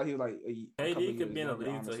 I feel like he was like a couple KD could years be in the younger, league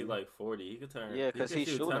until he honestly. like 40. He could turn. Yeah, he 'cause could he's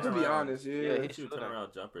shoot shooting. To be turnaround. honest, Yeah, yeah. He he's could shoot shooting.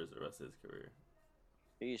 turnaround jumpers the rest of his career.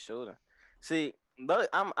 He's shooting. See, look,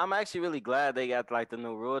 I'm actually really glad they got like the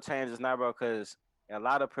new rule changes now, bro. Cause a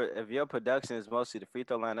lot of if your production is mostly the free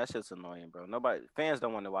throw line, that shit's annoying, bro. Nobody fans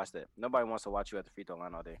don't want to watch that. Nobody wants to watch you at the free throw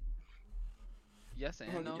line all day. Yes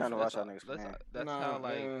and no. Trying to watch y'all niggas That's, playing. that's Nah, how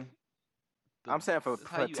like. yeah. I'm saying for, that's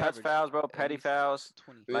how for you touch average fouls, bro, at petty least fouls,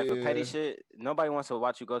 20. like for petty Yeah. shit, nobody wants to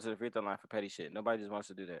watch you go to the free throw line for petty shit. Nobody just wants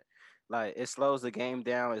to do that. Like it slows the game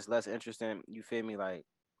down. It's less interesting. You feel me? Like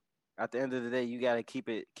at the end of the day, you gotta keep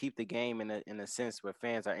the game in a sense where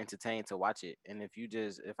fans are entertained to watch it. And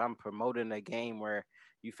if I'm promoting a game where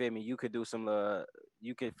you feel me, you could do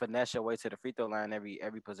you could finesse your way to the free throw line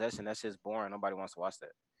every possession. That's just boring. Nobody wants to watch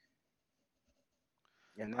that.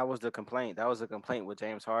 And that was the complaint. That was the complaint with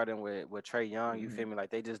James Harden, with Trey Young. You feel me? Like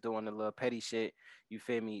they just doing the little petty shit. You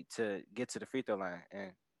feel me? To get to the free throw line,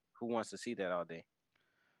 and who wants to see that all day?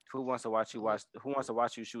 Who wants to watch you watch? Who wants to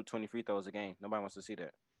watch you shoot 20 free throws a game? Nobody wants to see that.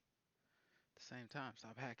 At the same time,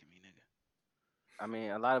 stop hacking me, nigga. I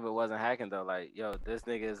mean, a lot of it wasn't hacking though. Like, yo, this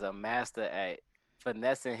nigga is a master at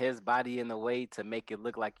finessing his body in a way to make it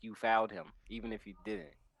look like you fouled him, even if you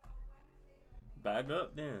didn't. Back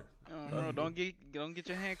up then. Bro, don't get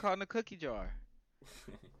your hand caught in a cookie jar.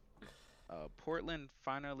 Portland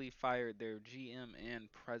finally fired their GM and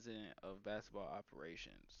president of basketball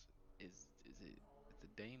operations. Is the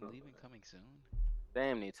Dame leaving coming soon?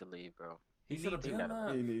 Dame needs to leave, bro. He should have he been gotta-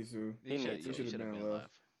 left. He needs to. He needs to. He should have been left.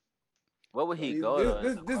 What would he go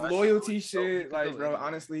to? This loyalty He shit, could like, go bro. anywhere.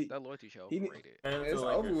 Honestly, That loyalty show he- overrated. And it's the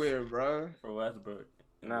over Lakers with, bro. for Westbrook.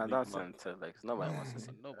 Nah, And don't Big send Mike. him to the Lakers. Nobody wants to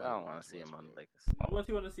see. Nobody I don't want wants to see him on the Westbrook. Lakers. How much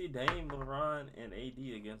you want to see Dame, LeBron, and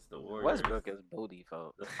AD against the Warriors? Westbrook is booty,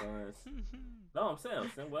 folks. The Suns. No, I'm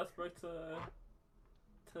saying send Westbrook to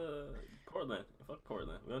Portland. Fuck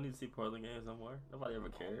Portland. We don't need to see Portland games no more. Nobody ever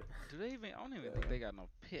cared. Do they even? I don't even think they got no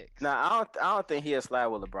picks. Nah, I don't think he'll slide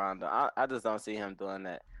with LeBron though. I just don't see him doing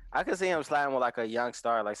that. I could see him sliding with like a young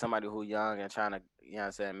star, like somebody who young and trying to, you know what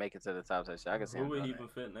I'm saying, make it to the top. So shit. I could see Who him would doing he that. even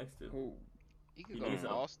fit next to? Who? He could He go needs to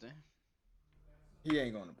some- Boston. He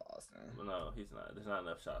ain't going to Boston. Well, no, he's not. There's not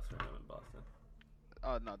enough shots for him in Boston.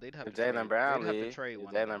 Oh no, they'd have If to trade. Jalen Brown They'd have leave, to trade if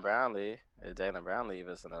one of Jalen them. Brown leave, if Jalen Brown leave,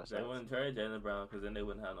 it's enough They shots. wouldn't trade Jalen Brown because then they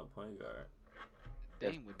wouldn't have no point guard.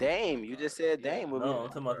 Dame would be Dame, the you point just guard. said Dame would be. No, the I'm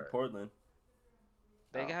talking about the guard. Portland.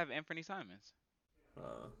 They Oh. could have Anthony Simons.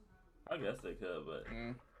 I guess they could, but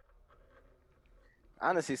Mm.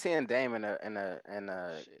 Honestly, seeing Dame in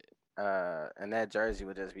Shit. that jersey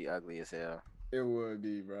would just be ugly as hell. It would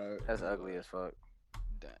be, bro. That's ugly as fuck.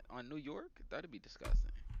 On New York, that'd be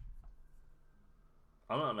disgusting.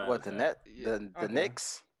 I'm not mad. What at the that. net? Yeah. The Okay.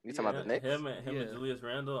 Knicks? You talking about the Knicks? Him and Yeah. Julius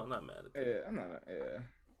Randle. I'm not mad at that. Yeah, I'm not. Yeah.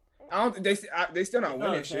 I don't. They still not It's not a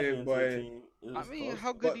winning shit, championship but team. It I was mean, close,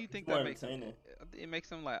 how but good do you think it's more that makes them? entertaining. It makes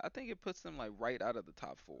them like. I think it puts them like right out of the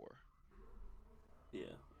top four. Yeah,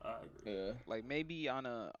 I agree. yeah. Like maybe on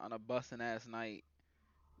a busting ass night,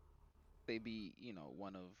 they be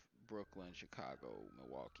one of Brooklyn, Chicago,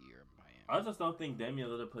 Milwaukee, or Miami. I just don't think Damian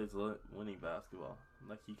Lillard plays winning basketball.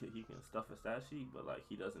 Like he can stuff a stat sheet, but like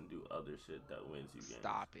he doesn't do other shit that wins you games.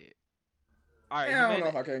 Stop it. All right, Yeah, I don't know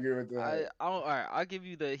if I can agree with that. all right, I'll give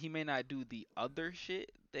you he may not do the other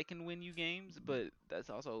shit that can win you games, but that's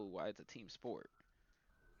also why it's a team sport.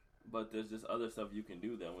 But there's just other stuff you can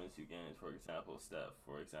do that wins you games. For example, Steph.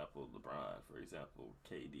 For example, LeBron. For example,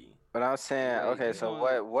 KD. But I'm saying, Right, okay, you so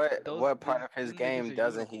want- what part of his them niggas game are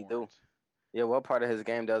doesn't he do? unicorns. Yeah, what part of his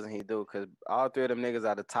game doesn't he do? Because all three of them niggas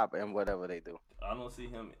are the top in whatever they do. I don't see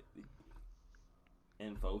him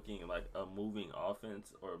invoking like a moving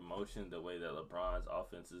offense or motion the way that LeBron's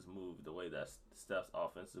offenses move, the way that Steph's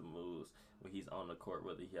offensive moves when he's on the court,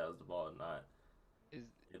 whether he has the ball or not.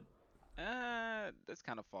 That's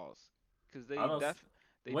kind of false. Because they I don't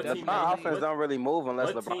they what definitely. team- LeBron what- offense don't really move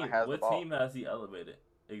unless What LeBron team? has the What ball. team has he elevated?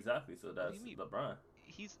 Exactly. So do that's you mean? LeBron.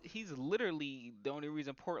 He's literally the only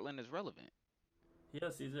reason Portland is relevant. He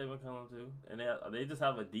has CJ McCollum too, and they just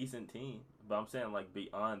have a decent team. But I'm saying like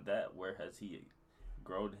beyond that, where has he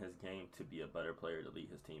grown his game to be a better player to lead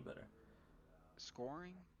his team better?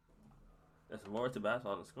 Scoring, There's more to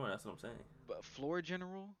basketball than scoring. That's what I'm saying. but floor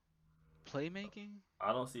general, playmaking.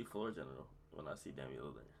 I don't see floor general when I see Damian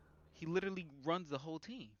Lillard. He literally runs the whole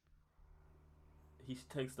team. He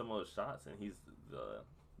takes the most shots, and he's the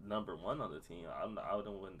number one on the team. I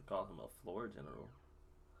wouldn't call him a floor general.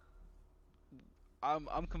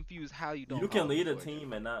 I'm confused how you don't. You call can him lead a floor team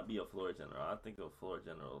general. and not be a floor general. I think of floor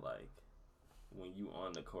general like when you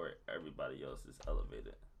on the court, everybody else is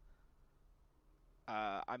elevated.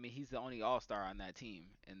 I mean, he's the only All-Star on that team,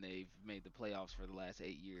 and they've made the playoffs for the last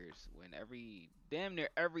 8 years. When damn near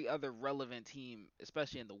every other relevant team,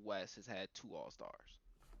 especially in the West, has had 2 All-Stars.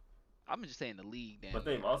 I'm just saying the league, damn But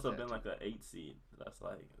near they've has also had been two. like an 8 seed. That's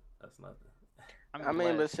nothing. I mean, I the mean,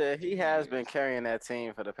 but last shit, he few has been years. carrying that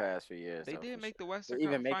team for the past few years, They though, did for make the sure. To Western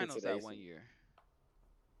even Conference make it to Finals the that AC. one year,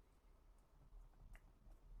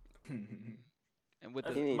 and with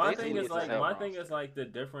the My he thing basically is with needs the his like same help. my thing is roster. like the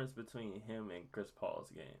difference between him and Chris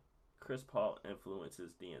Paul's game. Chris Paul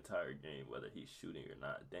influences the entire game, whether he's shooting or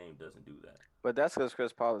not. Dame doesn't do that. But that's because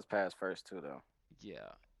Chris Paul is passed first too, though. Yeah,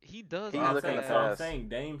 he does He's Well, I'm have looking to saying, that. so I'm pass. saying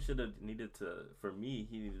Dame should have needed to. For me,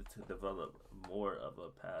 he needed to develop more of a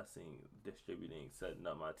passing, distributing, setting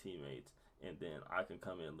up my teammates, and then I can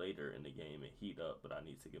come in later in the game and heat up. But I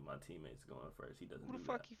need to get my teammates going first. He doesn't Who the do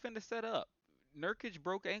fuck that. he finna set up? Nurkic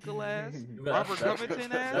broke ankle ass, That's Robert that's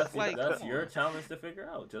Covington ass. that's Like, come that's your on. challenge to figure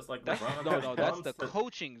out. Just like That's LeBron no, gets no. That's bums the to,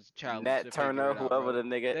 coaching's challenge Nat to figure Turner, it out, whoever bro. the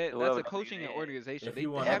nigga, That's whoever a the coaching and man. organization. if They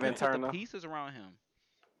you want to Evan haven't be, put the Turner. pieces around him.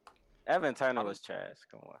 Evan Turner I was don't. trash.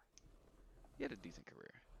 Come on. He had a decent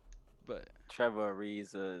career, but Trevor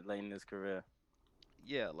Ariza late in his career.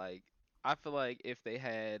 yeah, like I feel like if they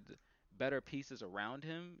had better pieces around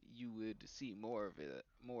him, you would see more of it,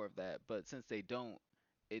 more of that. But since they don't,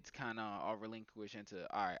 it's kind of all relinquished into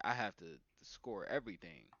all right. I have to score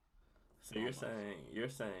everything so you're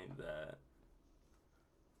almost. saying that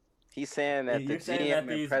He's saying that the you're saying that GM and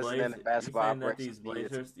these president of basketball operations needed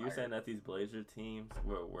to be You're saying fired. that these Blazer teams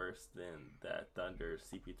were worse than that Thunder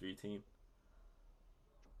CP3 team.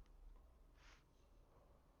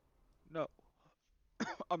 No, I'm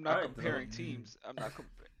All not right, so comparing teams. I'm not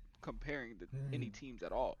comparing any teams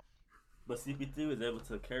at all. but CP3 was able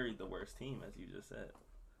to carry the worst team, as you just said,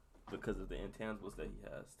 because of the intangibles that he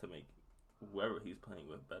has to make whoever he's playing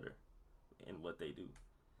with better in what they do.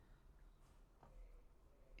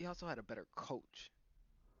 He also had a better coach.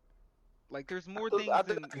 Like, there's more things I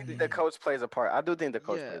do than, think the coach plays a part. I do think the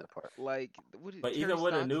coach yeah. plays a part. Like, what did But Terry even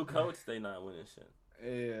with a Stotts? new coach, they not winning shit.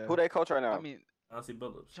 Yeah. Who they coach right I now? mean, Chauncey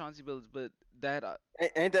Billups. Chauncey Billups, but that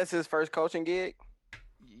Ain't that his first coaching gig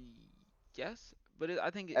y- yes, but I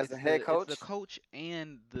think as the head it's the coach? coach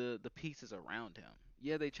and the pieces around him.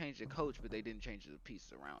 Yeah, they changed the coach, but they didn't change the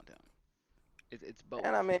pieces around him. It's both.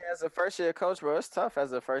 And I mean, as a first year coach, bro, it's tough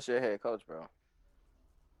as a first year head coach, bro.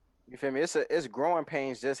 You feel me? It's growing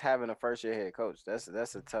pains just having a first year head coach. That's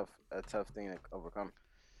a tough thing to overcome.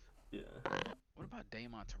 Yeah. What about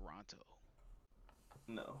Dame on Toronto?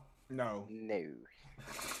 No. No. No.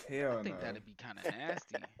 Hell I think no. that'd be kind of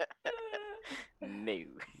nasty. No.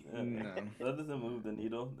 No. That doesn't move the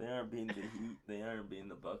needle. They aren't beating the Heat. They aren't beating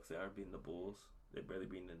the Bucks. They aren't beating the Bulls. They barely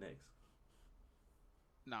beating the Knicks.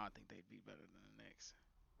 No, I think they'd be better than the Knicks,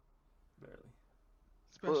 Barely.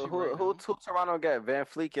 especially right now. Who Toronto got? Van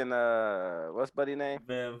Fleek and what's buddy name?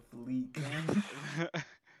 Van Fleet.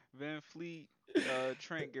 Van Fleet,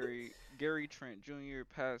 Gary Trent Jr.,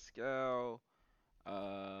 Pascal,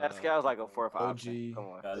 Pascal's like a fourth OG. option. Come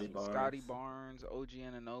on. Scotty Barnes, OG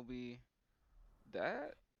Anunoby.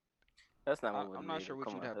 That That's not moving I'm the not sure needle. what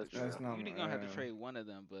Come you'd on, have to let's be trade. That's real. not You're gonna have to yeah. trade one of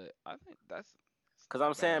them, but I think that's Cause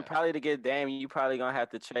I'm saying bad. probably to get Dame, you probably gonna have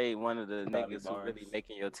to trade one of the Scotty niggas who really Barnes.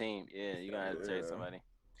 making your team. Yeah, you're gonna have to trade Yeah. somebody.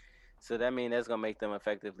 So that means that's gonna make them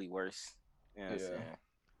effectively worse. You know what I'm Yeah. saying?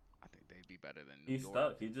 I think they'd be better than New He's York.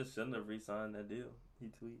 stuck. He just shouldn't have re-signed that deal. He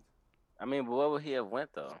tweets. I mean, but where would he have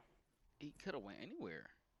went though? He could have went anywhere.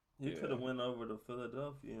 He Yeah. could have went over to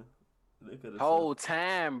Philadelphia. They could have Whole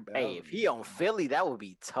time, That hey, would if be he on fun. Philly, that would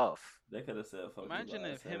be tough. They could have said, "Fuck Imagine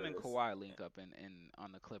Tobias if him and Harris." Kawhi link up in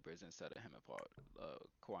on the Clippers instead of him and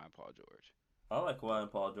Kawhi and Paul George. I like Kawhi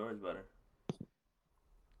and Paul George better.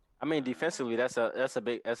 I mean, defensively, that's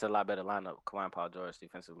a lot better lineup. Kawhi and Paul George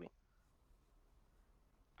defensively.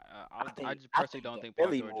 I just I personally think don't the think Paul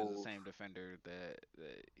Philly George is move- the same defender that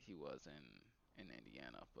he was in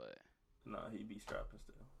Indiana, but No, he be strapping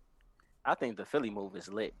still. I think the Philly move is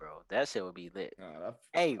lit, bro. That shit would be lit. Nah, that,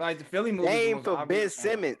 Hey, like the Philly movie. Dame for Ben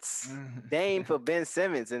Simmons. Dame for Ben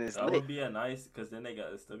Simmons, and it's That lit. would be a nice, because then they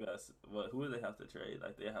still got what? Who do they have to trade?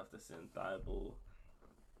 Like they have to send Thibault,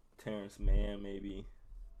 Terrence Mann maybe.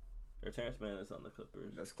 Or Terrence Mann is on the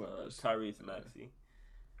Clippers. That's Clippers. Tyrese Maxey.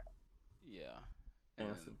 yeah, and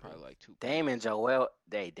And then some probably picks. like two. Dame and Joel.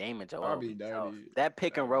 Dame and Joel. I'll be be tough. dirty. That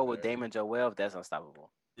pick and That'd roll be with dirty. Dame and Joel, that's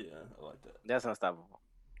unstoppable. Yeah, I like that. That's unstoppable.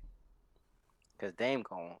 Cause Dame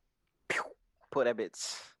gon' put that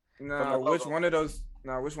bitch. Nah, From the which logo. one of those?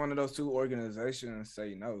 Nah, which one of those two organizations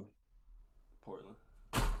say no? Portland.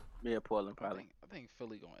 Yeah, Portland I probably. think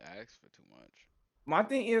Philly gonna ask for too much. My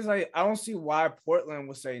thing is like I don't see why Portland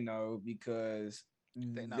would say no because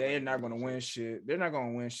they're not gonna win shit. They're not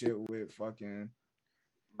gonna win shit with fucking.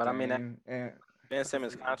 But I mean, Dame and Ben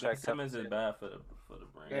Simmons' Ben contract tough Simmons as is hell. bad for the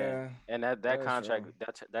brand. yeah, And that that's contract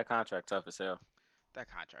true. that contract tough as hell. That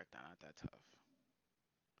contract not that tough.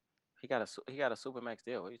 He got a super max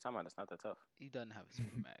deal. What are you talking about? It's not that tough. He doesn't have a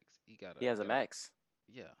super max. He has a max.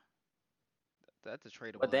 Yeah. That's a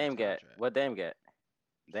tradable. What Dame get? contract. What Dame get?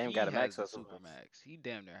 Dame He got a max has or a super max. He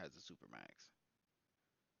damn near has a super max.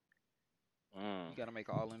 You got to make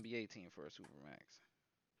an All NBA team for a super max.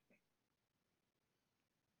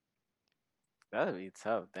 That would be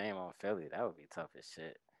tough. Dame on Philly. That would be tough as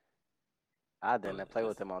shit. I didn't play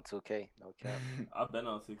with him on 2K. No cap. I've been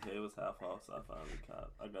on 2K. It was half off, so I finally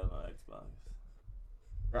caught. I got it on Xbox.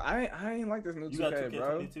 Bro, I ain't like this new You 2K, got 2K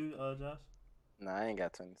bro. 22, Josh? Nah, I ain't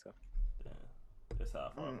got 22. Yeah, it's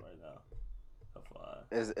half off right now.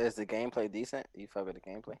 FYI. Is the gameplay decent? You fuck with the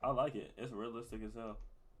gameplay? I like it. It's realistic as hell.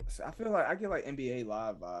 I feel like I get like NBA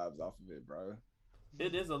Live vibes off of it, bro.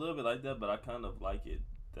 It is a little bit like that, but I kind of like it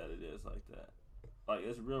that it is like that. Like,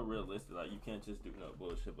 it's real realistic. Like, you can't just do no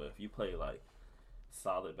bullshit. But if you play like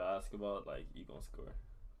solid basketball, like, you gonna score.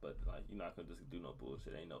 But like, you're not gonna just do no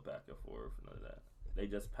bullshit. Ain't no back and forth, none of that. They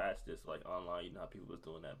just patched this like online. You know how people was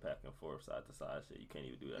doing that back and forth, side to side shit. You can't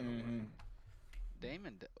even do that no more.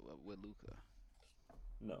 Damon with Luka.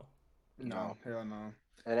 No. No, hell no.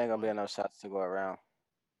 It ain't gonna be enough shots to go around.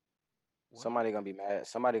 What? Somebody gonna be mad.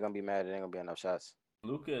 Somebody gonna be mad. It ain't gonna be enough shots.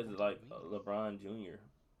 Luka is What like do you mean? LeBron Jr.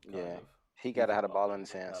 Yeah. Of. He gotta He's have the ball about in his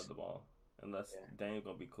to hands. Have the ball. Unless Dame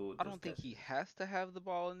gonna be cool. I don't think he has to have the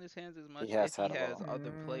ball in his hands as much has if to he have the has ball.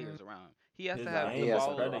 other players around. He has His to have game the has is to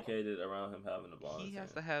ball. have the ball. predicated around him having the ball. He in his has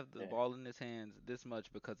hand. to have the Yeah. ball in his hands this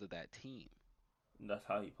much because of that team. That's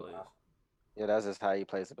how he plays. Yeah, that's just how he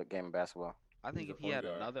plays the game of basketball. I think He's a if he had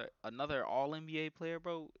point guard. another All NBA player,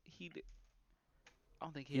 bro, I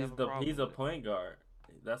don't think he'd have a problem. He's a with it. point guard.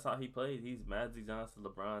 That's how he plays. He's Magic Johnson,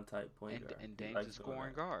 LeBron type point guard. And He Dame's likes a doing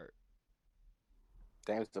scoring that. guard.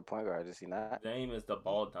 Dame's the point guard, is he not? Dame is the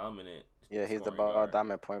ball dominant. Yeah, he's the scoring ball guard.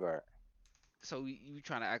 dominant point guard. So you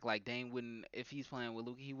trying to act like Dame wouldn't, if he's playing with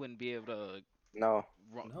Luka, he wouldn't be able to No,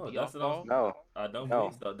 No, be that's off what ball? no. I don't No.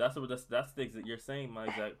 believe so. That's the you're saying my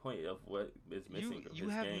exact point of what is missing from You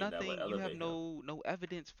his have game nothing. that would You have elevate him. no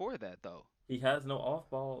evidence for that though. He has no off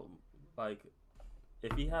ball. Like,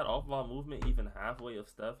 if he had off ball movement, even halfway of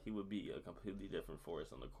stuff, he would be a completely different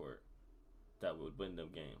force on the court that would win them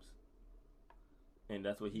games. And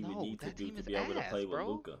that's what he would No, need to that do team to is be able to ass, play with bro.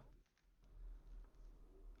 Luka.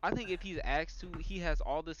 I think if he's asked to, he has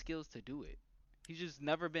all the skills to do it. He's just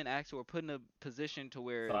never been asked to or put in a position to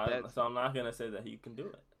where So I'm not gonna say that he can do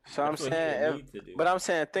it. So I'm That's what he saying, would need to do. but I'm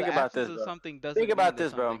saying, think the about absence this, of bro. something doesn't Think about mean that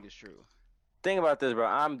this, bro. something is true. Think about this, bro.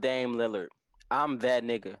 I'm Dame Lillard. I'm that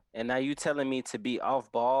nigga, and now you telling me to be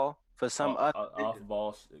off ball for some other off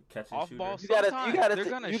ball catching Off shooter. ball You gotta, Sometimes you gotta, they're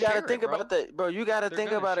gonna you gotta share think it, bro. about that, bro. You gotta They're think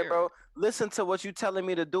gonna about it, share bro. it. Listen to what you telling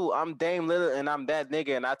me to do. I'm Dame Lillard, and I'm that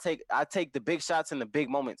nigga, and I take the big shots in the big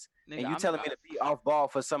moments. Nigga, And you I'm- telling me to be off ball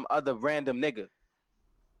for some other random nigga?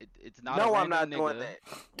 It's not No, a I'm not random doing nigga,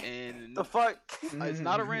 that. and The fuck? it's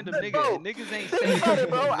not a random Bro, nigga. And niggas ain't think saying about it, he's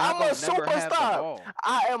bro. not I'm a gonna never have the superstar. ball.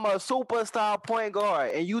 I am a superstar point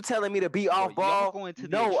guard, and you telling me to be Bro, off y'all ball? going to the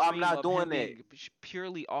No, I'm extreme not of doing him that. being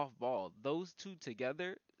purely off ball. Those two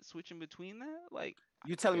together, switching between that, like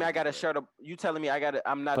You telling me I gotta share the? You telling me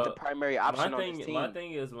I'm not the So, primary option on this team? My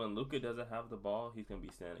thing is when Luka doesn't have the ball, he's gonna be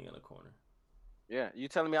standing in a corner. Yeah, you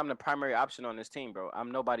telling me I'm the primary option on this team, bro?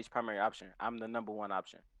 I'm nobody's primary option. I'm the number one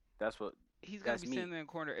option. That's what. he's gonna That's be me. standing in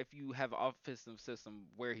the corner if you have an offensive system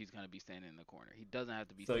where he's gonna be standing in the corner. He doesn't have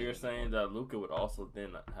to be. So standing you're in the saying corner. that Luka would also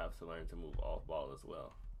then have to learn to move off ball as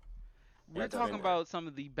well. We're That talking doesn't- about some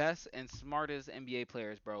of the best and smartest NBA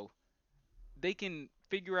players, bro. They can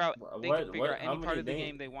figure out. They What- can figure what- out how any part many of the names-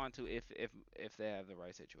 game they want to if they have the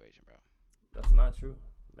right situation, bro. That's not true.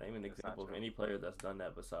 Name an That's not example of true. any player that's done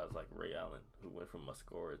that besides like Ray Allen, who went from a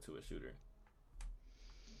scorer to a shooter.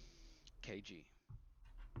 KG.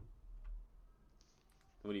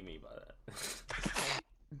 What do you mean by that?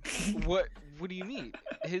 What do you mean?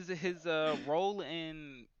 His role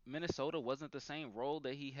in Minnesota wasn't the same role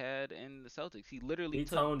that he had in the Celtics. He literally He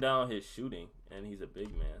took. toned down his shooting, and he's a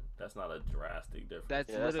big man. That's not a drastic difference. That's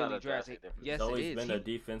Yeah, that's not literally a drastic drastic. difference. Yes, He's it always is. been a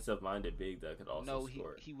defensive-minded big that could also No,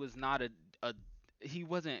 score. he was not a He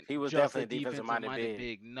wasn't He was just a definitely a defensive-minded defensive-minded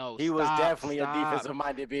big. big. No, He was stop, definitely a stop,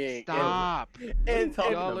 defensive-minded big. Stop. What are you In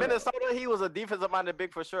talking about? Minnesota, he was a defensive-minded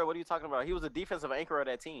big for sure. What are you talking about? He was a defensive anchor of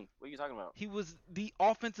that team. What are you talking about? He was the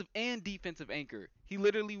offensive and defensive anchor. He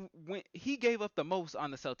literally he gave up the most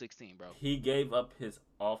on the Celtics team, bro. He gave up his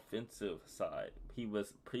offensive side. He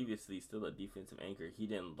was previously still a defensive anchor. He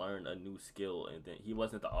didn't learn a new skill, and then he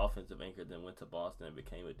wasn't the offensive anchor. Then went to Boston and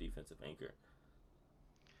became a defensive anchor.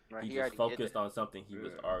 Right, He already just did focused that. on something he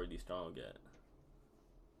was already strong at.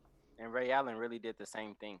 And Ray Allen really did the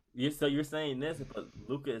same thing. So you're saying this, but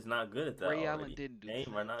Luka is not good at that. Ray already. Allen didn't do the Dame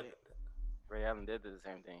same are not thing. good. Ray Allen did the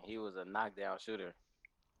same thing. He was a knockdown shooter.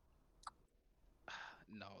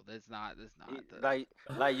 No, that's not.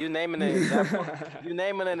 Like you naming an example. You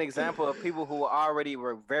naming an example of people who already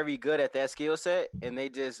were very good at that skill set, and they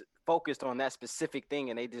just focused on that specific thing,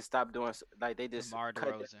 and they just stopped doing. Like they just DeMar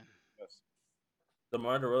cut DeRozan.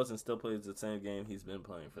 DeMar DeRozan still plays the same game he's been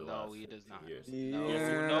playing for the last No, he does 15 not. years.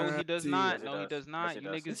 No, he does Yeah, not. yes, he No, he does. does not. Yes, he You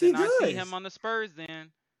does. niggas Yes, did he not see does. him on the Spurs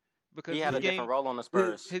then, because He had his a game. different role on the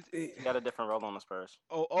Spurs. His, He got a different role on the Spurs.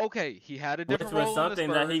 oh, okay, he had a Which different was role on the something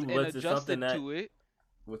Spurs that he and was adjusted something that- to it.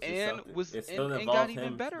 Which is And something. was- it still and got involved even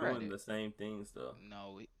him better at doing it. the same things though.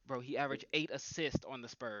 No, bro, he averaged 8 assists on the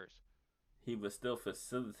Spurs. He was still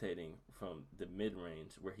facilitating from the mid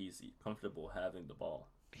range where he's comfortable having the ball.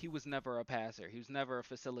 He was never a passer. He was never a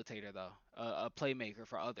facilitator though, a playmaker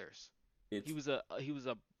for others. It's, He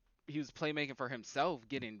was playmaking for himself,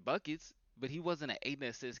 getting buckets, but he wasn't an 8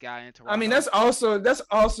 assist guy in Toronto. I mean, that's also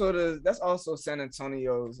San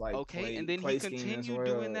Antonio's like okay, and then play he scheme as continued well.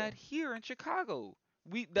 doing that here in Chicago.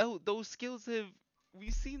 Those skills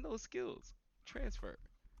we've seen those skills transfer.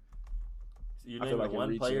 you're I feel naming like you're one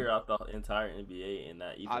reaching. player out the entire NBA, and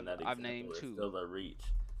that even that I've example named is 2. still a reach.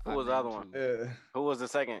 Who was the other one? Yeah. Who was the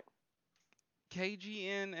second? KG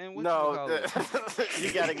and what No, you call it?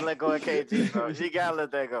 you gotta let go of KG, bro. You gotta let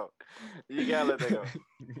that go. You gotta let that go.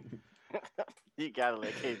 You gotta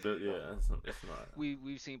let KG. But yeah, it's not.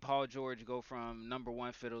 We've seen Paul George go from number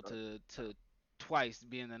 1 fiddle to twice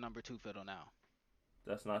being the number 2 fiddle now.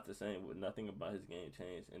 That's not the same. Nothing about his game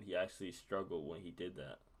changed, and he actually struggled when he did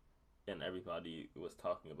that. And everybody was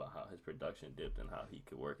talking about how his production dipped and how he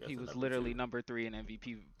could work as He a was number literally 2. number 3 in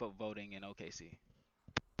MVP voting in OKC.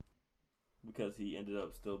 Because he ended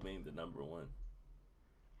up still being the number 1,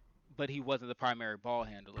 But he wasn't the primary ball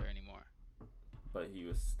handler anymore. but he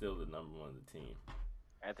was still the number 1 of the team.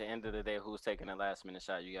 At the end of the day, who's taking the last minute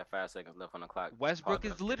shot? You got 5 seconds left on the clock. Westbrook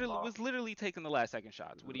Paul is George get the ball. literally taking the last second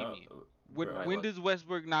shots. What do you mean? Bro, When does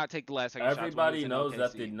Westbrook not take the last second shots? when everybody he's in knows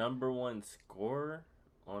that OKC? the number 1 scorer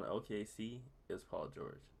on OKC is Paul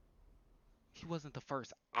George. He wasn't the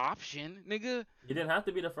first option, nigga. He didn't have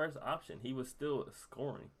to be the first option. He was still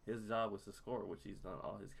scoring. His job was to score, which he's done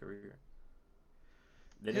all his career.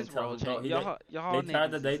 They His didn't tell role him go. changed. He Y'all they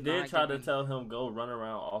tried to. niggas They is did not try to giving- tell him go run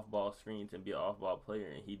around off ball screens and be an off ball player,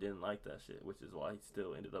 and he didn't like that shit, which is why he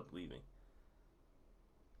still ended up leaving.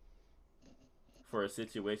 For a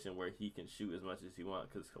situation where he can shoot as much as he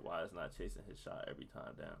wants, because Kawhi is not chasing his shot every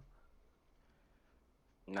time down.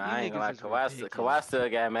 Nah, I ain't gonna lie. niggas is Kawhi ridiculous. still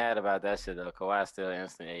got mad about that shit though. Kawhi still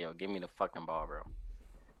instant. Hey, yo, give me the fucking ball, bro.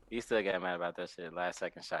 He still got mad about that shit. Last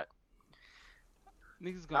second shot.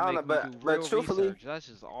 Niggas I gonna don't make know, me but- do but real truthfully- research. That's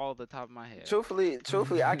just all the top of my head. Truthfully,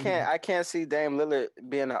 I can't see Dame Lillard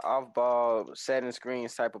being an off-ball setting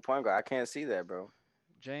screens type of point guard. I can't see that, bro.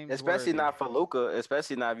 James Especially Worthy. not for Luca.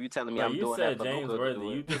 Especially not if you telling me Bro, I'm you doing said that for James Luca. Worthy.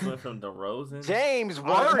 You just went from DeRozan. James Oh,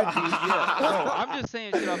 Worthy. yeah. No, I'm just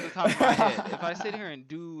saying shit off the top of my head. If I sit here and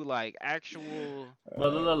do like actual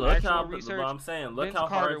But look Actual how. research, But I'm saying, look Vince how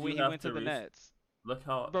Carter hard when you he have went to the research. Nets. Look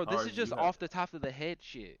how. Bro, this hard is just you have- off the top of the head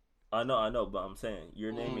shit. I know, but I'm saying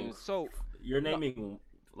you're naming. So You're naming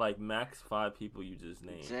like max 5 people you just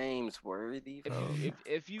named. James Worthy, bro.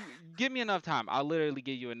 if you give me enough time, I'll literally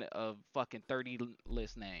give you a fucking 30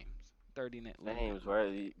 list names. 30 list James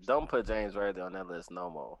Worthy. Don't put James Worthy on that list no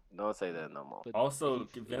more. Don't say that no more. But Also,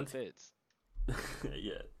 he Vince. fits.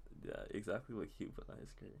 yeah, exactly what Q put on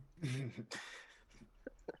his career.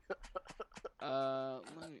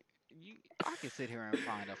 I can sit here and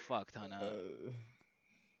find a fuck ton of you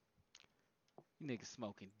niggas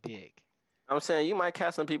smoking dick. I'm saying you might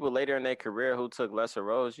catch some people later in their career who took lesser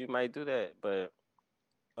roles. You might do that, but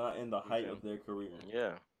In the height of their career.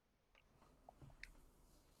 yeah.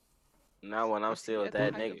 Not when I'm Is he still at the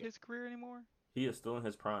that height of nigga. his career anymore? He is still in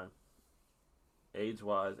his prime. Age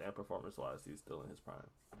wise and performance wise, he's still in his prime.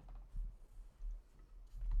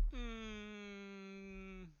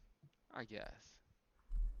 I guess.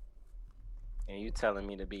 And you telling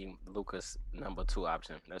me to be Luca's number 2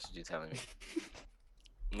 option. That's what you telling me.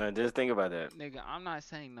 No, just think about that. Nigga, I'm not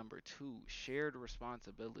saying number 2. Shared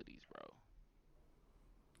responsibilities, bro.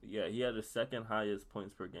 Yeah, he had the second highest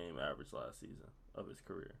points per game average last season of his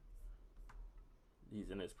career. He's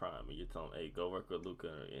in his prime, and you're telling him, "Hey, go work with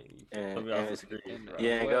Luka."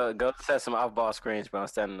 And go set some off ball screens, bro.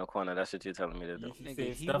 Stand in the corner. That's what you're telling me to do.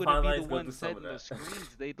 Nigga, he wouldn't be the one setting the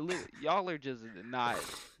screens. Y'all are just not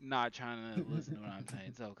trying to listen to what I'm saying.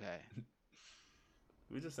 It's okay.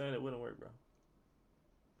 We're just saying it wouldn't work, bro.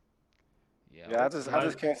 Yeah,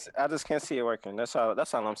 I just can't see it working. That's all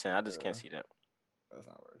I'm saying. I just can't see that. That's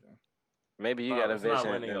not working. Maybe you got a vision.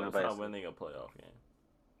 It's not winning a playoff game.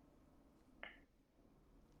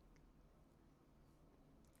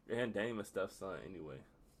 And Dame is Steph's son anyway.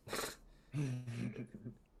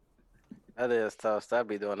 That is tough. Stop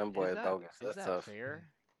be doing them boys bogus. That's tough. Fair?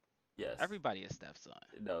 Yes. Everybody is Steph's son.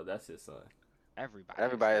 No, that's his son.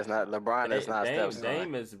 Everybody is not. LeBron is not Steph's son.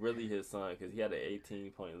 Dame is really his son because he had an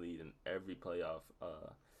 18-point lead in every playoff,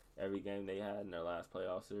 every game they had in their last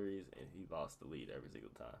playoff series, and he lost the lead every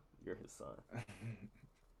single time. You're his son.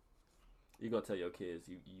 You gonna tell your kids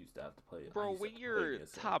you used to have to play. Bro, when you're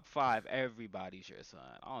top 5, everybody's your son.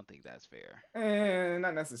 I don't think that's fair.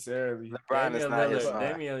 Not necessarily. LeBron is not his son.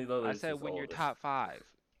 I said when you're top 5.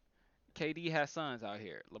 KD has sons out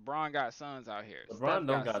here. LeBron got sons out here. LeBron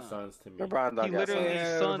don't got sons to me. LeBron don't he got literally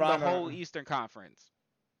sunned the whole Eastern Conference.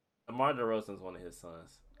 DeMar DeRozan's one of his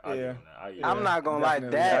sons. I'm not gonna lie.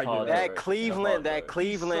 That Cleveland,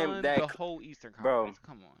 the whole Eastern Conference.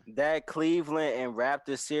 Come on. That Cleveland and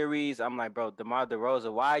Raptors series, I'm like, bro, DeMar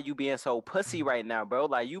DeRozan, why are you being so pussy right now, bro?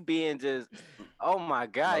 Like you being just, oh my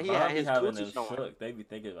God, he had his coochie showing. They be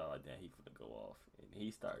thinking about like, damn, he finna go off, and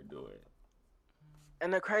he started doing it.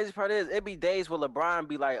 And the crazy part is, it be days where LeBron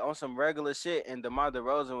be like on some regular shit, and DeMar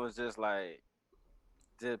DeRozan was just like,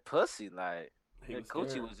 just pussy, like. His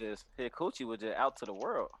coochie was just out to the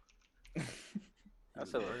world.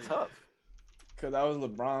 That's was tough. Cause that was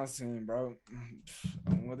LeBron's team, bro.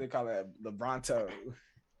 What they call it, LeBronto.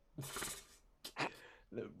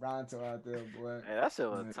 LeBronto out there, boy. Hey, that shit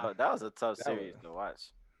was tough. That was a tough series to watch.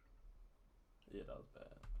 Yeah, that was bad.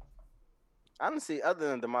 Honestly, other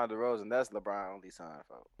than DeMar DeRozan, that's LeBron only son,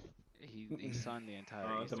 folks. He sunned the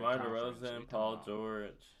entire. DeMar DeRozan, Paul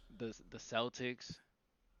George, the Celtics.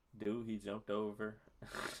 Dude, he jumped over.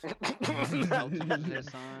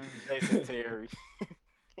 Jason Terry.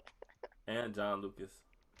 And John Lucas.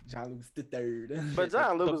 John Lucas the third. But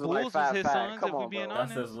John Lucas was like 5'5". Come on, bro.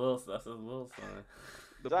 That's his little son.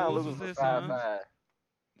 John Lucas was 5'5".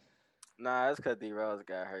 Nah, it's because D Rose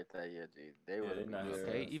got hurt that year, G. They were not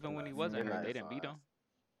okay. Even when he wasn't hurt, they didn't beat him.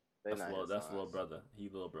 That's little brother. He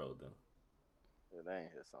little bro though. Yeah, they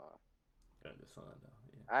ain't his son. Got his son though.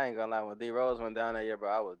 I ain't gonna lie, when D Rose went down that year, bro,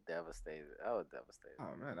 I was devastated. Oh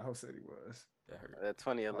man, the whole city was. That hurt. That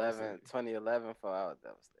 2011 for I was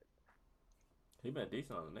devastated. He been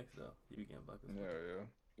decent on the Knicks though. He began buckets.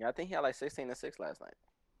 Yeah, I think he had like 16-6 last night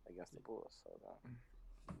against the Bulls. So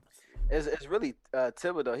it's really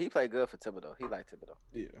Thibodeau. He played good for Thibodeau. He liked Thibodeau.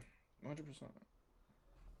 Yeah, 100%.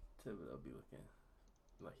 Thibodeau be looking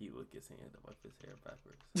like he look his hand to wipe his hair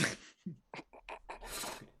backwards.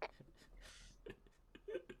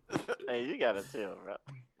 Hey, you gotta chill, bro.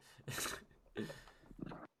 I'm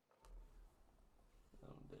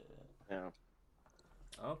dead. Yeah.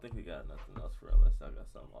 I don't think we got nothing else for unless I got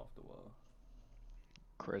something off the wall.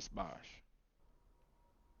 Chris Bosh.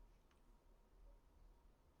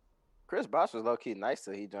 Chris Bosh was low key nice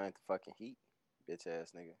till he joined the fucking Heat, bitch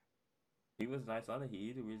ass nigga. He was nice on the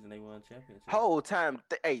Heat. The reason they won championship. Whole time,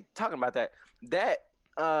 hey, talking about that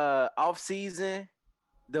off season.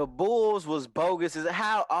 The Bulls was bogus. Is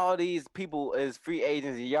how all these people is free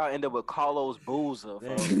agents and y'all end up with Carlos Boozer.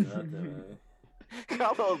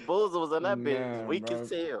 Carlos Boozer was on that bitch weak as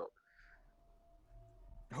hell.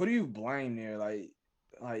 Who do you blame there? Like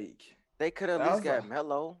they could have at least got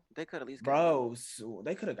Melo. They could at least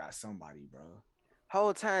they could have got somebody, bro.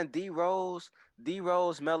 Whole time D Rose,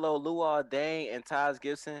 Melo, Luol Deng, and Taj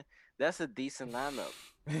Gibson. That's a decent lineup.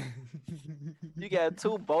 You got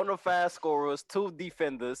 2 bona fide scorers, 2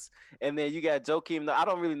 defenders, and then you got Joakim. I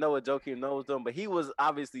don't really know what Joakim Noah was doing, but he was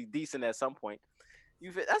obviously decent at some point.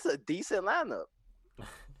 That's a decent lineup,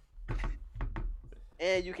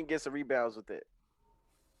 and you can get some rebounds with it.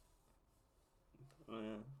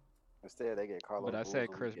 Instead, they get Carlos. But I said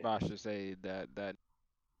Chris Bosh to say that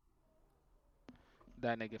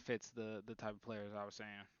nigga fits the type of players I was saying.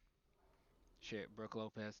 Shit, Brook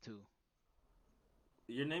Lopez too.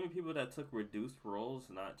 You're naming people that took reduced roles,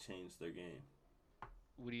 not changed their game.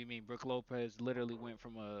 What do you mean? Brook Lopez literally went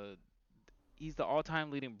from He's the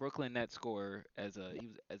all-time leading Brooklyn Nets scorer as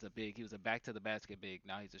a big. He was a back to the basket big.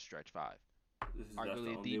 Now he's a stretch five. That's the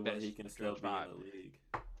Arguably only the way best he can still stretch be in five. the league.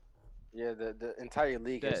 Yeah, the entire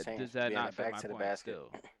league has Does changed that being not a fit back my to the point basket.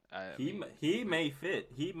 still? I He mean, he may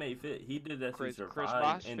fit. He may fit. He did that to Chris survive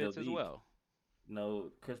Bosh in the fits as league. well.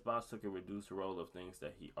 No, Chris Bosh took a reduced role of things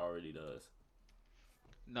that he already does.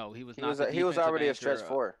 No, he was He not was the he was defensive already a stretch anchor.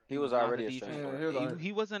 four. He was Not the already a stretch defense. Yeah, four. he was alright.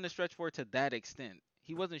 He wasn't a stretch forward to that extent.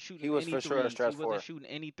 He wasn't shooting He was any for sure a threes. stretch He wasn't four. shooting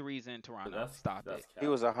any threes in Toronto. That's Stop that's it. He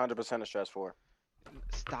was 100% a stretch four.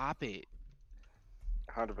 Stop it.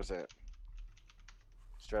 100%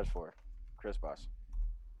 stretch four. Chris Bosh.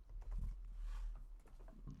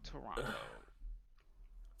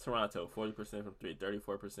 Toronto. 40% from three,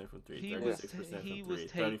 34% from three, He 36% was from he three, was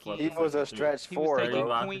 34% taking- He was from a three. stretch He was four, taking bro.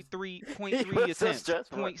 0.3 He was a attempts, stretch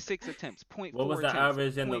four. 0.6 attempts, 0.4 What was the attempts,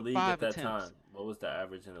 average in the league 0.5 at that attempts. time? What was the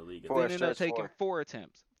average in the league at For a Then that ended time? up stretch taking four.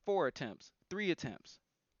 4 attempts, 3 attempts.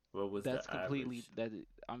 What was That's the completely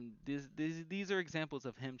average? these are examples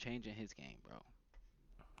of him changing his game, bro.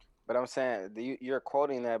 But I'm saying you're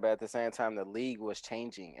quoting that, but at the same time, the league was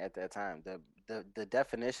changing at that time. The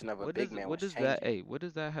definition of a big man was changing. What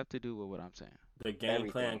does that have to do with what I'm saying? The game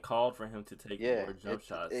plan Everything. called for him to take Yeah, more jump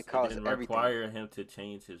shots. it caused didn't everything. require him to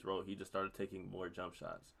change his role. He just started taking more jump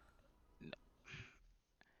shots.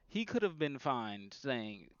 He could have been fine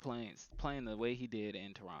playing the way he did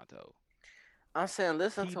in Toronto. I'm saying,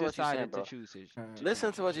 listen He to what you're saying, decided bro. to choose his.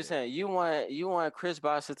 Listen to what you're saying. You want Chris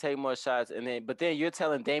Bosh to take more shots, but then you're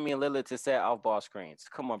telling Damian Lillard to set off ball screens.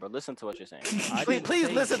 Come on, bro. Listen to what you're saying. I Please, didn't please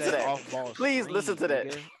say listen to set that. off-ball Please listen to screen,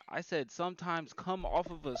 that. nigga. I said sometimes come off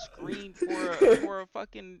of a screen for a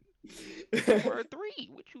fucking for a three.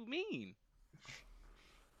 What you mean?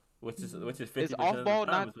 Which is 50% It's of off the ball,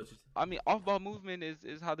 time not. is what you I mean, off ball movement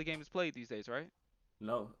is how the game is played these days, right?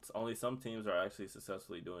 No, it's only some teams are actually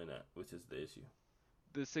successfully doing that, which is the issue.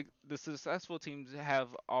 The successful teams have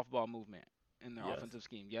off ball movement in their Yes. offensive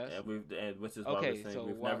scheme. Yes. And which is why Okay, we're saying so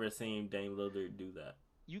we've never seen Dame Lillard do that.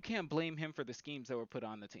 You can't blame him for the schemes that were put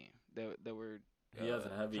on the team. That were. He has a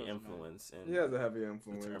heavy chosen on. influence. He has a heavy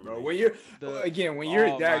influence, bro. Determination. When you're when you're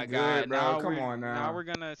Oh my that good, God, bro. Come on now. Now we're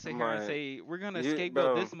gonna sit here and Right. say we're gonna You-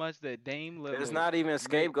 scapegoat bro, this much that Dame Lillard. It's not even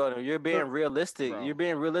scapegoating. You're being realistic. Bro. You're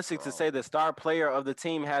being realistic to Bro. say the star player of the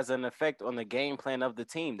team has an effect on the game plan of the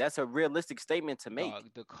team. That's a realistic statement to make. Dog,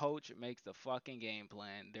 the coach makes the fucking game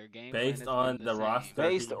plan. Their game Based plan on has been the same. roster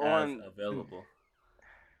Based he on- has available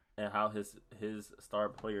and how his star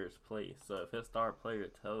players play. So if his star player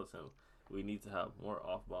tells him we need to have more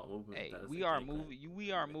off ball movement, Hey, that's we the are game plan. moving.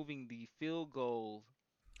 We are moving the field goal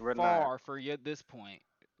We're far not. for this point.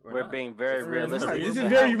 We're not. being very This is realistic. This is to how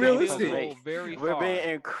very game realistic. plans are Field made. goal very We're far. being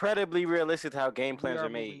incredibly realistic to how game We plans are are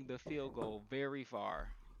moving made. the field goal very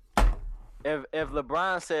far. If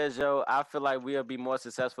LeBron says, "Yo, I feel like we'll be more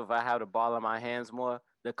successful if I have the ball in my hands more,"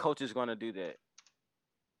 the coach is going to do that.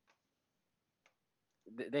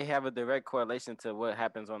 They have a direct correlation to what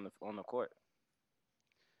happens on the court.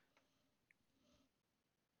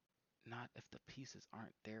 Not if the pieces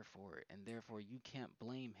aren't there for it, and therefore you can't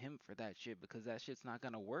blame him for that shit because that shit's not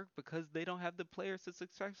gonna work because they don't have the players to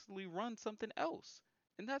successfully run something else,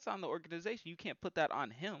 and that's on the organization. You can't put that on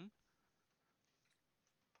him.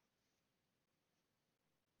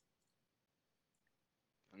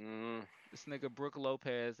 This nigga Brook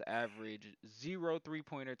Lopez averaged 0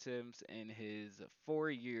 3-pointer attempts in his 4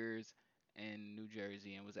 years in New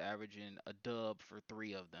Jersey and was averaging a dub for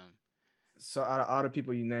 3 of them. So out of all the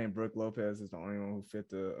people you named, Brook Lopez is the only one who fit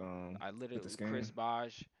the I literally scheme. Chris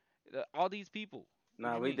Bosh, all these people. What Nah,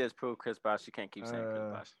 do you we mean? just proved Chris Bosh. You can't keep saying Chris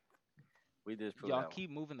Bosh. We just proved Y'all that keep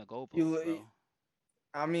moving the goalposts, You- bro.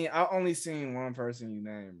 I mean, I only seen one person you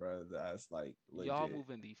named, bro. That's like legit. Y'all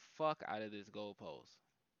moving the fuck out of this goalpost.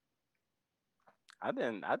 I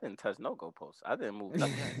didn't touch no goalposts. I didn't move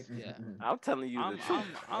nothing. Yes, yeah. I'm telling you I'm the truth.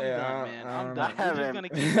 done, man. I'm I done. I We're just haven't, gonna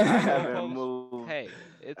I keep moving the haven't goalposts. moved. Hey,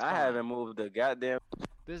 it's I fine. haven't moved the goddamn.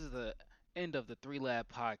 This is the end of the 3 Lab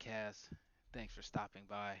podcast. Thanks for stopping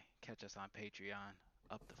by. Catch us on Patreon.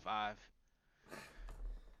 Up to 5.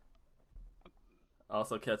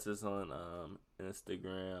 Also catch us on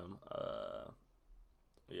Instagram.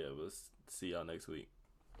 Yeah, we'll see y'all next week.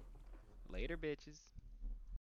 Later, bitches.